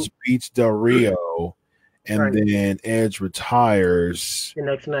Edge beats Del Rio, and then Edge retires the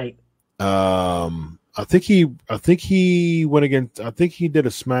next night. I think he went against. I think he did a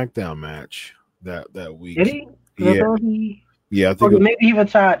SmackDown match that week. Did he? I think maybe he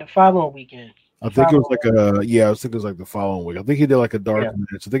retired the following weekend. I think it was like I think it was like the following week. I think he did like a dark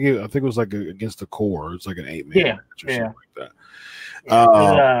match. I think it was like against the Core. It's like an 8-man match or something like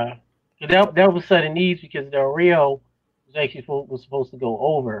that. That was sudden needs because Del Rio was actually supposed to go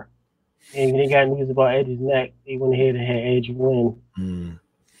over, and when they got news about Edge's neck, they went ahead and had Edge win.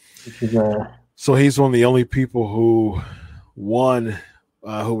 So he's one of the only people who won,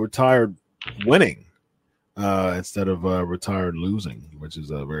 who retired winning instead of retired losing, which is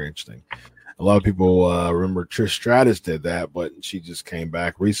very interesting. A lot of people remember Trish Stratus did that, but she just came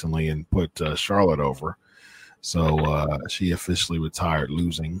back recently and put Charlotte over. So she officially retired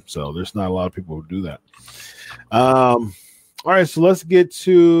losing. So there's not a lot of people who do that. All right, so let's get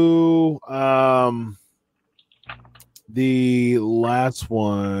to the last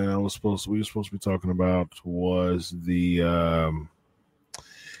one we were supposed to be talking about was the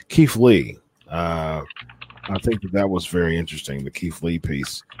Keith Lee. I think that was very interesting, the Keith Lee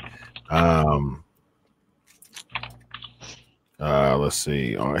piece. Let's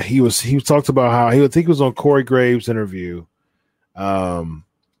see. He talked about how he was on Corey Graves' interview.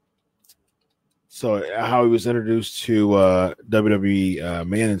 So how he was introduced to WWE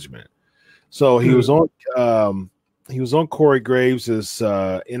management. So he was on Corey Graves'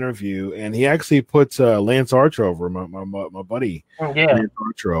 interview, and he actually put Lance Archer over, my buddy. Lance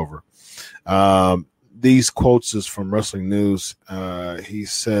Archer over. These quotes is from Wrestling News. He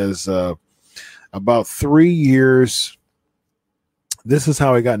says about 3 years. This is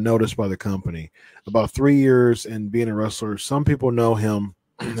how he got noticed by the company. About 3 years in being a wrestler. Some people know him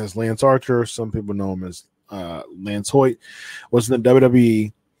as Lance Archer. Some people know him as Lance Hoyt. Was in the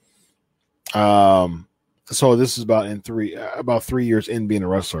WWE. So this is about 3 years in being a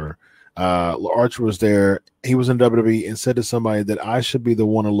wrestler. Archer was there. He was in WWE and said to somebody that I should be the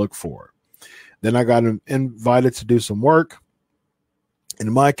one to look for. Then I got invited to do some work.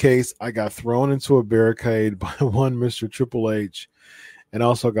 In my case, I got thrown into a barricade by one Mr. Triple H, and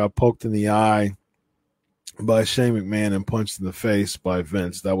also got poked in the eye by Shane McMahon and punched in the face by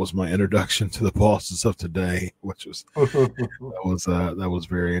Vince. That was my introduction to the bosses of today, which was that was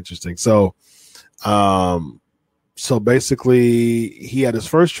very interesting. So basically he had his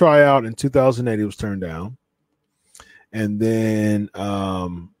first tryout in 2008. He was turned down. And then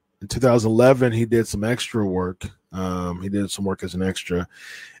in 2011, he did some extra work. He did some work as an extra,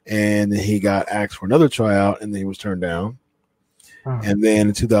 and then he got asked for another tryout, and then he was turned down. And then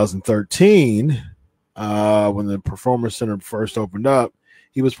in 2013, when the Performance Center first opened up,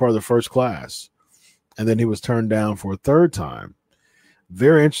 he was part of the first class, and then he was turned down for a third time.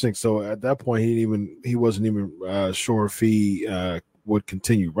 Very interesting. So at that point, he wasn't even sure if he would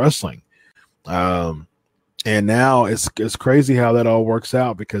continue wrestling. And now it's crazy how that all works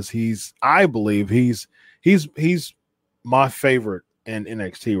out, because I believe he's my favorite in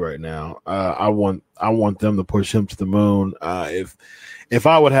NXT right now. I want them to push him to the moon. If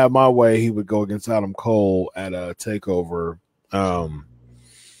I would have my way, he would go against Adam Cole at a TakeOver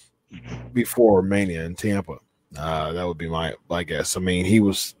before Mania in Tampa. That would be my guess. I mean, he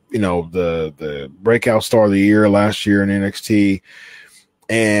was the breakout star of the year last year in NXT,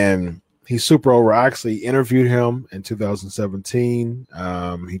 and he's super over. I actually interviewed him in 2017.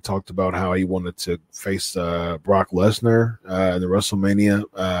 He talked about how he wanted to face Brock Lesnar in the WrestleMania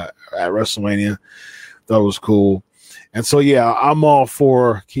at WrestleMania. That was cool. And so, yeah, I'm all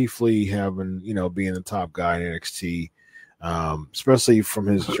for Keith Lee having, being the top guy in NXT. especially from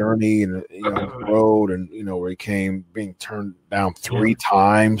his journey and the road, and where he came being turned down 3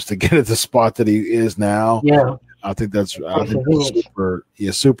 times to get at the spot that he is now. Yeah, I think that's super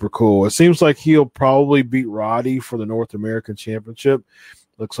cool. It seems like he'll probably beat Roddy for the North American Championship.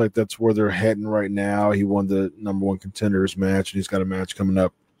 Looks like that's where they're heading right now. He won the number 1 contenders match, and he's got a match coming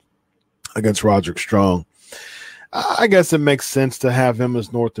up against Roderick Strong. I guess it makes sense to have him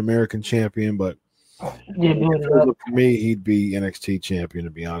as North American champion, but for me, he'd be NXT champion,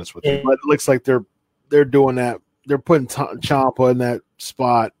 to be honest with you. But it looks like they're doing that. They're putting Ciampa in that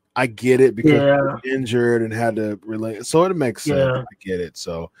spot. I get it because he was injured and had to relate. So it makes sense. I get it.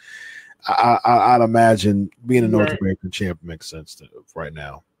 So I'd imagine being a North American champion makes sense right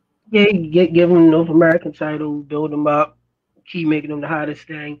now. Yeah, give him the North American title, build him up, keep making him the hottest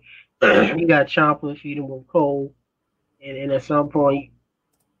thing. You got Ciampa, feed him with Cole, and at some point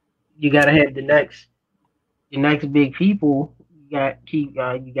you gotta have the next big people. You got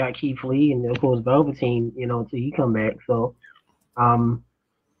Keith Lee, and of course Velveteen, until he come back. So,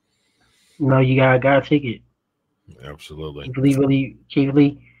 you gotta take it. Absolutely. Keith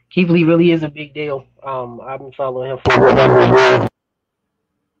Lee really is a big deal. I've been following him for a while.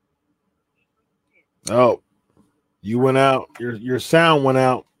 Oh, you went out. Your sound went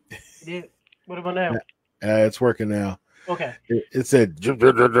out. What about now? It's working now. Okay. It said,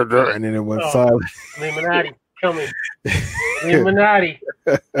 and then it went silent. Illuminati coming. Illuminati.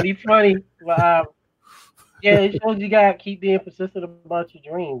 Be funny. It shows you got to keep being persistent about your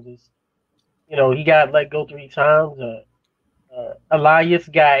dreams. He got let go 3 times. Elias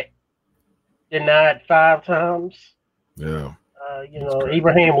got denied 5 times. Yeah.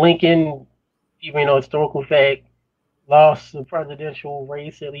 Abraham Lincoln, even though historical fact, lost the presidential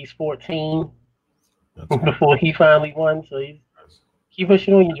race at least 14 before he finally won. So keep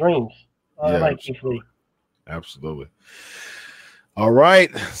pushing on your dreams. I like Keith Lee. Absolutely. All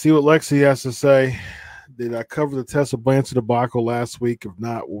right. See what Lexi has to say. Did I cover the Tessa Blanchard debacle last week? If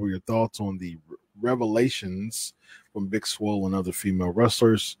not, what were your thoughts on the revelations from Big Swole and other female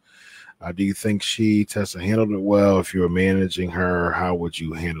wrestlers? Do you think Tessa, handled it well? If you were managing her, how would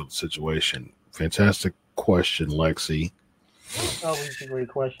you handle the situation? Fantastic question, Lexi. Always a great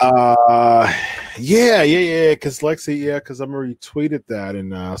question. Because Lexi, because I remember you tweeted that,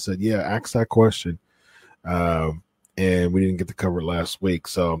 and I said, ask that question. And we didn't get to cover it last week,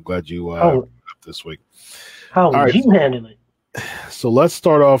 so I'm glad you up this week. How would you handle it? So let's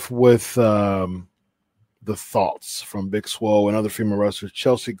start off with the thoughts from Big Swole and other female wrestlers.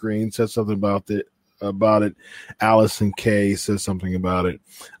 Chelsea Green said something about it. Allison Kay said something about it.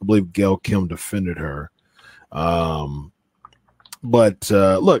 I believe Gail Kim defended her. But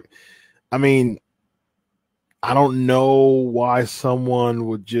look, I mean, I don't know why someone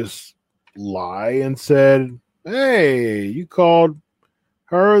would just lie and said, "Hey, you called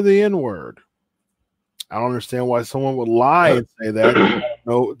her the N-word." I don't understand why someone would lie and say that.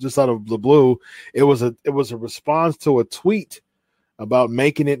 Just out of the blue. It was a response to a tweet about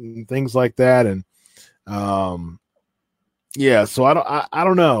making it and things like that. And so I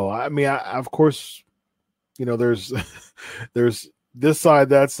don't know. I mean, of course, there's this side,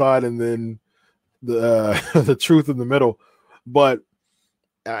 that side, and then the truth in the middle. But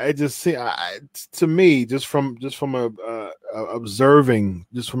I just see, to me, just from observing,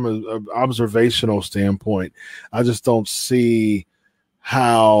 just from an observational standpoint, I just don't see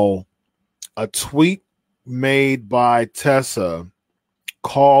how a tweet made by Tessa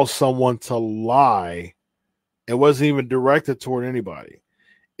calls someone to lie. It wasn't even directed toward anybody.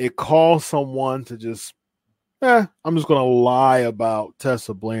 It calls someone to just, I'm just going to lie about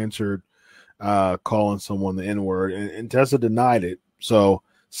Tessa Blanchard calling someone the N-word, and Tessa denied it. So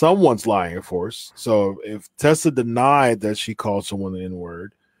someone's lying, of course. So if Tessa denied that she called someone the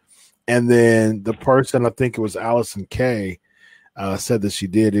N-word, and then the person, I think it was Allison Kay, said that she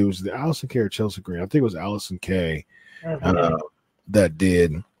did. It was the Allison Kay or Chelsea Green. I think it was Allison Kay that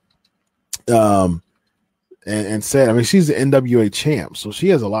did. And said, I mean, she's the NWA champ, so she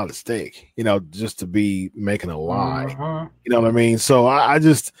has a lot at stake, just to be making a lie. You know what I mean? So I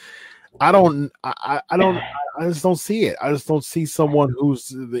just don't see it. I just don't see someone who's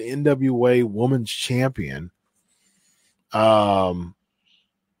the NWA Women's Champion. So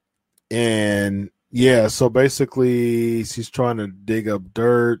basically she's trying to dig up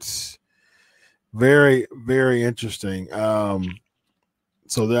dirt. Very, very interesting. So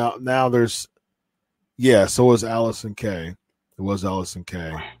now there's, so was Allison Kay. It was Allison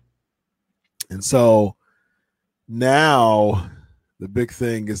Kay. And so now the big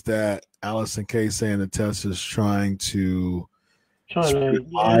thing is that Allison Kay saying that Tessa's trying to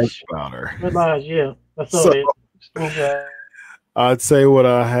lies about her. Lies, yeah. That's all it. I'd say what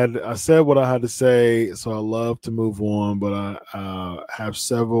I had. I said what I had to say. So I love to move on, but I have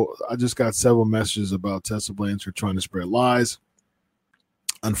several. I just got several messages about Tessa Blanchard trying to spread lies.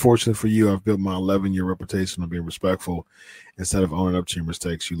 Unfortunately for you, I've built my 11-year reputation of being respectful. Instead of owning up to your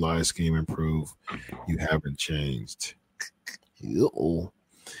mistakes, you lie, scheme, and prove you haven't changed.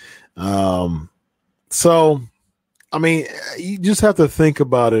 So, I mean, you just have to think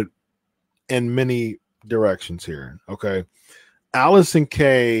about it in many directions here. Okay. Allison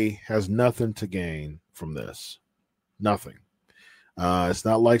Kay has nothing to gain from this. Nothing. It's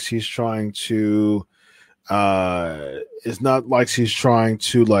not like she's trying to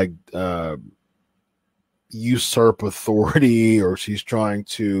usurp authority, or she's trying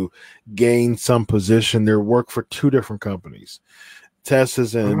to gain some position. They work for two different companies.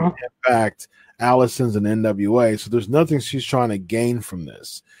 Tessa's in Impact, Allison's in NWA. So there's nothing she's trying to gain from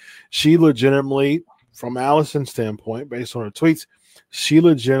this. She legitimately, from Allison's standpoint, based on her tweets, she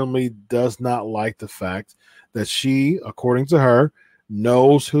legitimately does not like the fact that she, according to her,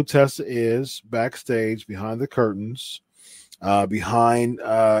 knows who Tessa is backstage, behind the curtains, off the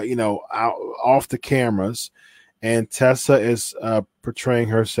cameras, and Tessa is portraying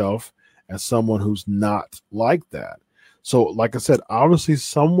herself as someone who's not like that. So, like I said, obviously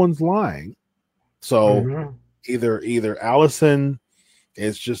someone's lying. So either Allison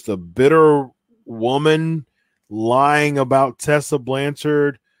is just a bitter woman lying about Tessa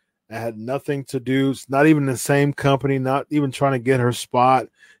Blanchard that had nothing to do. It's not even the same company, not even trying to get her spot.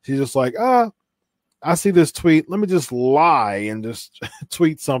 She's just like, I see this tweet. Let me just lie and just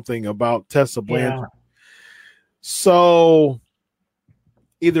tweet something about Tessa Blanchard. Yeah. So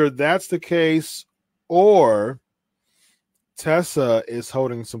either that's the case, or Tessa is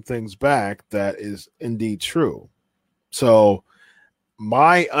holding some things back that is indeed true. So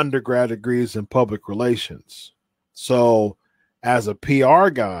my undergrad degree is in public relations. So as a PR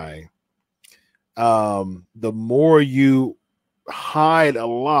guy, the more you hide a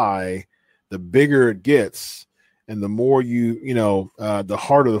lie, the bigger it gets, and the more the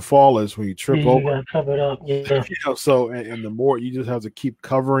harder the fall is when you trip over. You gotta cover it up. Yeah. So and the more you just have to keep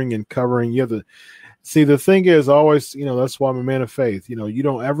covering and covering. You have to see, the thing is always, that's why I'm a man of faith. You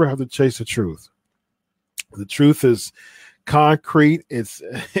don't ever have to chase the truth. The truth is concrete. It's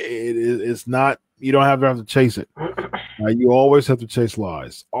not. You don't have to chase it. You always have to chase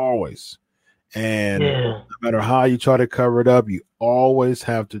lies. Always. And no matter how you try to cover it up, you always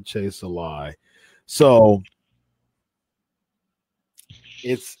have to chase a lie. So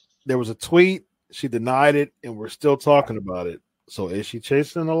there was a tweet, she denied it, and we're still talking about it. So is she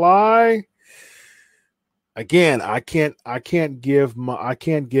chasing a lie? Again, I can't give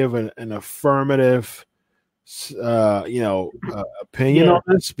an affirmative opinion on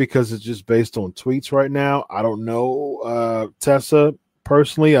this, because it's just based on tweets right now. I don't know Tessa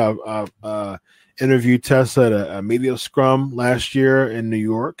personally. I've interviewed Tessa at a media scrum last year in New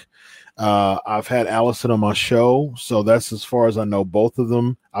York. I've had Allison on my show, so that's as far as I know both of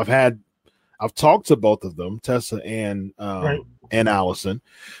them. I've talked to both of them, Tessa and Allison,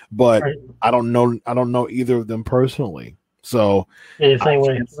 but I don't know either of them personally. So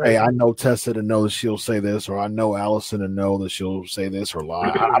I know Tessa to know that she'll say this, or I know Allison to know that she'll say this or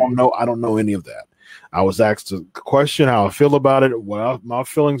lie. I don't know any of that. I was asked a question, how I feel about it. Well, my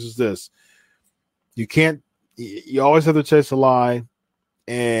feelings is this: you always have to chase a lie,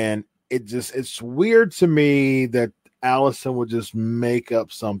 and it's weird to me that Allison would just make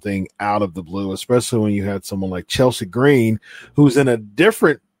up something out of the blue, especially when you had someone like Chelsea Green, who's in a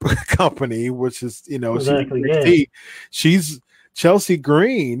different company, which is, she's Chelsea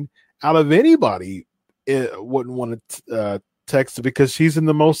Green. Out of anybody, it wouldn't want to text her, because she's in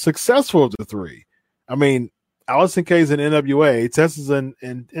the most successful of the three. I mean, Allison Kay's in NWA, Tessa's in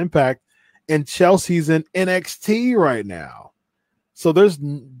Impact, and Chelsea's in NXT right now. So there's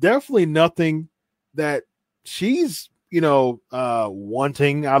definitely nothing that she's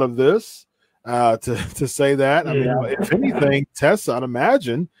wanting out of this to say that. I mean, if anything, Tessa, I'd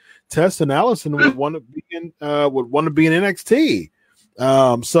imagine Tessa and Allison would want to be in NXT.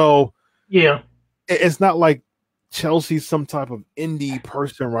 So it's not like Chelsea's some type of indie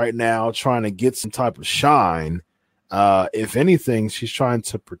person right now trying to get some type of shine. If anything, she's trying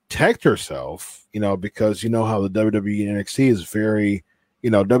to protect herself, because how the WWE and NXT is very,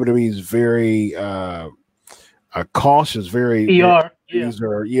 WWE is very cautious, very PR.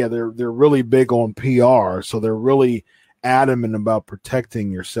 They're really big on PR, so they're really adamant about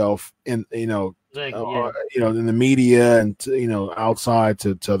protecting yourself in in the media and outside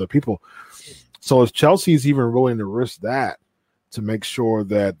to other people. So if Chelsea's even willing to risk that to make sure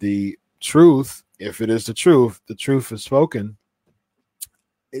that the truth if it is the truth is spoken.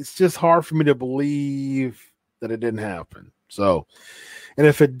 It's just hard for me to believe that it didn't happen. So, and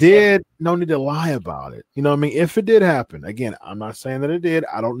if it did, no need to lie about it. You know what I mean? If it did happen, again, I'm not saying that it did.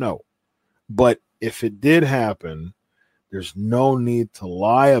 I don't know. But if it did happen, there's no need to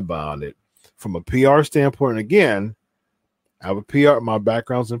lie about it from a PR standpoint. And again, I have a PR, my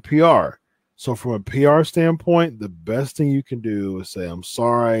background's in PR. So from a PR standpoint, the best thing you can do is say, I'm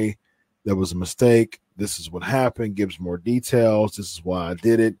sorry, there was a mistake. This is what happened. Gives more details. This is why I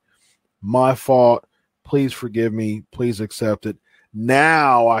did it. My fault. Please forgive me. Please accept it.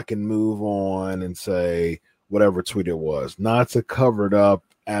 Now I can move on and say whatever tweet it was, not to cover it up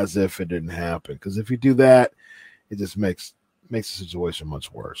as if it didn't happen. Because if you do that, it just makes the situation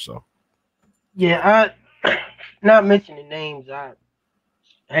much worse. So, yeah, not mentioning names,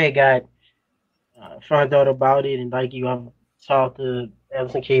 I got found out about it, and like you, I've talked to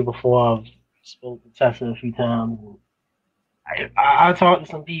Allison K before. I've spoke to Tessa a few times. I talked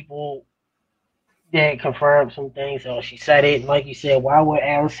to some people that confirmed some things. So she said it, like you said, why would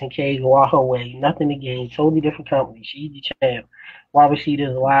Allison K go out her way? Nothing to gain, totally different company. She's the champ. Why would she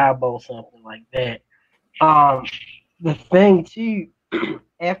just lie about something like that? The thing too,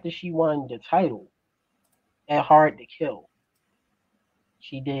 after she won the title at Hard to Kill,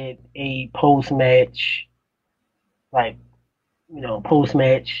 she did a post-match,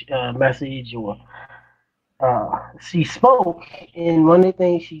 post-match message, or she spoke, and one of the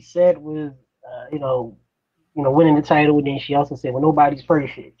things she said was, winning the title. And then she also said, "Well, nobody's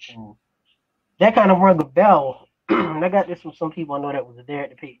perfect," and that kind of rung a bell. And I got this from some people I know that was there at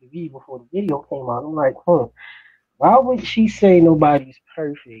the pay-per-view before the video came out. I'm like, why would she say nobody's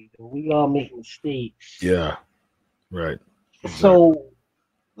perfect? We all make mistakes. Yeah, right. Exactly. So,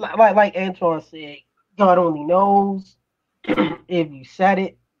 like Antoine said, God only knows. If you said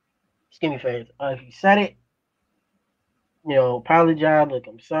it, excuse me, fans. If you said it, apologize. Look,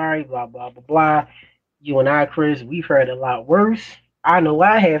 I'm sorry. Blah blah blah blah. You and I, Chris, we've heard a lot worse. I know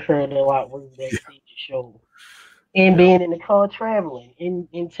I have heard a lot worse that stage show. And being in the car traveling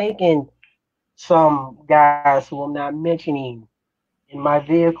and taking some guys who I'm not mentioning in my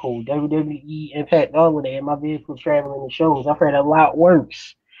vehicle, WWE, Impact, all of that, in my vehicle traveling the shows. I've heard a lot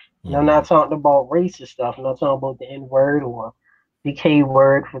worse. And I'm not talking about racist stuff. I'm not talking about the N-word or the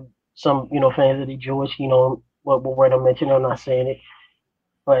K-word for some, fans of the Jewish, what word I'm mentioning. I'm not saying it.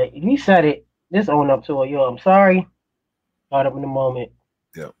 But if you said it, just own up to it. I'm sorry. Caught up in the moment.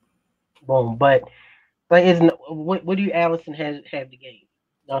 Yeah. Boom. But what do you, Allison, have to gain?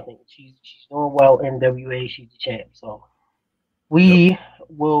 Nothing. She's doing well in WA. She's the champ. So we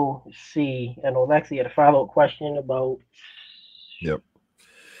will see. And Alexi had a follow-up question about. Yep.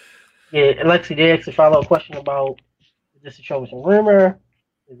 Yeah, Alexi did ask a follow-up question about, is this a troublesome rumor?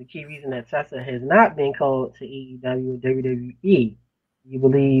 Is the key reason that Tessa has not been called to AEW or WWE? Do you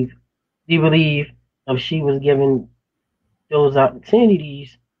believe if she was given those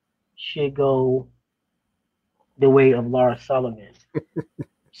opportunities, should go the way of Lars Sullivan?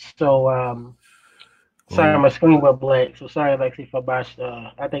 So, sorry, my screen went blank. So sorry, Alexi, if I botched.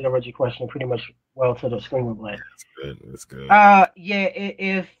 I think I read your question pretty much well to the screen went blank. That's good.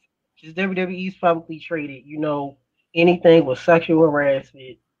 If WWE's publicly traded, anything with sexual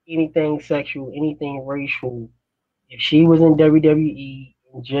harassment, anything sexual, anything racial, if she was in WWE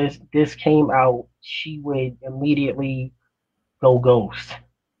and just this came out, she would immediately go ghost.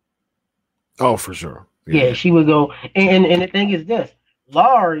 Oh, for sure. Yeah, she would go. And the thing is this,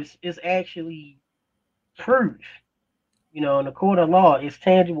 Lars is actually proof. In the court of law, it's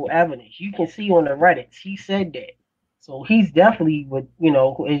tangible evidence. You can see on the Reddits, he said that. So he's definitely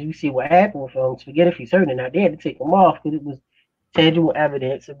as you see what happened with him, forget if he's hurt or not, they had to take him off because it was tangible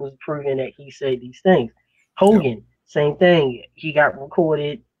evidence. It was proven that he said these things. Hogan, same thing. He got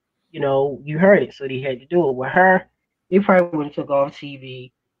recorded, you heard it, so they had to do it. With her, they probably would have took off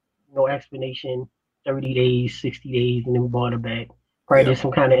TV, no explanation, 30 days, 60 days, and then brought her back. Probably did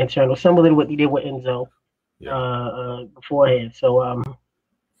some kind of internal, similar to what they did with Enzo beforehand. So,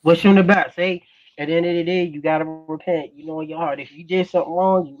 wish him the best. Hey, at the end of the day, you got to repent. In your heart. If you did something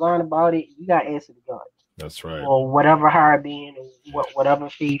wrong, you lied about it, you got to answer to God. That's right. Or whatever higher being, or whatever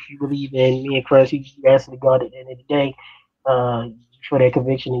faith you believe in, me and Chris, you answer to God at the end of the day. For that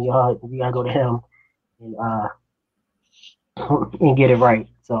conviction in your heart, you got to go to Him and get it right.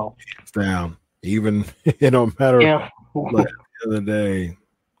 So, it's down. Even it don't matter. Yeah. At the end of the day,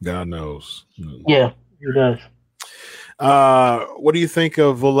 God knows. Yeah, He does. What do you think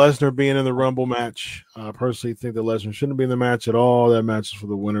of Lesnar being in the Rumble match? I personally think that Lesnar shouldn't be in the match at all. That match is for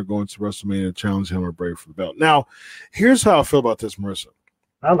the winner going to WrestleMania to challenge him or break for the belt. Now, here's how I feel about this, Marissa.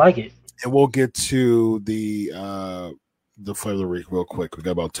 I like it. and we'll get to the flavor of the week real quick. We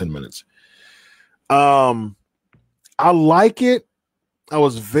got about 10 minutes. I like it. I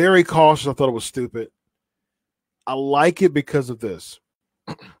was very cautious. I thought it was stupid. I like it because of this.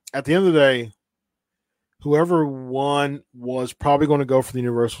 At the end of the day, whoever won was probably going to go for the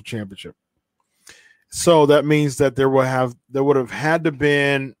Universal Championship. So that means that there would have had to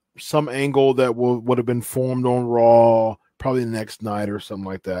been some angle that would have been formed on Raw, probably the next night or something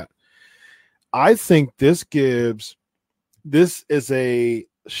like that. I think this is a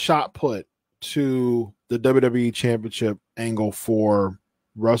shot put to the WWE Championship angle for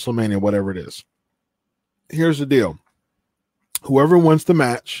WrestleMania, whatever it is. Here's the deal. Whoever wins the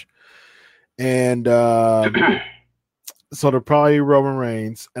match, and so they're probably Roman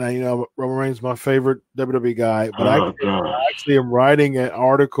Reigns, and Roman Reigns is my favorite WWE guy, but I actually am writing an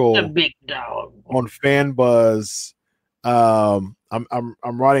article the big dog on Fan Buzz. I'm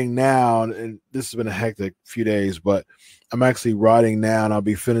writing now, and this has been a hectic few days, but I'm actually writing now, and I'll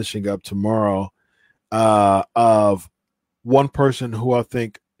be finishing up tomorrow of one person who I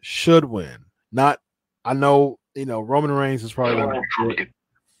think should win. I know Roman Reigns is probably going to do it,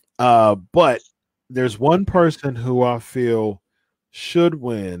 but there's one person who I feel should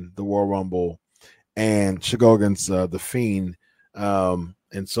win the Royal Rumble and should go against the Fiend.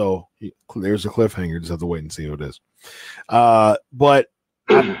 And so there's a cliffhanger. Just have to wait and see who it is. But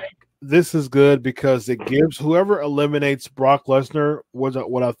I think this is good because it gives whoever eliminates Brock Lesnar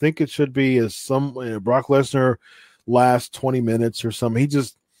what I think it should be is Brock Lesnar last 20 minutes or something. He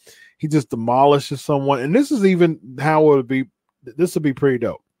just demolishes someone. And this is even how it would be. This would be pretty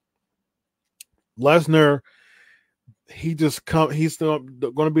dope. Lesnar, he's still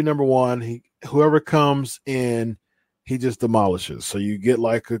going to be number one. Whoever comes in, he just demolishes. So you get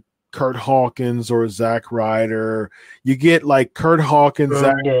like a Kurt Hawkins or a Zack Ryder. You get like Kurt Hawkins,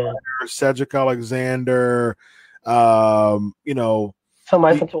 Zack Ryder, Cedric Alexander. Somebody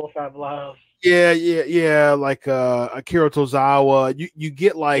from 205 Live. Yeah. Like Akira Tozawa. You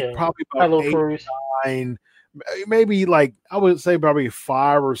get like probably about 8 or 9, maybe like I would say probably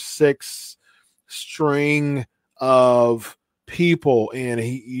 5 or 6 string of people, and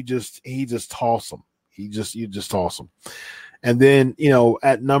he just toss them. You just toss them, and then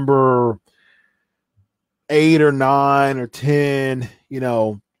at number 8 or 9 or 10,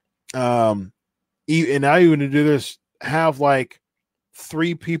 and I even to do this have like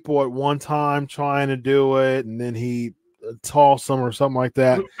 3 people at one time trying to do it, and then he toss them or something like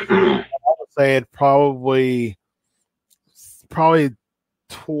that. I would say it probably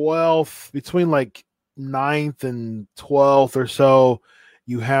 12th, between like 9th and 12th or so,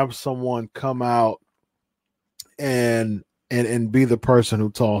 you have someone come out and be the person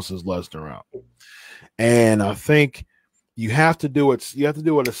who tosses Lesnar out. And I think you have to do it. You have to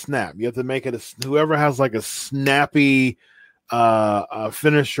do it a snap. You have to make it whoever has like a snappy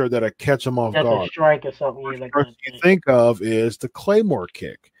finisher that'll catch them off guard. Strike or something. The first you think of is the Claymore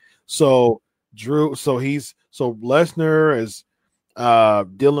kick. So Lesnar is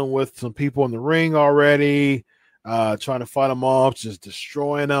dealing with some people in the ring already, trying to fight them off, just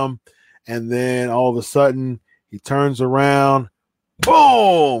destroying them. And then all of a sudden he turns around,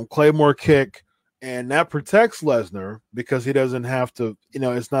 boom, Claymore kick. And that protects Lesnar because he doesn't have to,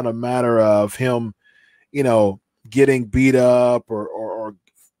 it's not a matter of him, getting beat up or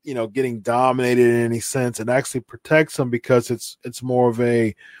getting dominated in any sense. It actually protects him because it's more of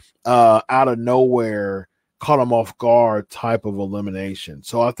a out of nowhere, caught him off guard type of elimination.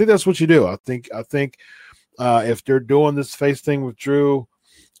 So I think that's what you do. I think if they're doing this face thing with Drew,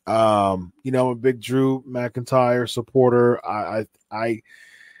 I'm a big Drew McIntyre supporter.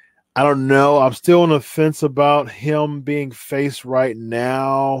 I don't know. I'm still on the fence about him being face right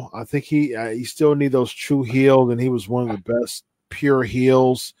now. I think he still need those true heels, and he was one of the best pure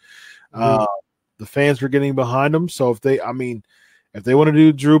heels. The fans were getting behind him. So if they want to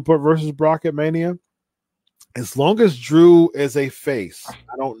do Drew versus Brock at Mania, as long as Drew is a face,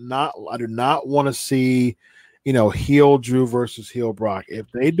 I do not want to see, heel Drew versus heel Brock.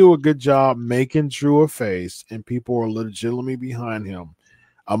 If they do a good job making Drew a face and people are legitimately behind him,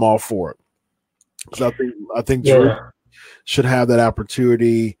 I'm all for it. Because I think Drew should have that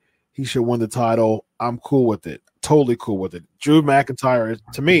opportunity. He should win the title. I'm cool with it. Totally cool with it. Drew McIntyre,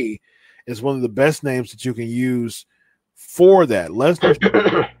 to me, is one of the best names that you can use for that.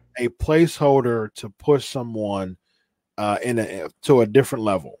 Lesnar a placeholder to push someone to a different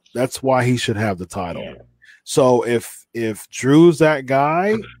level. That's why he should have the title. Yeah. So if Drew's that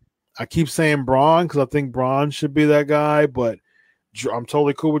guy, I keep saying Braun because I think Braun should be that guy, but I'm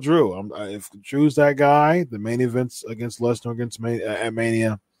totally cool with Drew. If Drew's that guy, the main events against Lesnar at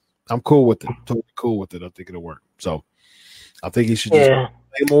Mania, I'm cool with it. Totally cool with it. I think it'll work. So I think he should just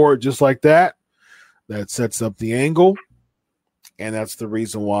play more just like that. That sets up the angle, and that's the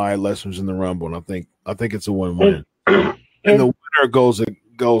reason why Lesnar's in the Rumble. And I think it's a win-win. And the winner goes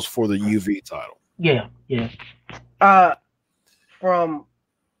for the UV title. Yeah. I'm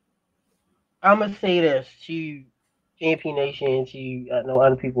gonna say this to Champion Nation, to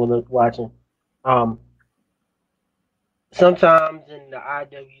other people that watching. Sometimes in the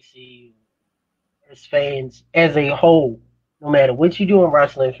IWC, as fans as a whole, no matter what you do in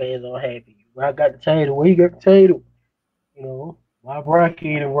wrestling, fans aren't happy. I got the title. Where you got the title? Why Brock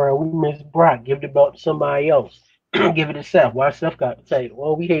ain't around? We miss Brock. Give the belt to somebody else. Give it to Seth. Why Seth got the title?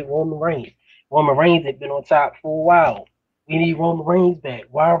 Well, we hate Roman Reigns. Roman Reigns had been on top for a while. We need Roman Reigns back.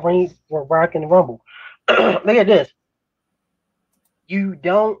 Why Reigns were Brock in the Rumble? Look at this. You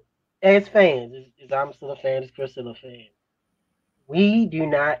don't, as fans, as I'm still a fan, as Chris still a fan, we do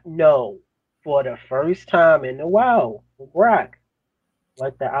not know for the first time in a while for Brock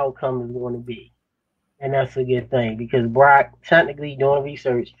what the outcome is going to be. And that's a good thing because Brock, technically doing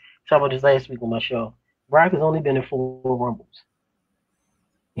research, talked about this last week on my show, Brock has only been in 4 Rumbles.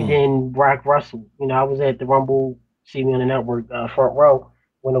 And then Brock Russell, I was at the Rumble, see me on the network, front row,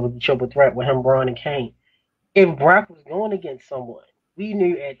 when it was the triple threat with him, Braun, and Kane. If Brock was going against someone, we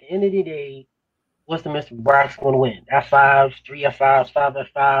knew at the end of the day, what's the mystery? Brock's going to win. F5s, 3 F5s, 5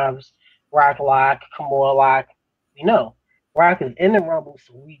 F5s, Brock lock, Kimura lock. We know. Brock is in the Rumble,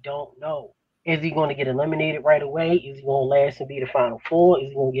 so we don't know. Is he going to get eliminated right away? Is he going to last and be the final 4? Is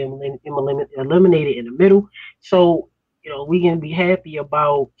he going to get eliminated in the middle? So, we can be happy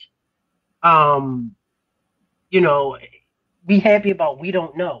about, be happy about we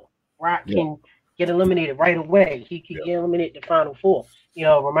don't know. Brock can get eliminated right away. He can get eliminated the final 4.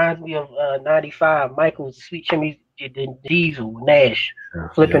 Reminds me of 95, Michael's Sweet Chimney, Diesel, Nash,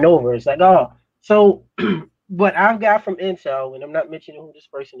 flipping over. It's like, oh. So what I've got from Intel, and I'm not mentioning who this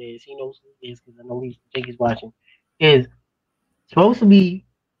person is, he knows who he is because I know he's watching, is supposed to be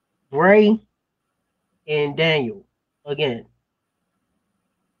Bray and Daniel again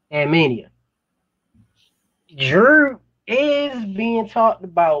at Mania. Drew is being talked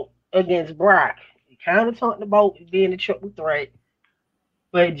about against Brock. He kind of talked about being a triple threat.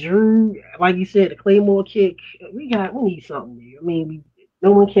 But Drew, like you said, the Claymore kick, we need something there. I mean,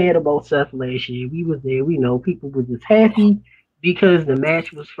 no one cared about Seth last year. We was there. We know people were just happy because the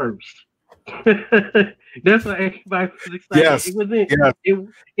match was first. That's why everybody was excited. Yes.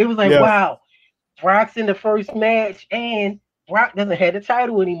 It was like, wow, Brock's in the first match and Brock doesn't have the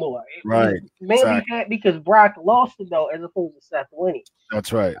title anymore. Right. Mainly happy because Brock lost the belt as opposed to Seth winning.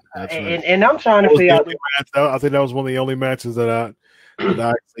 That's right. And I'm trying to figure out. I think that was one of the only matches that I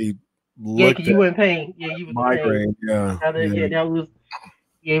actually looked at. You were in pain. Yeah, you were migraine. That was.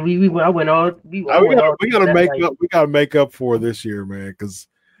 Yeah, we went all. We gotta make up for this year, man. Because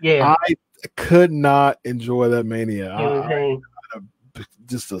I could not enjoy that Mania. I had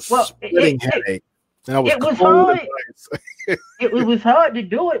just a splitting headache. And it was hard. It was hard to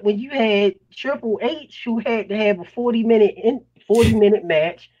do it when you had Triple H, who had to have a 40-minute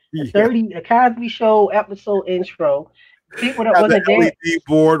match, a Cosby Show episode intro. People that wasn't there. LED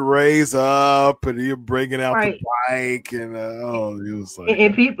board raise up, and you're bringing out the bike, and it was like,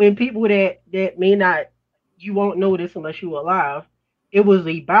 and people that may not, you won't know this unless you're alive. It was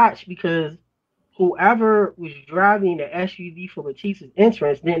a botch because whoever was driving the SUV for Batista's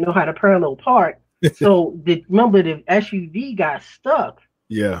entrance didn't know how to parallel park. So remember the SUV got stuck.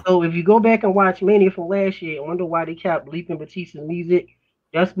 Yeah. So if you go back and watch Mania from last year, I wonder why they kept leaping Batista's music.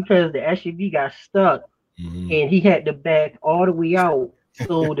 That's because the SUV got stuck. And he had to back all the way out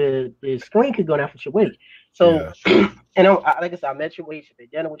so the screen could go down for Triple H. So, and like I said, I met Triple H, I've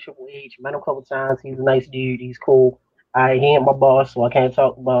been with Triple H, met him a couple times. He's a nice dude. He's cool. He ain't my boss, so I can't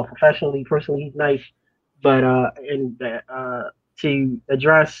talk about professionally. Personally, he's nice. But to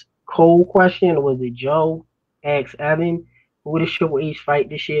address Cole's question, or was it Joe asked Evan, who would Triple H fight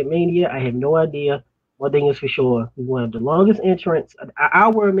this year at Mania? I have no idea. One thing is for sure, he's one of the longest entrants.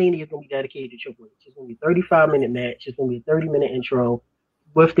 Our Mania is going to be dedicated to Triple H. It's going to be a 35-minute match. It's going to be a 30-minute intro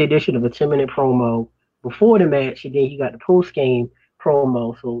with the addition of a 10-minute promo before the match, and then you got the post-game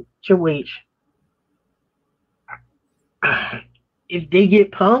promo. So Triple H, if they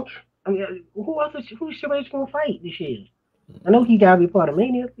get Punk, I mean, who's Triple H going to fight this year? I know he got to be part of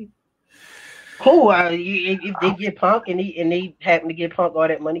Mania. Cool. If they get Punk and they happen to get Punk all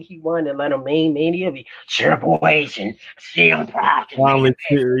that money he won and let him main Mania be Triple H and CM Punk.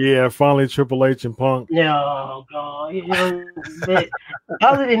 Finally Triple H and Punk. No, God. But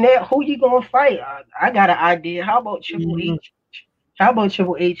other than that, who you gonna fight? I got an idea. How about Triple H? how about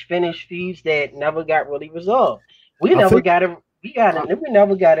Triple H finish feuds that never got really resolved? We never got an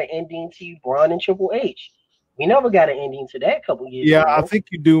ending to Braun and Triple H. We never got an ending to that a couple years ago. Yeah, I think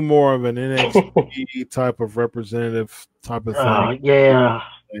you do more of an NXT type of representative type of thing. Yeah.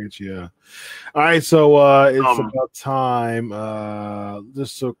 Yeah. All right, so it's about time.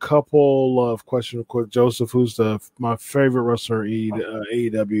 Just a couple of questions real quick. Joseph, who's my favorite wrestler in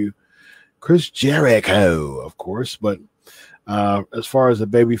AEW? Chris Jericho, of course. But as far as the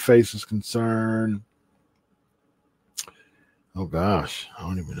babyface is concerned, oh gosh, I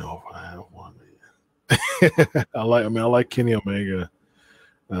don't even know if I have one. I like Kenny Omega,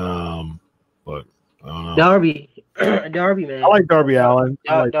 but Darby, man. I like Darby Allin.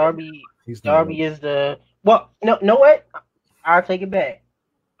 Darby is the well. No, know what? I'll take it back.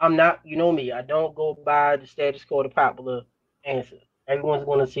 I'm not. You know me. I don't go by the status quo, the popular answer. Everyone's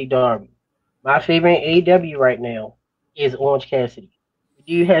going to see Darby. My favorite AEW right now is Orange Cassidy. The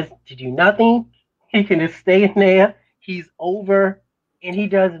dude has to do nothing. He can just stay in there. He's over, and he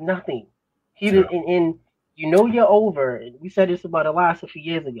does nothing. And you know you're over. And we said this about Elias a few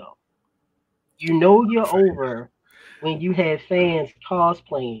years ago. You know you're over when you have fans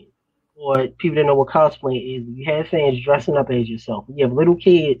cosplaying, or people that know what cosplaying is. You have fans dressing up as yourself. You have little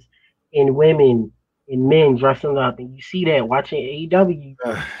kids and women and men dressing up, and you see that watching AEW.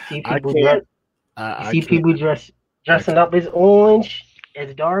 You see people dressing up as Orange,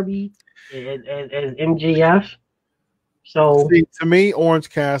 as Darby, as MJF. So to me, Orange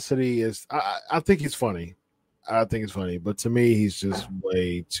Cassidy is. I think he's funny. But to me, he's just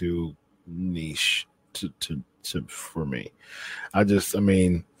way too niche to for me.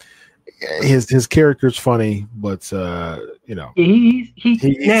 His character's funny, but he's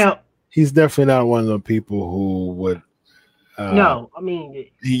definitely not one of the people who would. You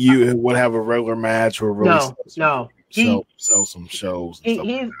would have a regular match or really sell some shows.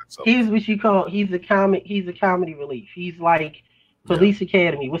 He's what you call he's a comedy relief. He's like Police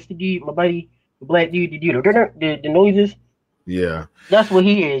Academy. What's the dude? My buddy, the black dude, the noises. Yeah, that's what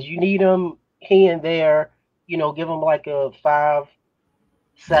he is. You need him here and there. Give him like a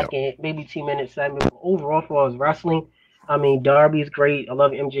 5-second, maybe 2-minute segment. But overall, for us wrestling, Darby's great. I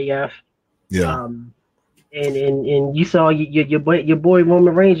love MJF. Yeah. And you saw your boy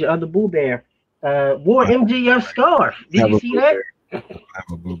Roman Reigns, your other Boo Bear, wore MJF scarf. Did you see that? I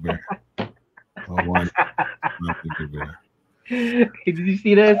have a Boo Bear. Did you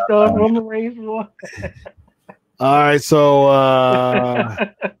see that scarf Roman Reigns wore? All right, so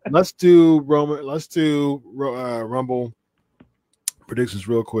let's do Rumble predictions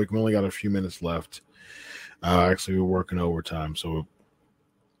real quick. We only got a few minutes left. Actually, we're working overtime, so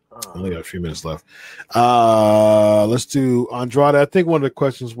only got a few minutes left. Let's do Andrade. I think one of the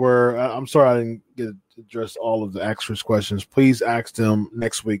questions were, I'm sorry I didn't get to address all of the extras questions. Please ask them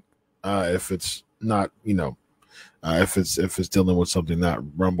next week if it's not, if it's dealing with something not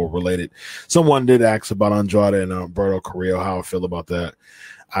Rumble related. Someone did ask about Andrade and Alberto Carrillo, how I feel about that.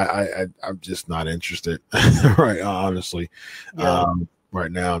 I'm just not interested, right? Honestly,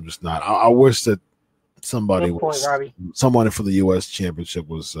 right now I'm just not. I wish that somebody for the U.S. Championship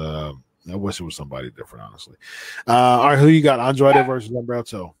was. I wish it was somebody different, honestly. All right, who you got? Andrade versus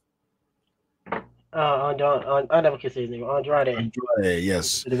Alberto. I never can say his name. Andrade,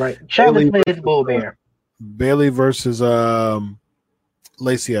 yes. Right. Travis plays Bull Bear. Bailey versus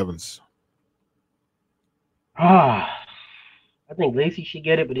Lacey Evans. I think Lacey should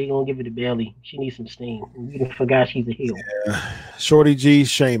get it, but they're gonna give it to Bailey. She needs some steam. You forgot she's a heel. Yeah. Shorty G,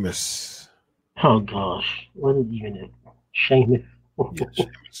 Sheamus. Oh gosh, what is even it? Sheamus. Yeah,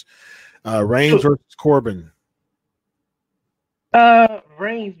 Sheamus. Reigns versus Corbin.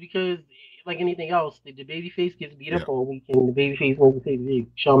 Reigns, because like anything else, the babyface gets beat up all weekend. The babyface wins the pay-per-view.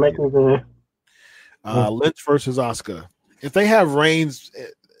 Shawn Michaels. Lynch versus Asuka. If they have Reigns,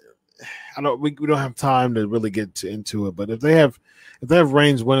 we don't have time to really get into it. But if they have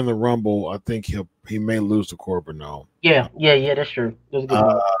Reigns winning the Rumble, I think he may lose to Corbin now. Yeah, that's true. That's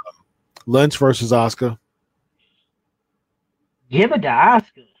good. Lynch versus Asuka. Give it to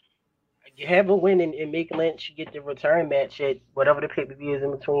Asuka. You have a win and make Lynch get the return match at whatever the pay-per-view is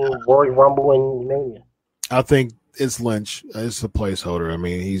in between Royal Rumble and Mania. I think it's Lynch. It's a placeholder.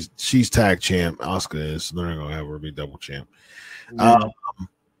 She's tag champ. Asuka is. They're not gonna have her be double champ. Yeah.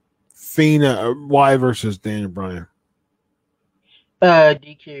 Fina Y versus Daniel Bryan.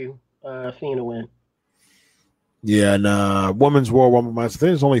 DQ. Fina win. Yeah, and Women's Royal Rumble match. I think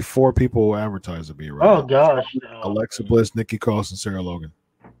there's only 4 people advertised to be right. Oh gosh. Alexa Bliss, Nikki Cross, and Sarah Logan.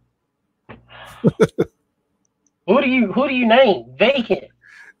 Who do you name? Vacant.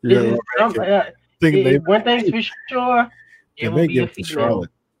 Yeah, one thing's for sure, It will be a female. Charlotte.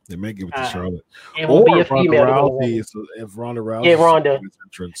 They may give it to Charlotte. It will be a female. If Ronda Rousey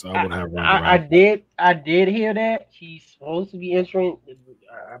entrance, I would have Ronda Rousey. I did hear that. She's supposed to be entering.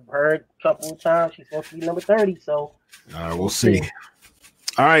 I've heard a couple of times she's supposed to be number 30. So we'll see.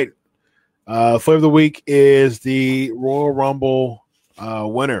 All right. Flavor of the week is the Royal Rumble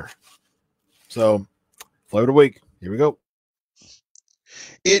winner. So, flavor of the week. Here we go.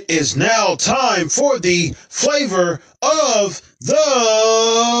 It is now time for the flavor of the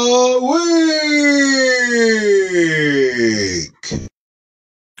week.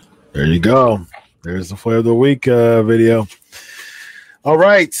 There you go. There's the flavor of the week video. All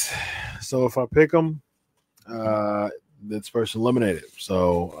right. So if I pick them, this person eliminated.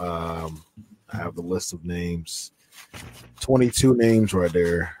 So I have the list of names, 22 names right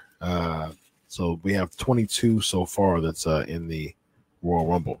there. So we have 22 so far that's in the Royal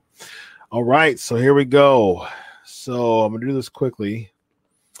Rumble. All right, so here we go. So I'm gonna do this quickly.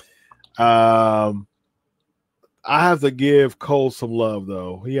 I have to give Cole some love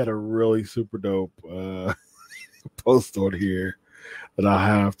though. He had a really super dope post on here that I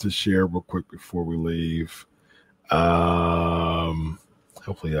have to share real quick before we leave.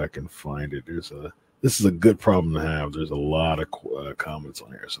 Hopefully I can find it. This is a good problem to have. There's a lot of comments on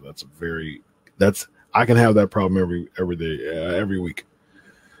here, so I can have that problem every day, every week.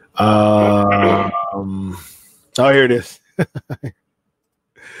 Oh, here it is.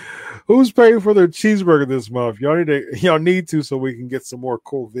 Who's paying for their cheeseburger this month? Y'all need to so we can get some more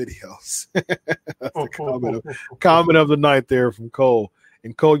cool videos. That's the comment of the night there from Cole.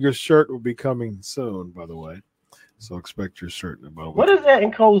 And Cole, your shirt will be coming soon, by the way. So expect your shirt in about a week. What is that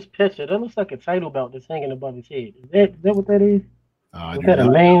in Cole's picture? That looks like a title belt that's hanging above his head. Is that what that is? Is that a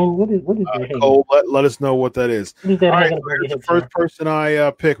man? What is that? Cole, let us know what that is. All right, the first person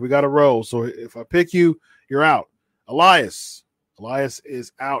I pick. We got to roll. So if I pick you, you're out. Elias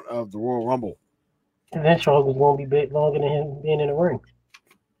is out of the Royal Rumble. And that struggle won't be big longer than him being in the ring.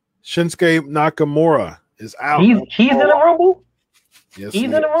 Shinsuke Nakamura is out. He's in the Rumble? Yes, he's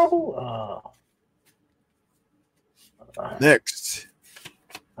in the Rumble? Next,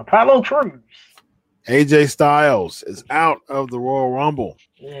 Apollo Crews. AJ Styles is out of the Royal Rumble.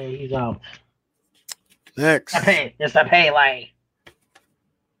 Yeah, he's out. Next, it's a Pele.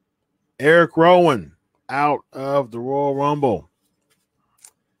 Eric Rowan out of the Royal Rumble.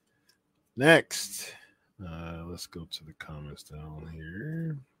 Next, let's go to the comments down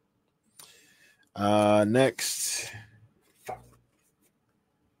here. Next,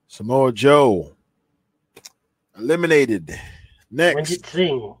 Samoa Joe eliminated. Next, Ranjit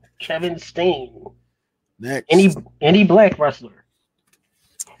Singh, Kevin Steen. Next, any black wrestler.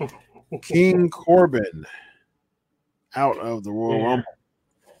 King Corbin out of the Royal Rumble.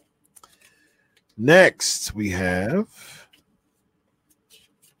 Next, we have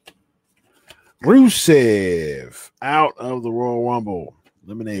Rusev out of the Royal Rumble,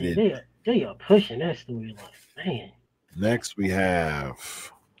 eliminated. They are pushing that storyline, man. Next, we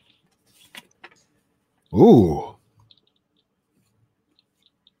have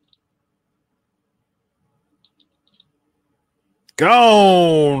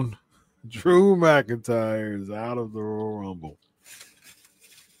gone. Drew McIntyre is out of the Royal Rumble.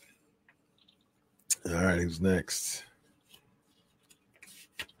 All right, who's next?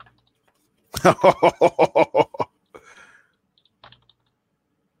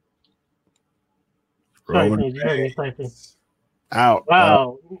 Roman Reigns out.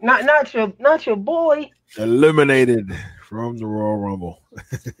 Wow, not your boy. Eliminated from the Royal Rumble.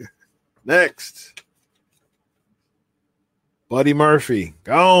 Next, Buddy Murphy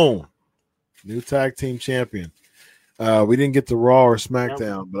gone. New tag team champion. We didn't get the Raw or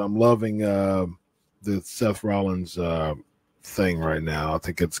SmackDown, but I'm loving the Seth Rollins thing right now. I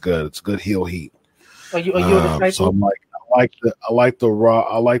think it's good. It's good heel heat. Are you a so I like the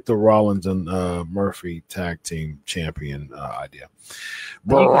Rollins and Murphy tag team champion idea.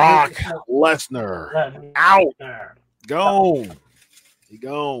 Brock Lesnar out. Gone. He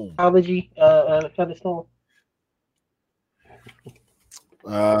gone. Apology, Featherstone.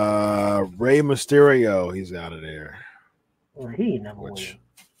 Rey Mysterio, he's out of there. Well, he never won.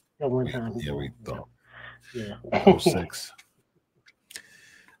 That one time. Yeah, we thought. Yeah. 06.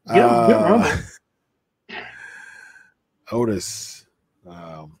 Otis.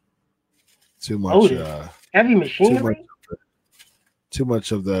 Too much. Otis. Heavy machinery. Too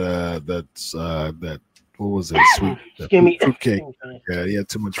much of that. That. What was it? Sweet fruitcake. Yeah, he had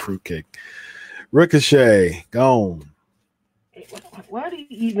too much fruitcake. Ricochet gone. Why do you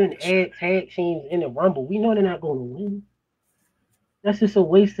even add tag teams in the Rumble? We know they're not going to win. That's just a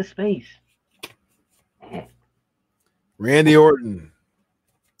waste of space. Randy Orton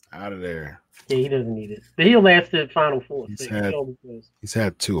out of there. Yeah, he doesn't need it. But he'll last to Final Four. He's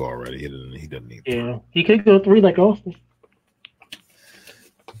had 2 already. He doesn't need 3. Yeah, he could go 3 like Austin.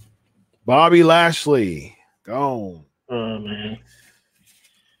 Bobby Lashley, gone. Oh, man.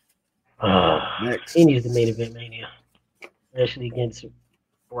 Next. He needs the main event Mania. Lashley against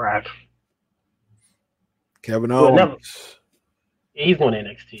Brock. Kevin Owens. He's going to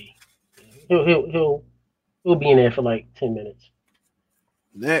NXT. He'll be in there for like 10 minutes.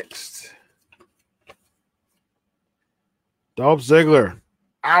 Next. Dolph Ziggler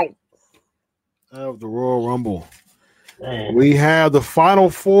out of the Royal Rumble. Man. We have the Final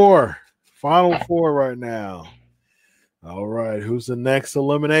Four. Final Four right now. All right. Who's the next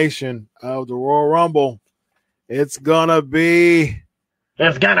elimination of the Royal Rumble? It's gonna be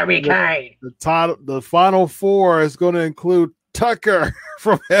Kane. The Final Four is going to include Tucker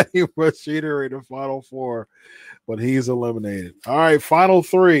from Eddie Machinery, the Final Four, but he's eliminated. All right, Final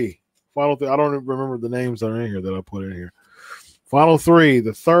three. I don't remember the names that are in here that I put in here. Final 3.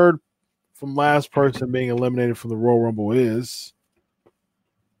 The third from last person being eliminated from the Royal Rumble is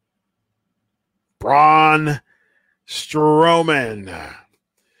Braun Strowman.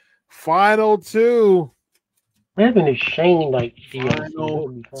 Final 2. Having a Shane like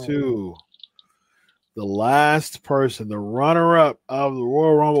Final 2. The last person, the runner-up of the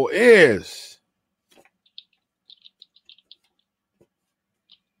Royal Rumble is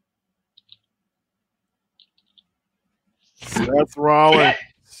Seth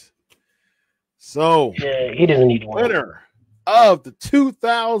Rollins. So, yeah, he doesn't need one. Winner of the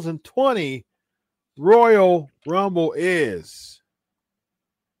 2020 Royal Rumble is,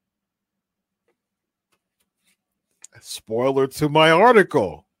 spoiler to my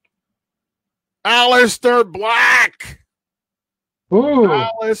article, Aleister Black. Ooh.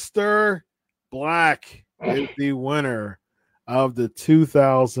 Aleister Black is the winner of the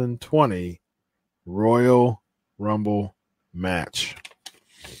 2020 Royal Rumble match.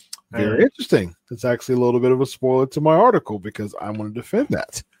 Very interesting. It's actually a little bit of a spoiler to my article because I want to defend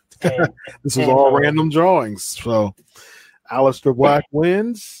that. This is all random drawings. So Aleister Black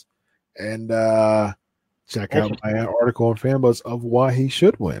wins, and check out my article on Fanbuzz of why he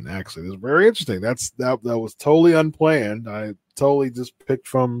should win. Actually, it's very interesting. That was totally unplanned. I totally just picked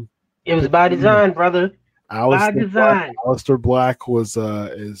from. It was by design, brother. Aleister Black was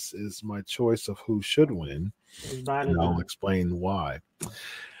is my choice of who should win. And I'll explain why.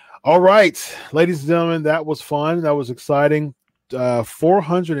 All right, ladies and gentlemen, that was fun. That was exciting.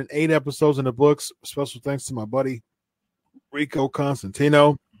 408 episodes in the books. Special thanks to my buddy Rico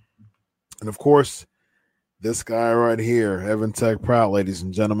Constantino, and of course, this guy right here, Evan Tech Proud, ladies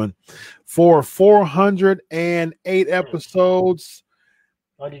and gentlemen, for 408 episodes.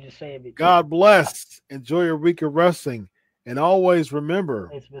 What did you say? God bless. Enjoy your week of wrestling, and always remember.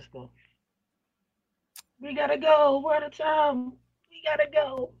 Thanks, Bisco. We gotta go. We're out of time. We gotta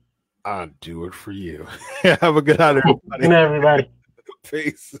go. I'll do it for you. Have a good night, everybody. Good night, everybody.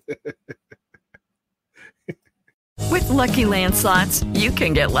 Peace. With Lucky Land Slots, you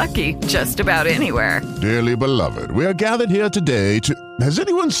can get lucky just about anywhere. Dearly beloved, we are gathered here today to... Has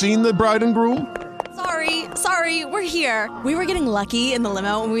anyone seen the bride and groom? Sorry, we're here. We were getting lucky in the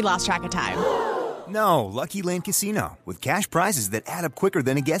limo and we lost track of time. No, Lucky Land Casino, with cash prizes that add up quicker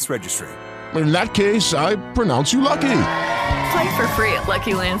than a guest registry. In that case, I pronounce you lucky. Play for free at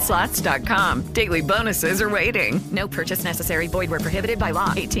LuckyLandSlots.com. Daily bonuses are waiting. No purchase necessary. Void where prohibited by law.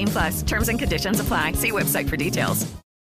 18+. Terms and conditions apply. See website for details.